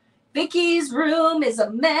 Vicki's room is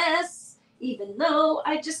a mess, even though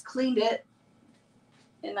I just cleaned it.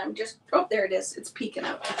 And I'm just, oh, there it is. It's peeking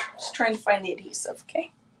out. Just trying to find the adhesive,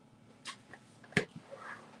 okay?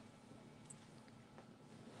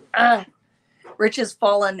 Rich has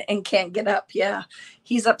fallen and can't get up. Yeah,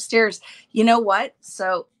 he's upstairs. You know what?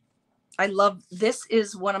 So I love, this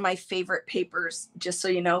is one of my favorite papers, just so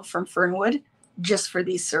you know, from Fernwood, just for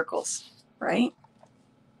these circles, right?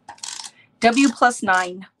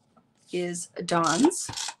 W+9 is Dawn's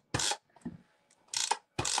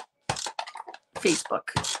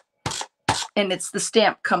Facebook. And it's the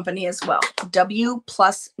stamp company as well.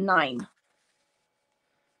 W+9.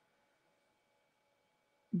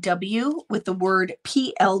 W with the word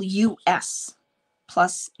PLUS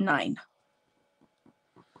 +9.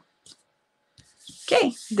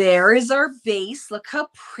 Okay, there is our base. Look how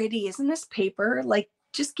pretty. Isn't this paper? Like,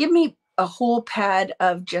 just give me a whole pad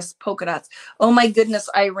of just polka dots. Oh my goodness,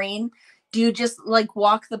 Irene. Do you just like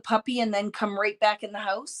walk the puppy and then come right back in the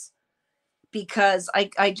house? Because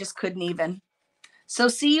I just couldn't even. So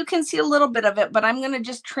see, you can see a little bit of it, but I'm going to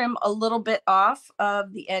just trim a little bit off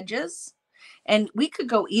of the edges. And we could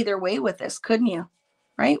go either way with this, couldn't you?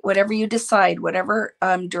 Right? Whatever you decide, whatever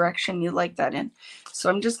direction you like that in. So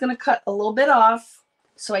I'm just going to cut a little bit off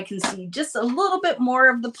so I can see just a little bit more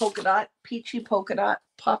of the polka dot, peachy polka dot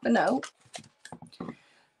popping out.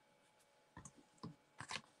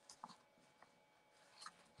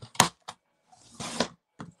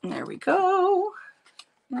 And there we go.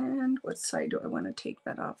 And what side do I want to take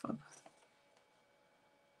that off of?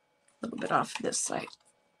 A little bit off this side.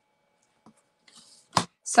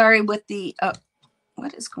 Sorry with the,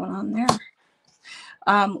 what is going on there?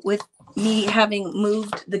 With me having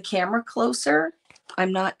moved the camera closer,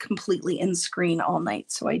 I'm not completely in screen all night,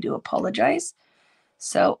 so I do apologize.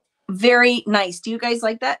 So very nice. Do you guys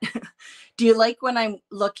like that? Do you like when I'm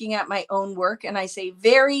looking at my own work and I say,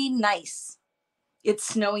 very nice? It's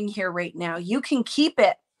snowing here right now. You can keep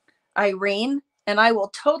it, Irene, and I will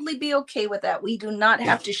totally be okay with that. We do not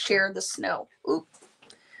have to share the snow. Oop,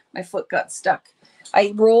 my foot got stuck.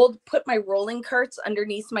 I put my rolling carts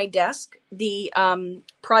underneath my desk. The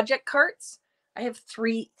project carts. I have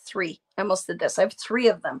three. I almost did this. I have 3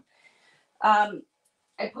 of them. I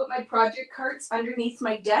put my project carts underneath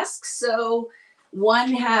my desk. So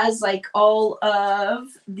one has like all of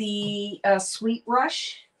the Sweet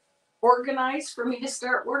Rush organized for me to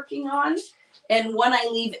start working on. And one I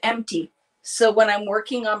leave empty. So when I'm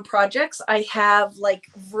working on projects, I have like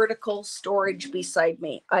vertical storage beside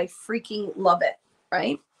me. I freaking love it.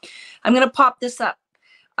 Right? I'm going to pop this up.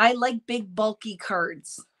 I like big bulky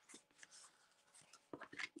cards.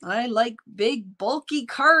 I like big bulky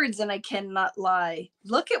cards, and I cannot lie.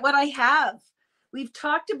 Look at what I have. We've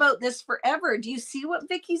talked about this forever. Do you see what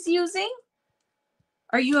Vicki's using?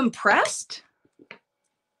 Are you impressed?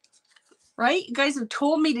 Right? You guys have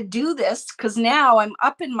told me to do this because now I'm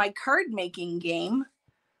up in my card making game.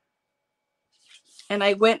 And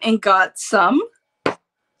I went and got some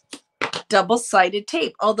double-sided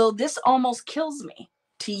tape, although this almost kills me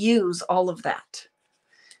to use all of that.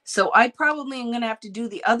 So I probably am going to have to do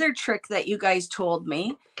the other trick that you guys told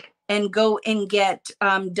me and go and get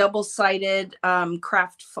double-sided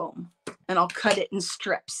craft foam, and I'll cut it in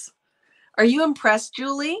strips. Are you impressed,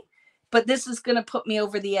 Julie? But this is going to put me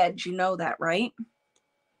over the edge. You know that, right?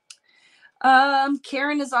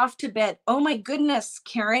 Karen is off to bed. Oh my goodness,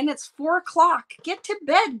 Karen, it's 4 o'clock. Get to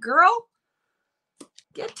bed, girl.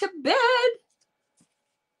 Get to bed.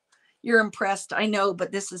 You're impressed. I know,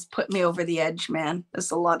 but this has put me over the edge, man. This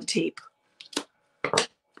is a lot of tape.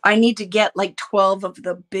 I need to get like 12 of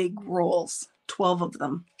the big rolls, 12 of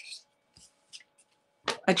them.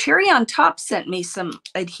 A Cherry on Top sent me some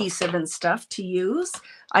adhesive and stuff to use.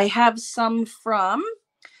 I have some from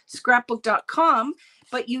scrapbook.com,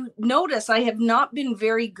 but you notice I have not been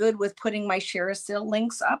very good with putting my share a sale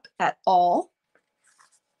links up at all,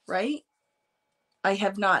 right? I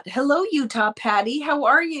have not. Hello, Utah Patty. How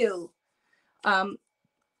are you? I'm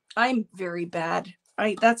very bad.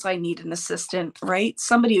 I need an assistant, right?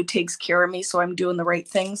 Somebody who takes care of me so I'm doing the right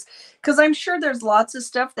things. Because I'm sure there's lots of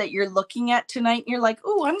stuff that you're looking at tonight and you're like,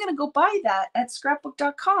 oh, I'm going to go buy that at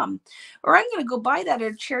scrapbook.com. Or I'm going to go buy that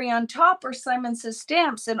at Cherry on Top or Simon Says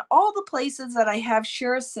Stamps and all the places that I have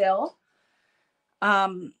share a sale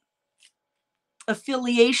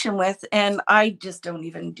affiliation with, and I just don't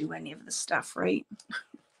even do any of the stuff, right?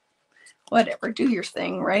 Whatever, do your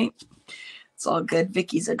thing, right? It's all good.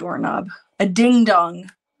 Vicki's a doorknob. A ding dong,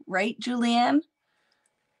 right, Julianne?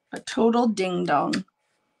 A total ding dong.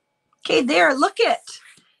 Okay, there, look it.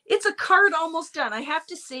 It's a card almost done. I have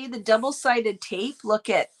to say the double-sided tape, look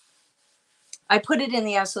at, I put it in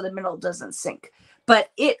the so the middle doesn't sink. But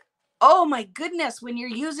it, oh my goodness, when you're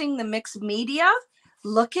using the mixed media,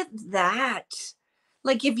 Look at that.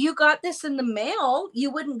 Like if you got this in the mail, you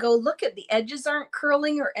wouldn't go, look at the edges aren't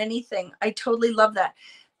curling or anything. I totally love that.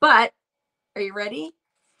 But are you ready?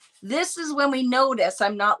 This is when we notice,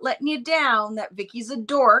 I'm not letting you down, that Vicky's a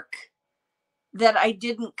dork, that I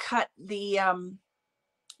didn't cut the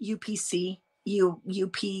UPC,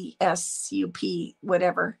 UPS, UP,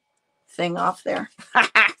 whatever thing off there.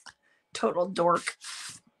 Total dork.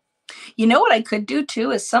 You know what I could do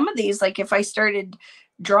too is some of these, like if I started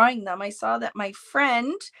drawing them, I saw that my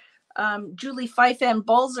friend Julie Fife and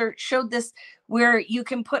Balzer showed this where you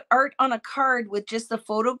can put art on a card with just the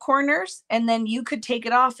photo corners and then you could take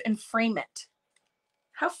it off and frame it.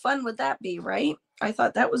 How fun would that be, right? I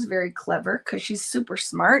thought that was very clever because she's super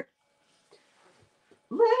smart.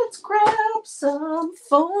 Let's grab some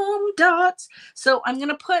foam dots. So I'm going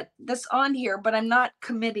to put this on here, but I'm not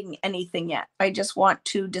committing anything yet. I just want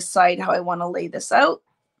to decide how I want to lay this out.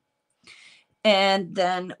 And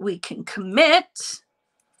then we can commit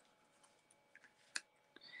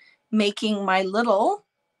making my little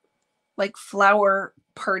like flower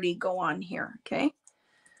party go on here. Okay.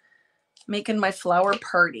 Making my flower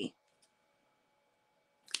party.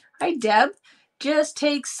 Hi, Deb. Just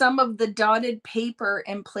take some of the dotted paper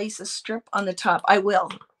and place a strip on the top. I will.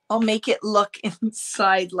 I'll make it look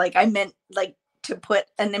inside like I meant like to put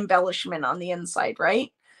an embellishment on the inside,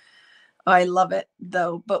 right? I love it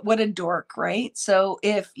though, but what a dork, right? So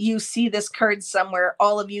if you see this card somewhere,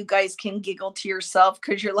 all of you guys can giggle to yourself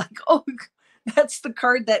because you're like, oh, that's the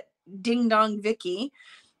card that Ding Dong Vicki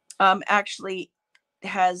actually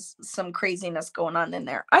has some craziness going on in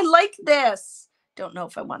there. I like this. Don't know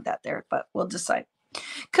if I want that there, but we'll decide.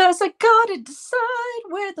 Because I gotta decide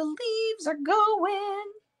where the leaves are going.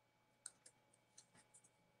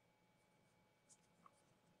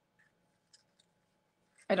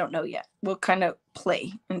 I don't know yet. We'll kind of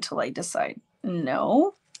play until I decide.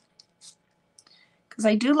 No. Because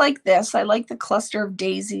I do like this. I like the cluster of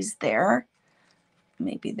daisies there.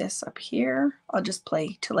 Maybe this up here. I'll just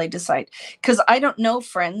play till I decide. Because I don't know,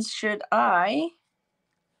 friends. Should I...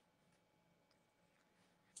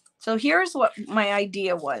 So here's what my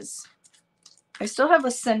idea was. I still have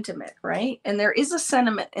a sentiment, right? And there is a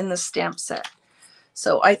sentiment in the stamp set.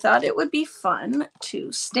 So I thought it would be fun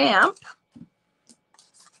to stamp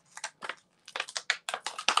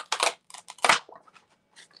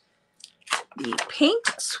the paint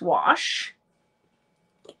swash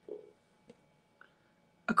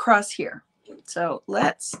across here. So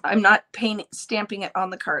I'm not stamping it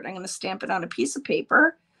on the card. I'm going to stamp it on a piece of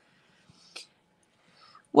paper.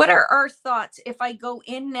 What are our thoughts if I go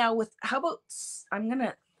in now with, how about, I'm going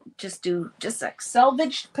to just do just like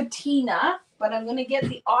salvaged patina, but I'm going to get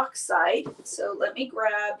the oxide. So let me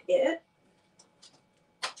grab it.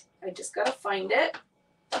 I just got to find it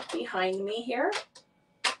behind me here.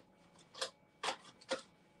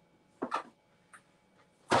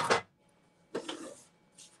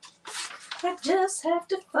 I just have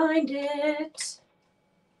to find it.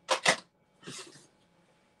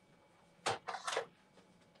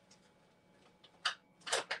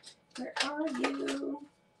 Where are you?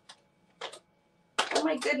 Oh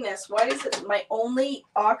my goodness, why is it my only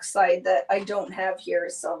oxide that I don't have here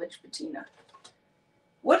is salvage patina?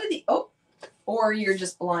 What are the, oh, or you're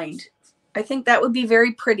just blind. I think that would be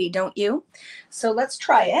very pretty, don't you? So let's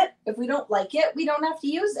try it. If we don't like it, we don't have to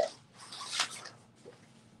use it.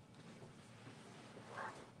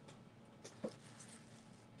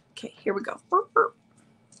 Okay, here we go.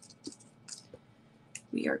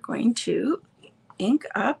 We are going to ink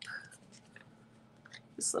up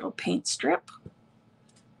this little paint strip.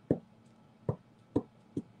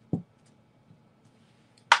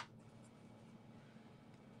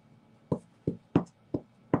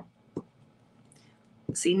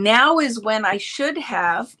 See, now is when I should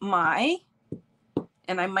have my,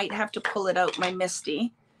 and I might have to pull it out, my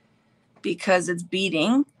Misti, because it's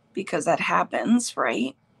beading, because that happens,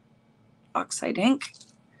 right? Oxide ink.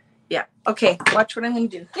 Yeah, okay, watch what I'm going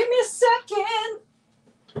to do. Give me a second.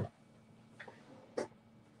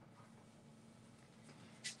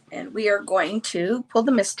 And we are going to pull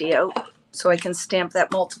the Misti out so I can stamp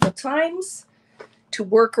that multiple times to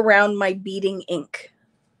work around my beading ink.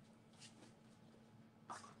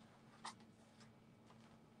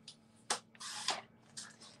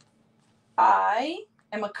 I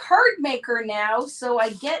am a card maker now, so I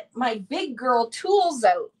get my big girl tools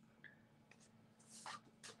out.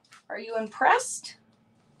 Are you impressed?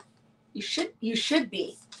 You should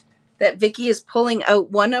be. That Vicki is pulling out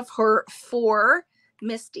one of her 4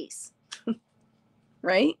 Mistis.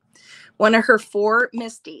 Right? One of her 4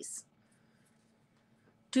 Mistis.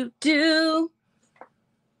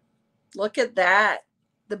 Look at that.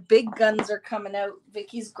 The big guns are coming out.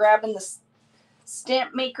 Vicky's grabbing the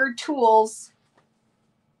stamp maker tools.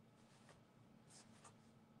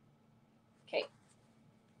 Okay.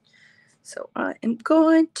 So I am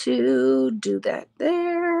going to do that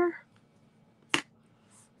there.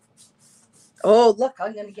 Oh, look,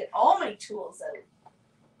 I'm going to get all my tools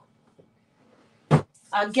out.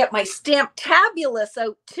 I'll get my Stamp Tabulous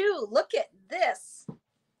out too. Look at this.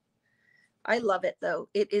 I love it though.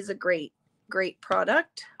 It is a great, great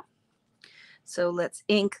product. So let's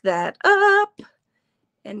ink that up.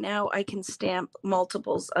 And now I can stamp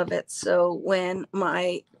multiples of it. So when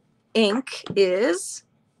my ink is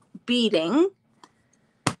beading,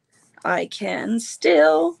 I can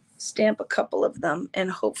still stamp a couple of them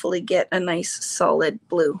and hopefully get a nice solid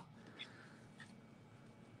blue.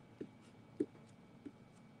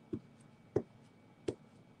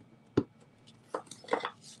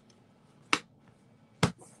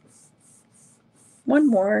 One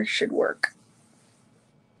more should work.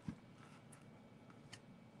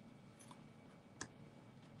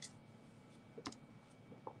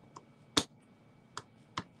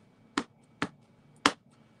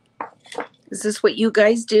 Is this what you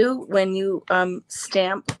guys do when you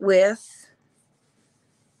stamp with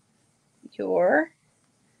your...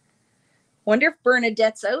 Wonder if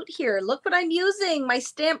Bernadette's out here. Look what I'm using, my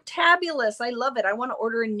Stamp Tabulous. I love it. I want to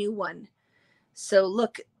order a new one. So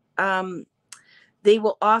look, they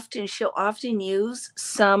will often, she'll often use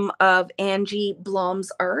some of Angie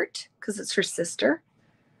Blom's art because it's her sister.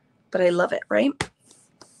 But I love it, right?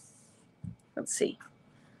 Let's see.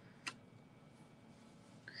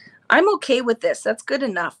 I'm okay with this. That's good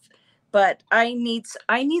enough. But I need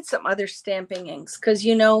some other stamping inks because,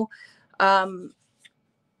 you know,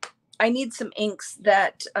 I need some inks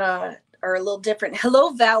that are a little different.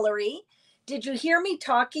 Hello, Valerie. Did you hear me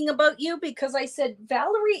talking about you? Because I said,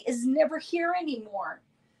 Valerie is never here anymore.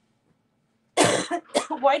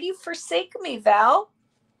 Why do you forsake me, Val?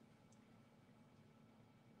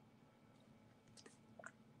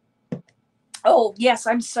 Oh, yes,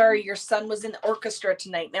 I'm sorry. Your son was in the orchestra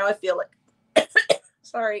tonight. Now I feel it.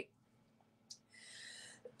 Sorry.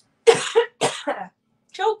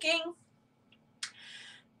 Choking.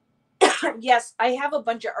 Yes, I have a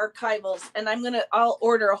bunch of archivals, and I'll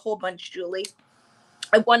order a whole bunch, Julie.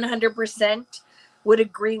 I 100% would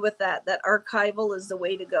agree with that. That archival is the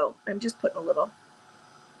way to go. I'm just putting a little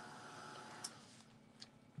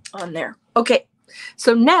on there. Okay,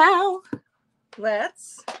 so now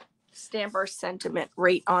let's stamp our sentiment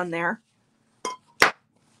right on there.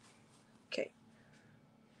 Okay.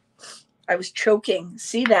 I was choking.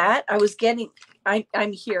 See that? I was getting,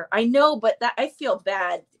 I'm here. I know, but that I feel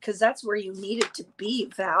bad because that's where you needed to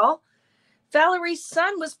be, Val. Valerie's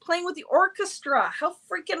son was playing with the orchestra. How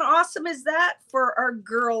freaking awesome is that for our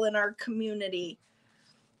girl in our community?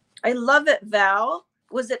 I love it, Val.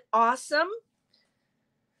 Was it awesome?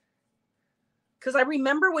 Because I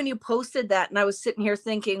remember when you posted that and I was sitting here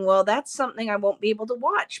thinking, well, that's something I won't be able to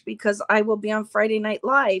watch because I will be on Friday Night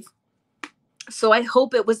Live. So I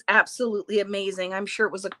hope it was absolutely amazing. I'm sure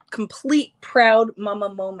it was a complete proud mama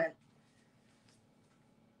moment.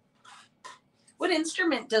 What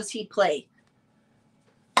instrument does he play?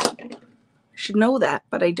 I should know that,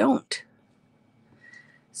 but I don't.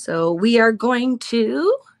 So we are going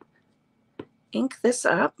to ink this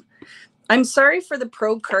up. I'm sorry for the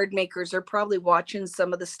pro card makers. They're probably watching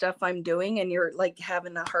some of the stuff I'm doing and you're like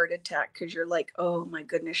having a heart attack because you're like, oh my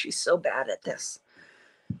goodness, she's so bad at this.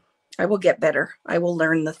 I will get better. I will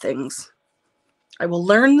learn the things. I will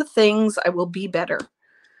learn the things. I will be better.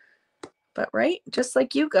 But right, just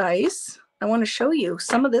like you guys, I want to show you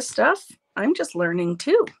some of this stuff. I'm just learning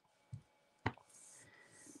too.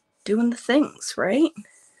 Doing the things, right?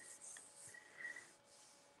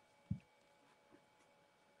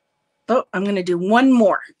 Oh, I'm going to do one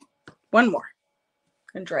more. One more.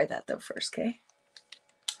 And dry that though first, okay?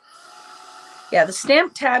 Yeah, the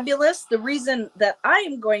Stamp Tabulous, the reason that I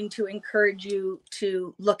am going to encourage you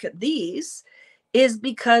to look at these is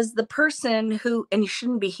because the person who, and you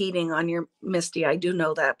shouldn't be heating on your Misti, I do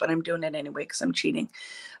know that, but I'm doing it anyway because I'm cheating.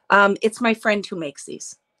 It's my friend who makes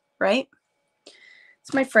these, right?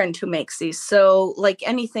 It's my friend who makes these. So like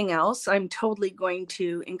anything else, I'm totally going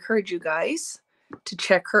to encourage you guys to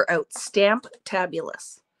check her out. Stamp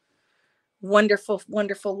Tabulous. Wonderful,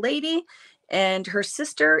 wonderful lady. And her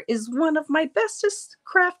sister is one of my bestest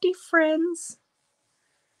crafty friends.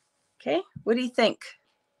 Okay, what do you think?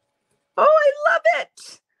 Oh, I love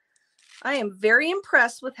it. I am very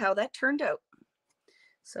impressed with how that turned out.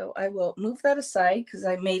 So I will move that aside because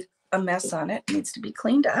I made a mess on it. It needs to be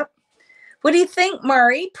cleaned up. What do you think,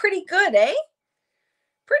 Mari? Pretty good, eh?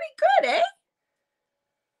 Pretty good, eh?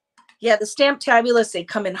 Yeah, the Stamptabulous, they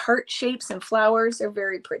come in heart shapes and flowers. They're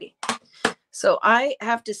very pretty. So I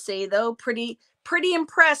have to say, though, pretty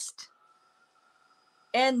impressed.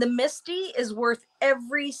 And the Misti is worth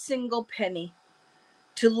every single penny.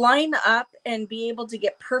 To line up and be able to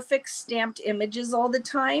get perfect stamped images all the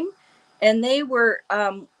time. And they were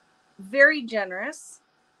very generous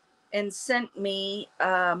and sent me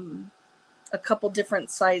a couple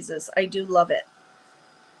different sizes. I do love it.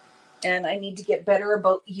 And I need to get better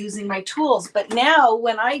about using my tools. But now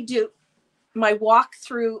when I do my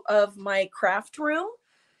walkthrough of my craft room,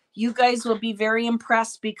 you guys will be very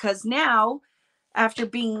impressed, because now, after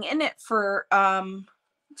being in it for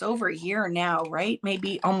it's over a year now, right?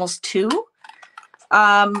 Maybe almost 2.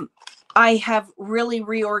 I have really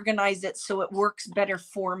reorganized it so it works better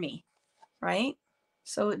for me, right?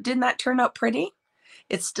 So didn't that turn out pretty?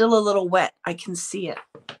 It's still a little wet. I can see it.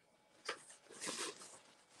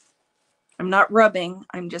 I'm not rubbing.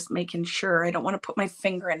 I'm just making sure. I don't want to put my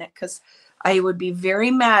finger in it, because I would be very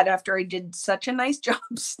mad after I did such a nice job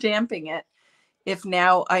stamping it if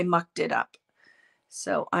now I mucked it up.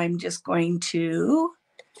 So I'm just going to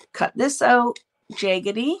cut this out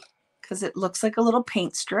jaggedy, because it looks like a little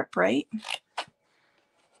paint strip, right?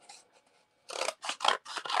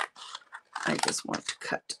 I just want to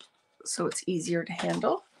cut so it's easier to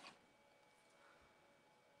handle.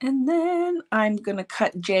 And then I'm going to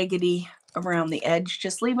cut jaggedy around the edge,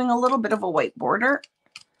 just leaving a little bit of a white border.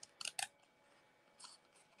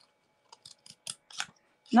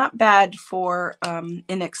 Not bad for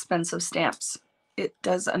inexpensive stamps. It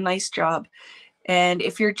does a nice job. And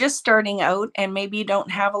if you're just starting out and maybe you don't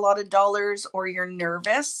have a lot of dollars, or you're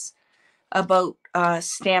nervous about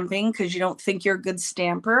stamping because you don't think you're a good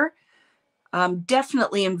stamper,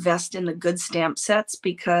 definitely invest in the good stamp sets,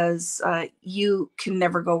 because you can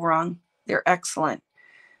never go wrong. They're excellent.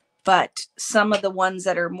 But some of the ones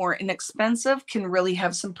that are more inexpensive can really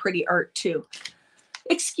have some pretty art too.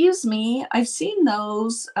 Excuse me, I've seen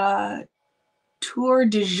those tour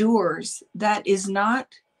de jours. That is not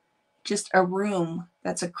just a room,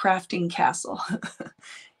 that's a crafting castle.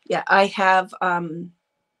 Yeah, I have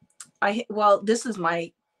well, this is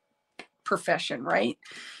my profession, right?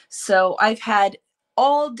 So I've had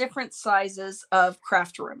all different sizes of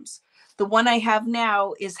craft rooms. The one I have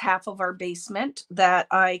now is half of our basement that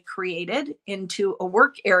I created into a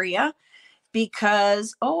work area,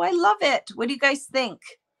 because, oh, I love it. What do you guys think?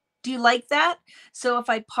 Do you like that? So if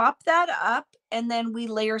I pop that up and then we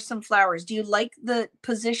layer some flowers, do you like the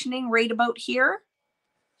positioning right about here?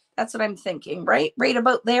 That's what I'm thinking, right? Right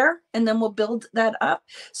about there. And then we'll build that up.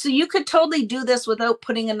 So you could totally do this without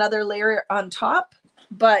putting another layer on top,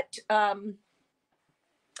 but I'm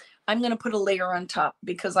going to put a layer on top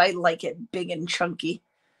because I like it big and chunky.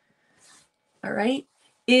 All right.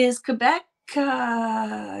 Is Quebec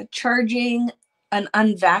charging an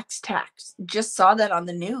unvaxxed tax? Just saw that on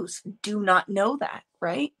the news. Do not know that,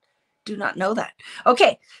 right? Do not know that.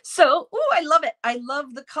 Okay, so, oh, I love it. I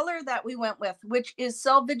love the color that we went with, which is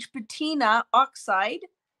Selvage Patina Oxide.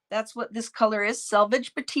 That's what this color is,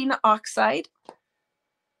 Selvage Patina Oxide.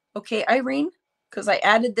 Okay, Irene, because I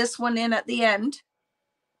added this one in at the end.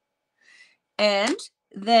 And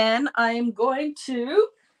then I'm going to,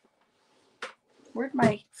 where'd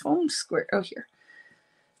my foam square? Oh, here.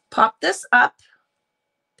 Pop this up.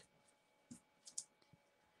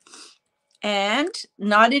 And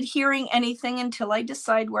not adhering anything until I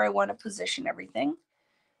decide where I want to position everything.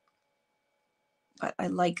 But I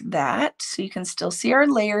like that. So you can still see our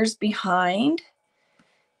layers behind.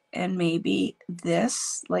 And maybe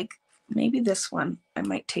this, like maybe this one, I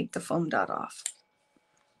might take the foam dot off.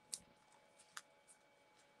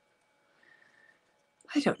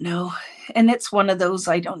 I don't know. And it's one of those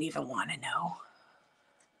I don't even want to know.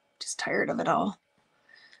 Just tired of it all.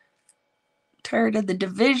 Tired of the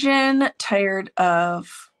division, tired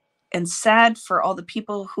of, and sad for all the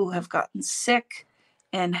people who have gotten sick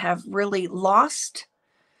and have really lost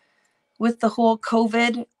with the whole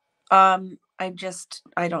COVID. I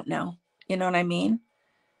don't know. You know what I mean?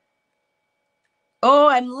 Oh,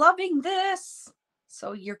 I'm loving this.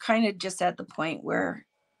 So you're kind of just at the point where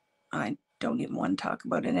I don't even want to talk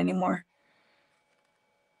about it anymore.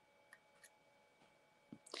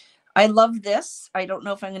 I love this. I don't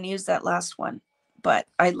know if I'm going to use that last one, but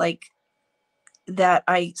I like that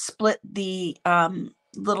I split the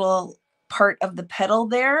little part of the petal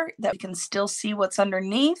there, that we can still see what's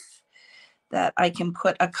underneath, that I can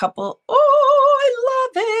put a couple. Oh,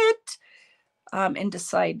 I love it. And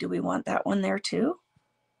decide, do we want that one there too?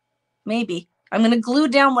 Maybe. I'm going to glue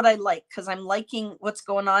down what I like, because I'm liking what's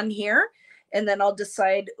going on here. and then I'll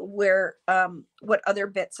decide where, what other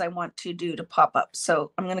bits I want to do to pop up.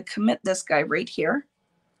 So I'm going to commit this guy right here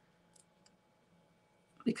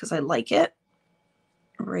because I like it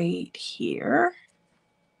right here.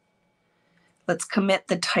 Let's commit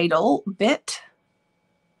the title bit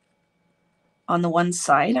on the one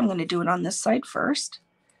side. I'm going to do it on this side first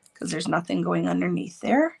because there's nothing going underneath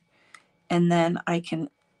there. And then I can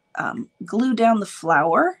glue down the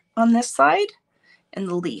flower on this side and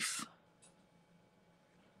the leaf.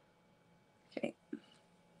 Okay.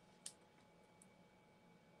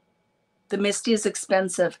 The Misti is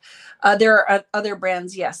expensive. There are other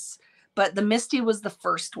brands, yes, but the Misti was the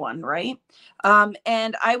first one, right?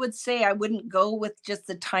 And I would say I wouldn't go with just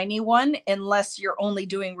the tiny one unless you're only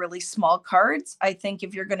doing really small cards. I think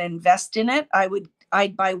if you're going to invest in it,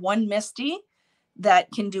 I'd buy one Misti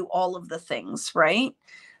that can do all of the things, right?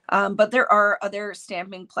 But there are other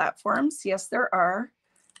stamping platforms. Yes, there are.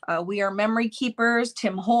 We Are Memory Keepers.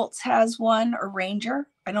 Tim Holtz has one, or Ranger.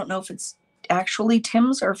 I don't know if it's actually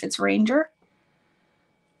Tim's or if it's Ranger.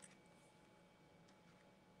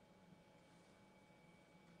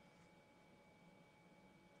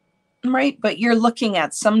 Right, but you're looking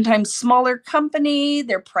at sometimes smaller company,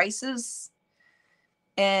 their prices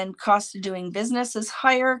and cost of doing business is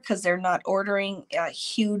higher because they're not ordering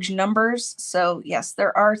huge numbers. So yes,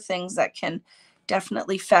 there are things that can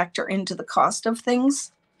definitely factor into the cost of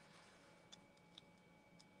things.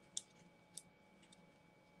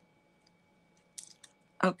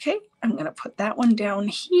 Okay, I'm going to put that one down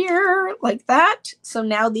here like that. So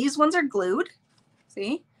now these ones are glued,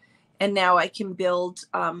 see? And now I can build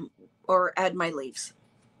or add my leaves.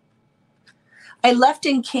 I left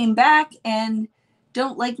and came back and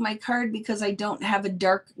don't like my card because I don't have a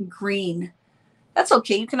dark green. That's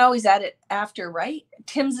okay. You can always add it after, right?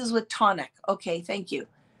 Tim's is with tonic. Okay, thank you.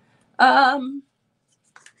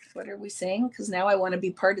 What are we saying? Because now I want to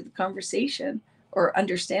be part of the conversation or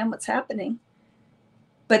understand what's happening.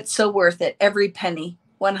 But so worth it. Every penny.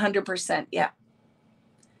 100%. Yeah.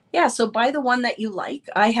 Yeah, so buy the one that you like.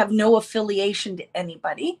 I have no affiliation to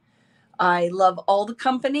anybody. I love all the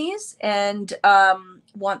companies and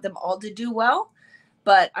want them all to do well.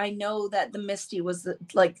 But I know that the Misti was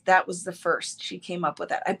that was the first. She came up with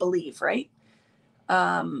that, I believe, right?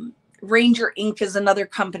 Ranger Ink is another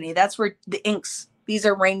company. That's where the inks, these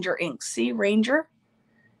are Ranger inks. See, Ranger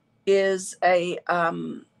is a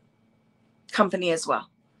company as well.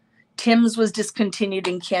 Tim's was discontinued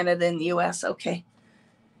in Canada and the US. Okay.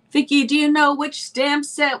 Vicki, do you know which stamp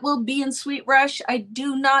set will be in Sweet Rush? I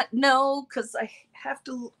do not know because I have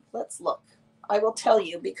to. Let's look. I will tell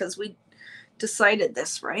you because we decided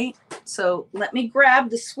this, right? So let me grab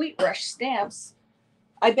the Sweet Rush stamps.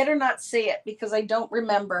 I better not say it because I don't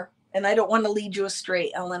remember. And I don't want to lead you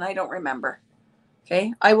astray, Ellen. I don't remember.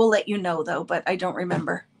 Okay. I will let you know though, but I don't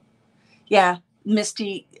remember. Yeah.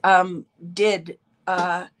 Misti did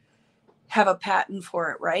have a patent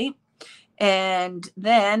for it, right? And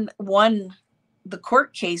then won the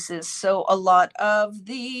court cases. So a lot of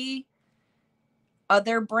the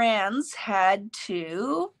other brands had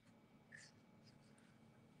to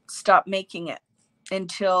stop making it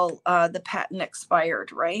until the patent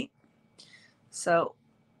expired, right? So,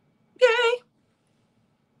 yay.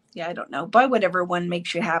 Yeah, I don't know. Buy whatever one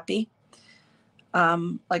makes you happy.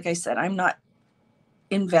 Like I said, I'm not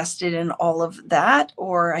invested in all of that,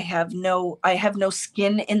 or I have no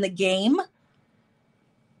skin in the game.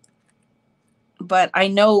 But I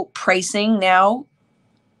know pricing now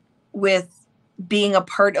with being a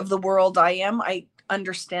part of the world I am. I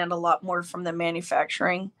understand a lot more from the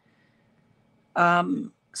manufacturing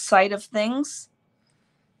side of things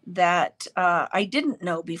that I didn't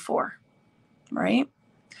know before, right?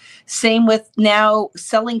 Same with now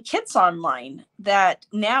selling kits online, that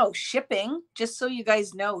now shipping, just so you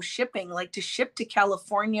guys know, shipping, like to ship to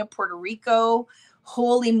California, Puerto Rico,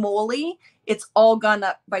 holy moly, it's all gone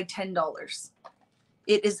up by $10.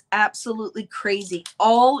 It is absolutely crazy.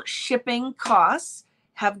 All shipping costs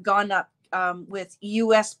have gone up with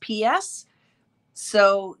USPS.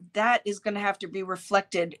 So that is going to have to be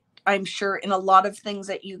reflected, I'm sure, in a lot of things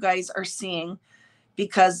that you guys are seeing,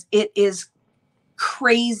 because it is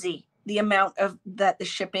crazy the amount of that the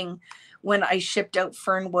shipping when I shipped out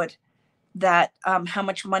Fernwood, that how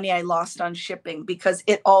much money I lost on shipping because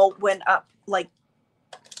it all went up like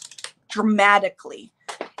dramatically.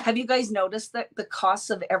 Have you guys noticed that the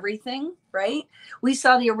costs of everything, right? We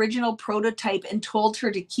saw the original prototype and told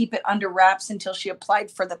her to keep it under wraps until she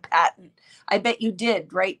applied for the patent. I bet you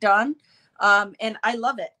did, right, Dawn? And I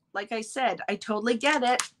love it. Like I said, I totally get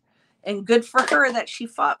it. And good for her that she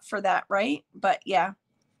fought for that, right? But yeah.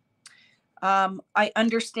 I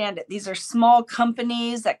understand it. These are small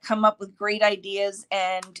companies that come up with great ideas,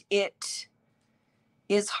 and it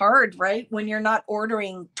is hard, right? When you're not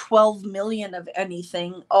ordering 12 million of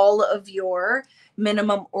anything, all of your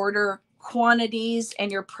minimum order quantities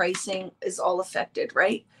and your pricing is all affected,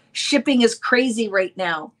 right? Shipping is crazy right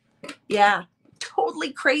now. Yeah,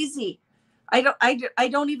 totally crazy. I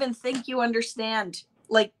don't even think you understand.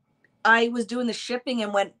 Like, I was doing the shipping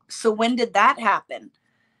and went, so when did that happen?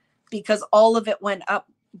 Because all of it went up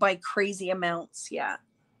by crazy amounts. Yeah.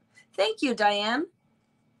 Thank you, Diane.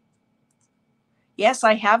 Yes,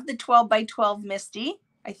 I have the 12 by 12 Misti,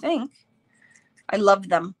 I think. I love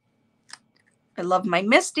them. I love my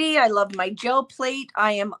Misti. I love my gel plate.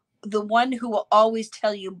 I am the one who will always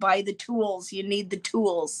tell you, buy the tools. You need the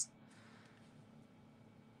tools.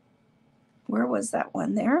 Where was that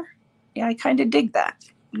one there? Yeah, I kind of dig that.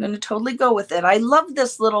 I'm going to totally go with it. I love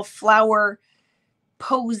this little flower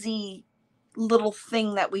posy little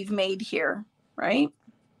thing that we've made here, right?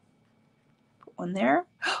 Put one there.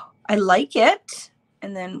 I like it.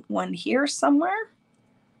 And then one here somewhere.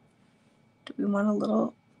 Do we want a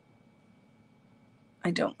little? I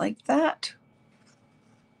don't like that.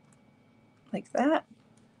 Like that.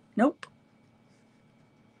 Nope.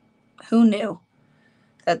 Who knew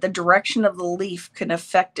that the direction of the leaf can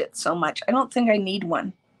affect it so much? I don't think I need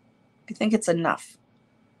one. I think it's enough,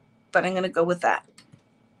 but I'm going to go with that.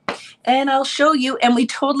 And I'll show you, and we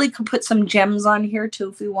totally could put some gems on here too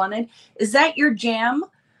if we wanted. Is that your jam?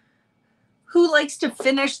 Who likes to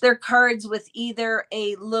finish their cards with either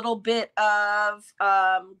a little bit of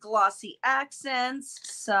glossy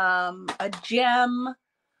accents, a gem,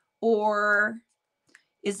 or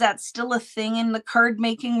is that still a thing in the card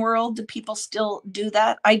making world? Do people still do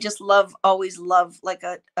that? I just always love like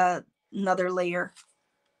another layer.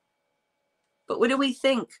 But what do we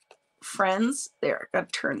think, friends? There, I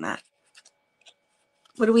got to turn that.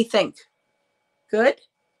 What do we think? Good?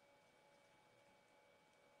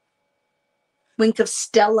 Wink of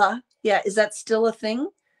Stella. Yeah, is that still a thing?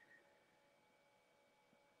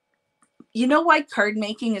 You know why card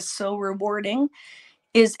making is so rewarding?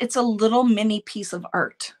 Is it's a little mini piece of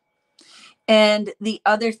art. And the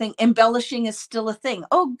other thing, embellishing is still a thing.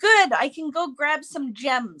 Oh, good. I can go grab some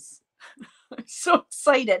gems. I'm so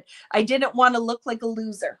excited. I didn't want to look like a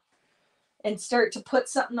loser and start to put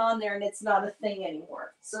something on there and it's not a thing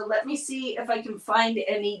anymore. So let me see if I can find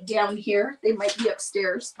any down here. They might be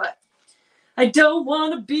upstairs, but I don't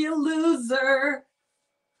want to be a loser.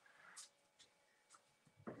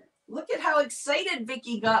 Look at how excited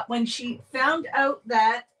Vicki got when she found out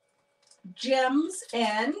that gems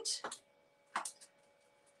and...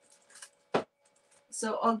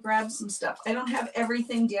 So I'll grab some stuff. I don't have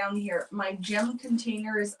everything down here. My gem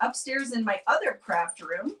container is upstairs in my other craft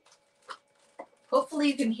room. Hopefully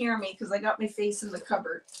you can hear me because I got my face in the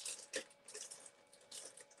cupboard.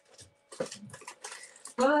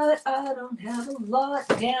 But I don't have a lot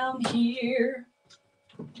down here.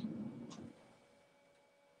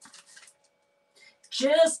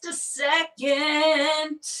 Just a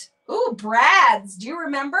second. Ooh, Brad's. Do you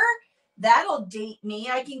remember? That'll date me.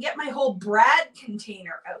 I can get my whole Brad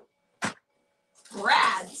container out.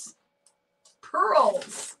 Brad's.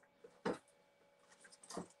 Pearls.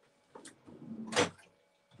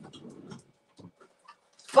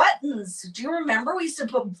 Buttons. Do you remember? We used to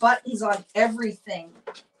put buttons on everything.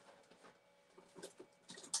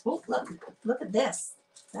 Oh, look at this.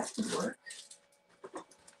 That could work.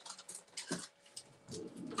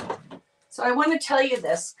 So I want to tell you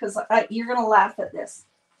this because you're going to laugh at this.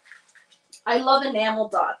 I love enamel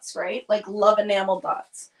dots, right? Like love enamel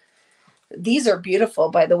dots. These are beautiful,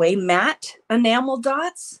 by the way. Matte enamel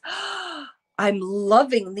dots. I'm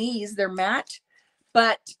loving these. They're matte.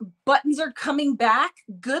 But buttons are coming back.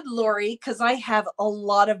 Good, Lori, because I have a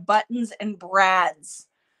lot of buttons and brads.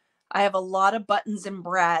 I have a lot of buttons and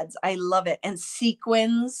brads. I love it. And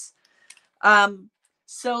sequins.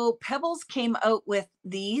 So Pebbles came out with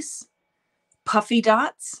these puffy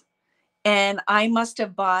dots. And I must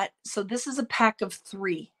have bought, so this is a pack of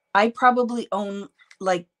 3. I probably own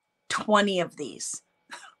like 20 of these.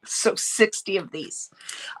 So 60 of these.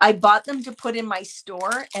 I bought them to put in my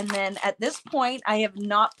store. And then at this point, I have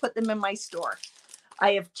not put them in my store.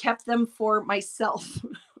 I have kept them for myself.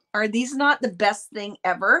 Are these not the best thing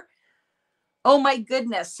ever? Oh my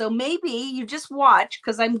goodness. So maybe you just watch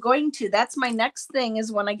because I'm going to, that's my next thing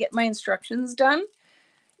is when I get my instructions done.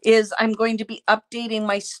 Is I'm going to be updating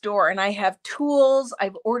my store and I have tools.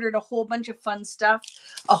 I've ordered a whole bunch of fun stuff,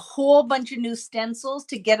 a whole bunch of new stencils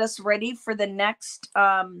to get us ready for the next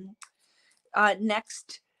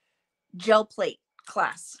next gel plate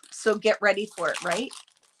class. So get ready for it, right?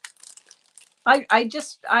 I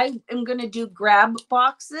am going to do grab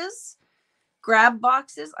boxes. I'm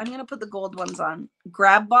going to put the gold ones on.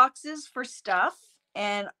 Grab boxes for stuff.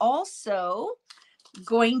 And also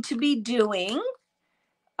going to be doing,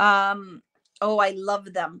 oh, I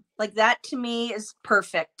love them. Like that to me is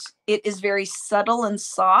perfect. It is very subtle and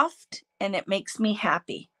soft and it makes me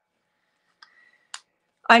happy.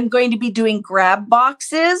 I'm going to be doing grab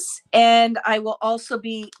boxes and I will also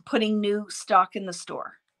be putting new stock in the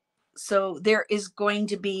store. So there is going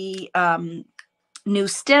to be new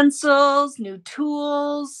stencils, new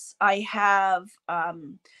tools. I have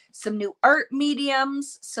some new art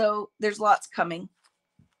mediums. So there's lots coming.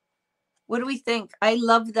 What do we think? I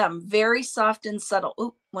love them. Very soft and subtle.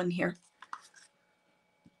 Oh, one here.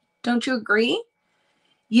 Don't you agree?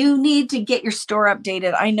 You need to get your store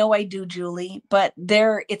updated. I know I do, Julie, but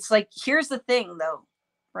it's like, here's the thing though,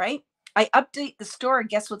 right? I update the store.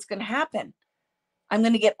 Guess what's going to happen? I'm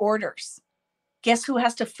going to get orders. Guess who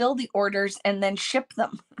has to fill the orders and then ship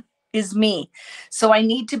them? Is me. So I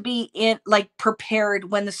need to be prepared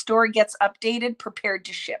when the store gets updated, prepared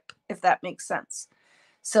to ship, if that makes sense.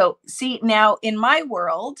 So see, now in my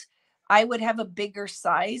world, I would have a bigger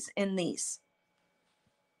size in these.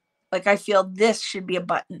 Like I feel this should be a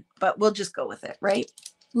button, but we'll just go with it, right?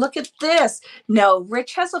 Look at this. No,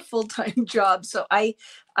 Rich has a full-time job, so I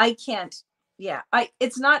can't. Yeah, I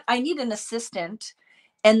need an assistant.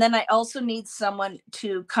 And then I also need someone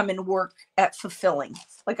to come and work at fulfilling.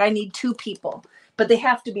 Like I need 2 people, but they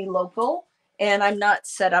have to be local and I'm not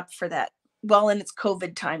set up for that. Well, and it's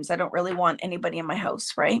COVID times. I don't really want anybody in my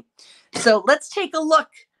house, right? So let's take a look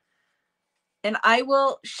and I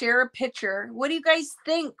will share a picture. What do you guys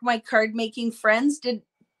think, my card making friends? Did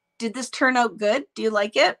this turn out good? Do you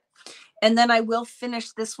like it? And then I will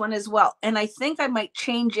finish this one as well. And I think I might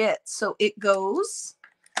change it so it goes.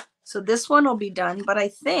 So this one will be done, but I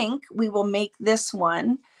think we will make this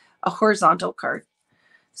one a horizontal card.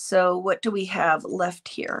 So what do we have left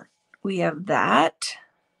here? We have that.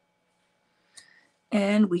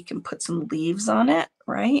 And we can put some leaves on it,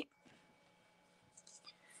 right?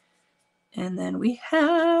 And then we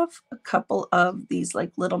have a couple of these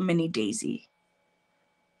like little mini daisy.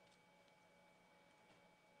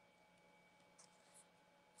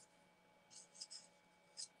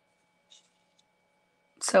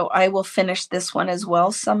 So I will finish this one as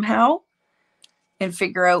well somehow and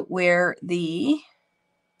figure out where the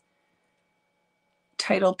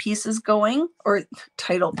title piece is going, or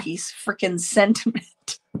title piece, freaking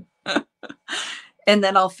sentiment. And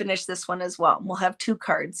then I'll finish this one as well. We'll have 2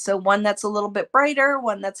 cards. So one that's a little bit brighter,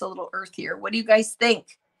 one that's a little earthier. What do you guys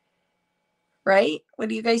think? Right? What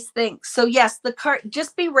do you guys think? So yes, the card,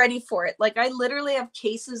 just be ready for it. Like I literally have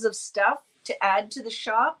cases of stuff to add to the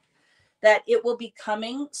shop that it will be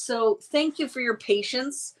coming. So thank you for your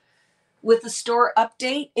patience with the store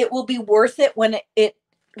update. It will be worth it when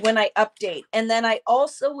I update. And then I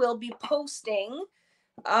also will be posting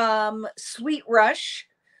Sweet Rush,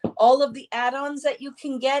 all of the add-ons that you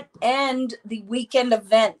can get, and the weekend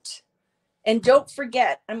event. And don't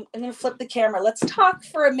forget, I'm going to flip the camera. Let's talk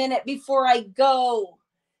for a minute before I go.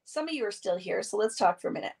 Some of you are still here, so let's talk for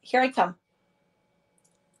a minute. Here I come.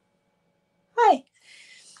 Hi.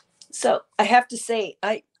 So I have to say,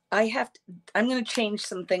 I'm going to change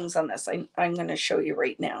some things on this. I'm going to show you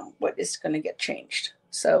right now what is going to get changed.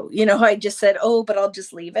 So, you know how I just said, oh, but I'll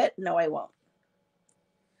just leave it? No, I won't.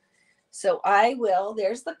 So I will.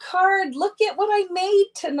 There's the card. Look at what I made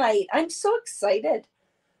tonight. I'm so excited.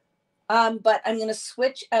 But I'm going to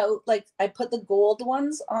switch out. Like I put the gold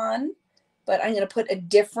ones on, but I'm going to put a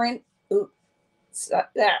different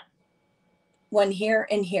that one here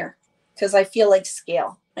and here because I feel like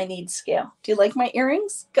scale. I need scale. Do you like my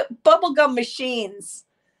earrings? Bubblegum machines.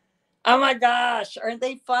 Oh my gosh. Aren't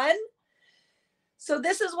they fun? So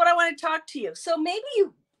this is what I want to talk to you. So maybe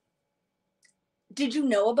did you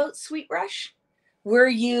know about Sweet Rush? Were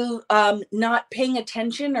you not paying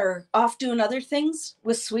attention or off doing other things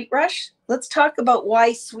with Sweet Rush? Let's talk about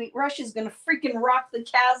why Sweet Rush is going to freaking rock the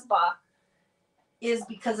Casbah is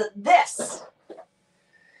because of this.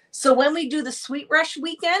 So when we do the Sweet Rush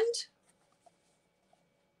weekend,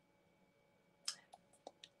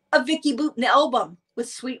 a Vicki Boutin album with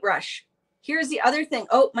Sweet Rush. Here's the other thing.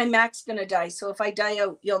 Oh, my Mac's going to die. So if I die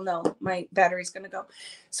out, you'll know my battery's going to go.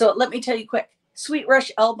 So let me tell you quick. Sweet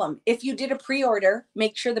Rush album. If you did a pre-order,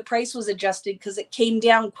 make sure the price was adjusted because it came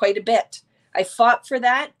down quite a bit. I fought for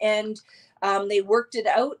that and they worked it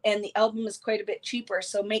out and the album is quite a bit cheaper.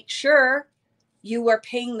 So make sure you are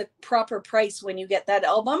paying the proper price when you get that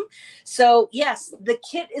album. So yes, the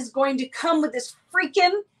kit is going to come with this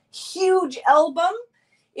freaking huge album.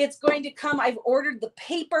 It's going to come, I've ordered the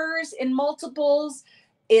papers in multiples.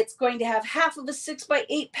 It's going to have half of a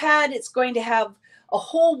 6x8 pad. It's going to have a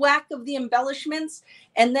whole whack of the embellishments.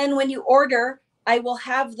 And then when you order, I will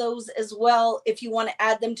have those as well if you want to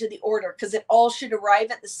add them to the order, because it all should arrive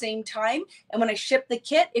at the same time. And when I ship the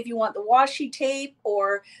kit, if you want the washi tape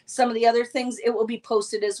or some of the other things, it will be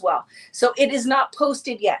posted as well. So it is not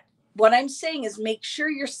posted yet. What I'm saying is make sure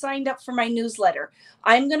you're signed up for my newsletter.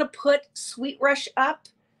 I'm going to put Sweet Rush up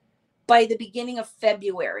by the beginning of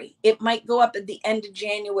February. It might go up at the end of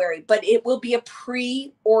January, but it will be a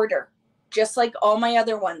pre-order, just like all my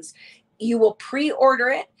other ones. You will pre-order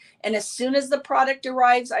it, and as soon as the product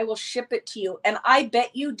arrives, I will ship it to you. And I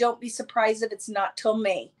bet you, don't be surprised if it's not till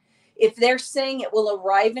May. If they're saying it will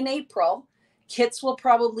arrive in April, kits will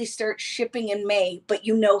probably start shipping in May, but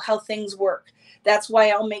you know how things work. That's why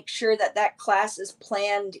I'll make sure that that class is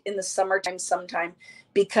planned in the summertime sometime,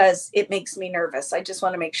 because it makes me nervous. I just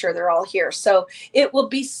want to make sure they're all here. So it will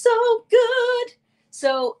be so good.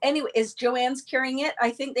 So anyway, is Joanne's carrying it?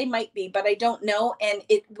 I think they might be, but I don't know. And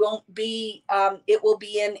it won't be, it will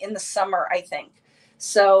be in the summer, I think.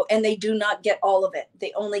 So, and they do not get all of it.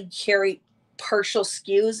 They only carry partial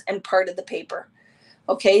SKUs and part of the paper.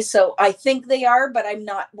 Okay, so I think they are, but I'm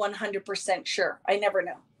not 100% sure. I never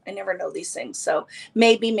know. I never know these things. So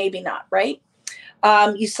maybe, maybe not, right?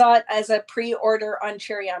 You saw it as a pre-order on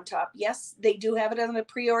Cherry on Top. Yes, they do have it as a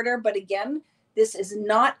pre-order, but again, this is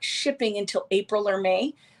not shipping until April or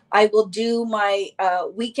May. I will do my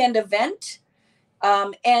weekend event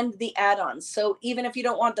and the add-ons. So even if you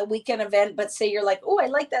don't want the weekend event, but say you're like, oh, I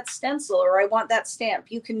like that stencil or I want that stamp,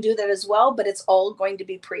 you can do that as well, but it's all going to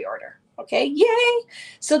be pre-order. Okay, yay.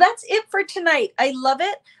 So that's it for tonight. I love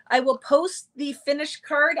it. I will post the finished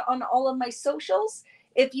card on all of my socials.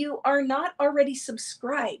 If you are not already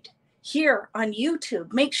subscribed here on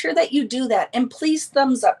YouTube, make sure that you do that. And please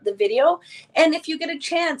thumbs up the video. And if you get a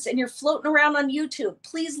chance and you're floating around on YouTube,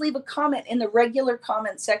 please leave a comment in the regular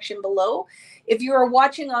comment section below. If you are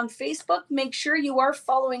watching on Facebook, make sure you are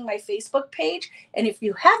following my Facebook page. And if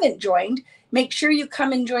you haven't joined, make sure you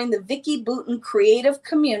come and join the Vicki Boutin Creative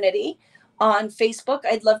Community on Facebook.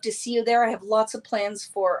 I'd love to see you there. I have lots of plans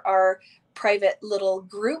for our private little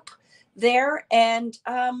group there, and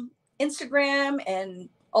Instagram and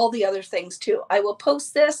all the other things too. I will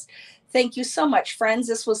post this. Thank you so much, friends.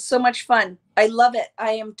 This was so much fun. I love it.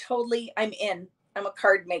 I'm in. I'm a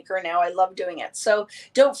card maker now. I love doing it. So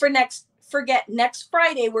don't forget, next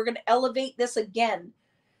Friday, we're going to elevate this again.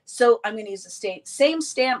 So I'm going to use the same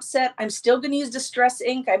stamp set. I'm still going to use Distress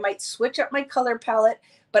ink. I might switch up my color palette,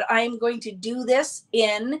 but I am going to do this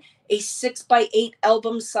in a 6x8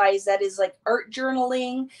 album size. That is like art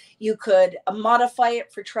journaling. You could modify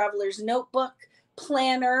it for traveler's notebook,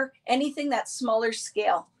 planner, anything that's smaller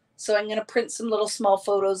scale. So I'm going to print some little small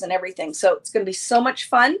photos and everything. So it's going to be so much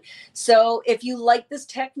fun. So if you like this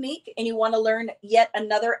technique and you want to learn yet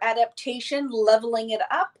another adaptation, leveling it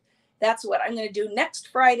up, that's what I'm going to do next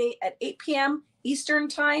Friday at 8 p.m. Eastern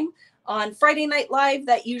time on Friday Night Live.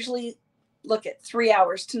 That usually, look at 3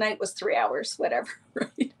 hours. Tonight was 3 hours, whatever,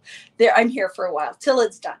 right? There, I'm here for a while till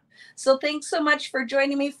it's done. So thanks so much for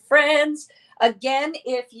joining me, friends. Again,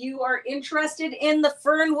 if you are interested in the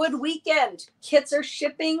Fernwood weekend, kits are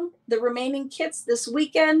shipping, the remaining kits this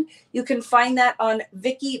weekend. You can find that on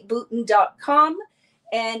vickiboutin.com,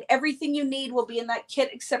 and everything you need will be in that kit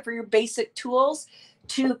except for your basic tools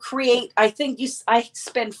to create. I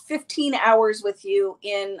spend 15 hours with you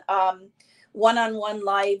in one-on-one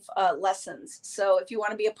live lessons. So if you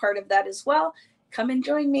want to be a part of that as well, come and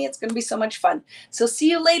join me. It's going to be so much fun. So see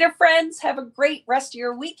you later, friends. Have a great rest of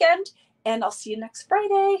your weekend, and I'll see you next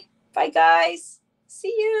Friday. Bye, guys.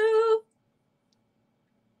 See you.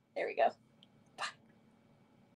 There we go.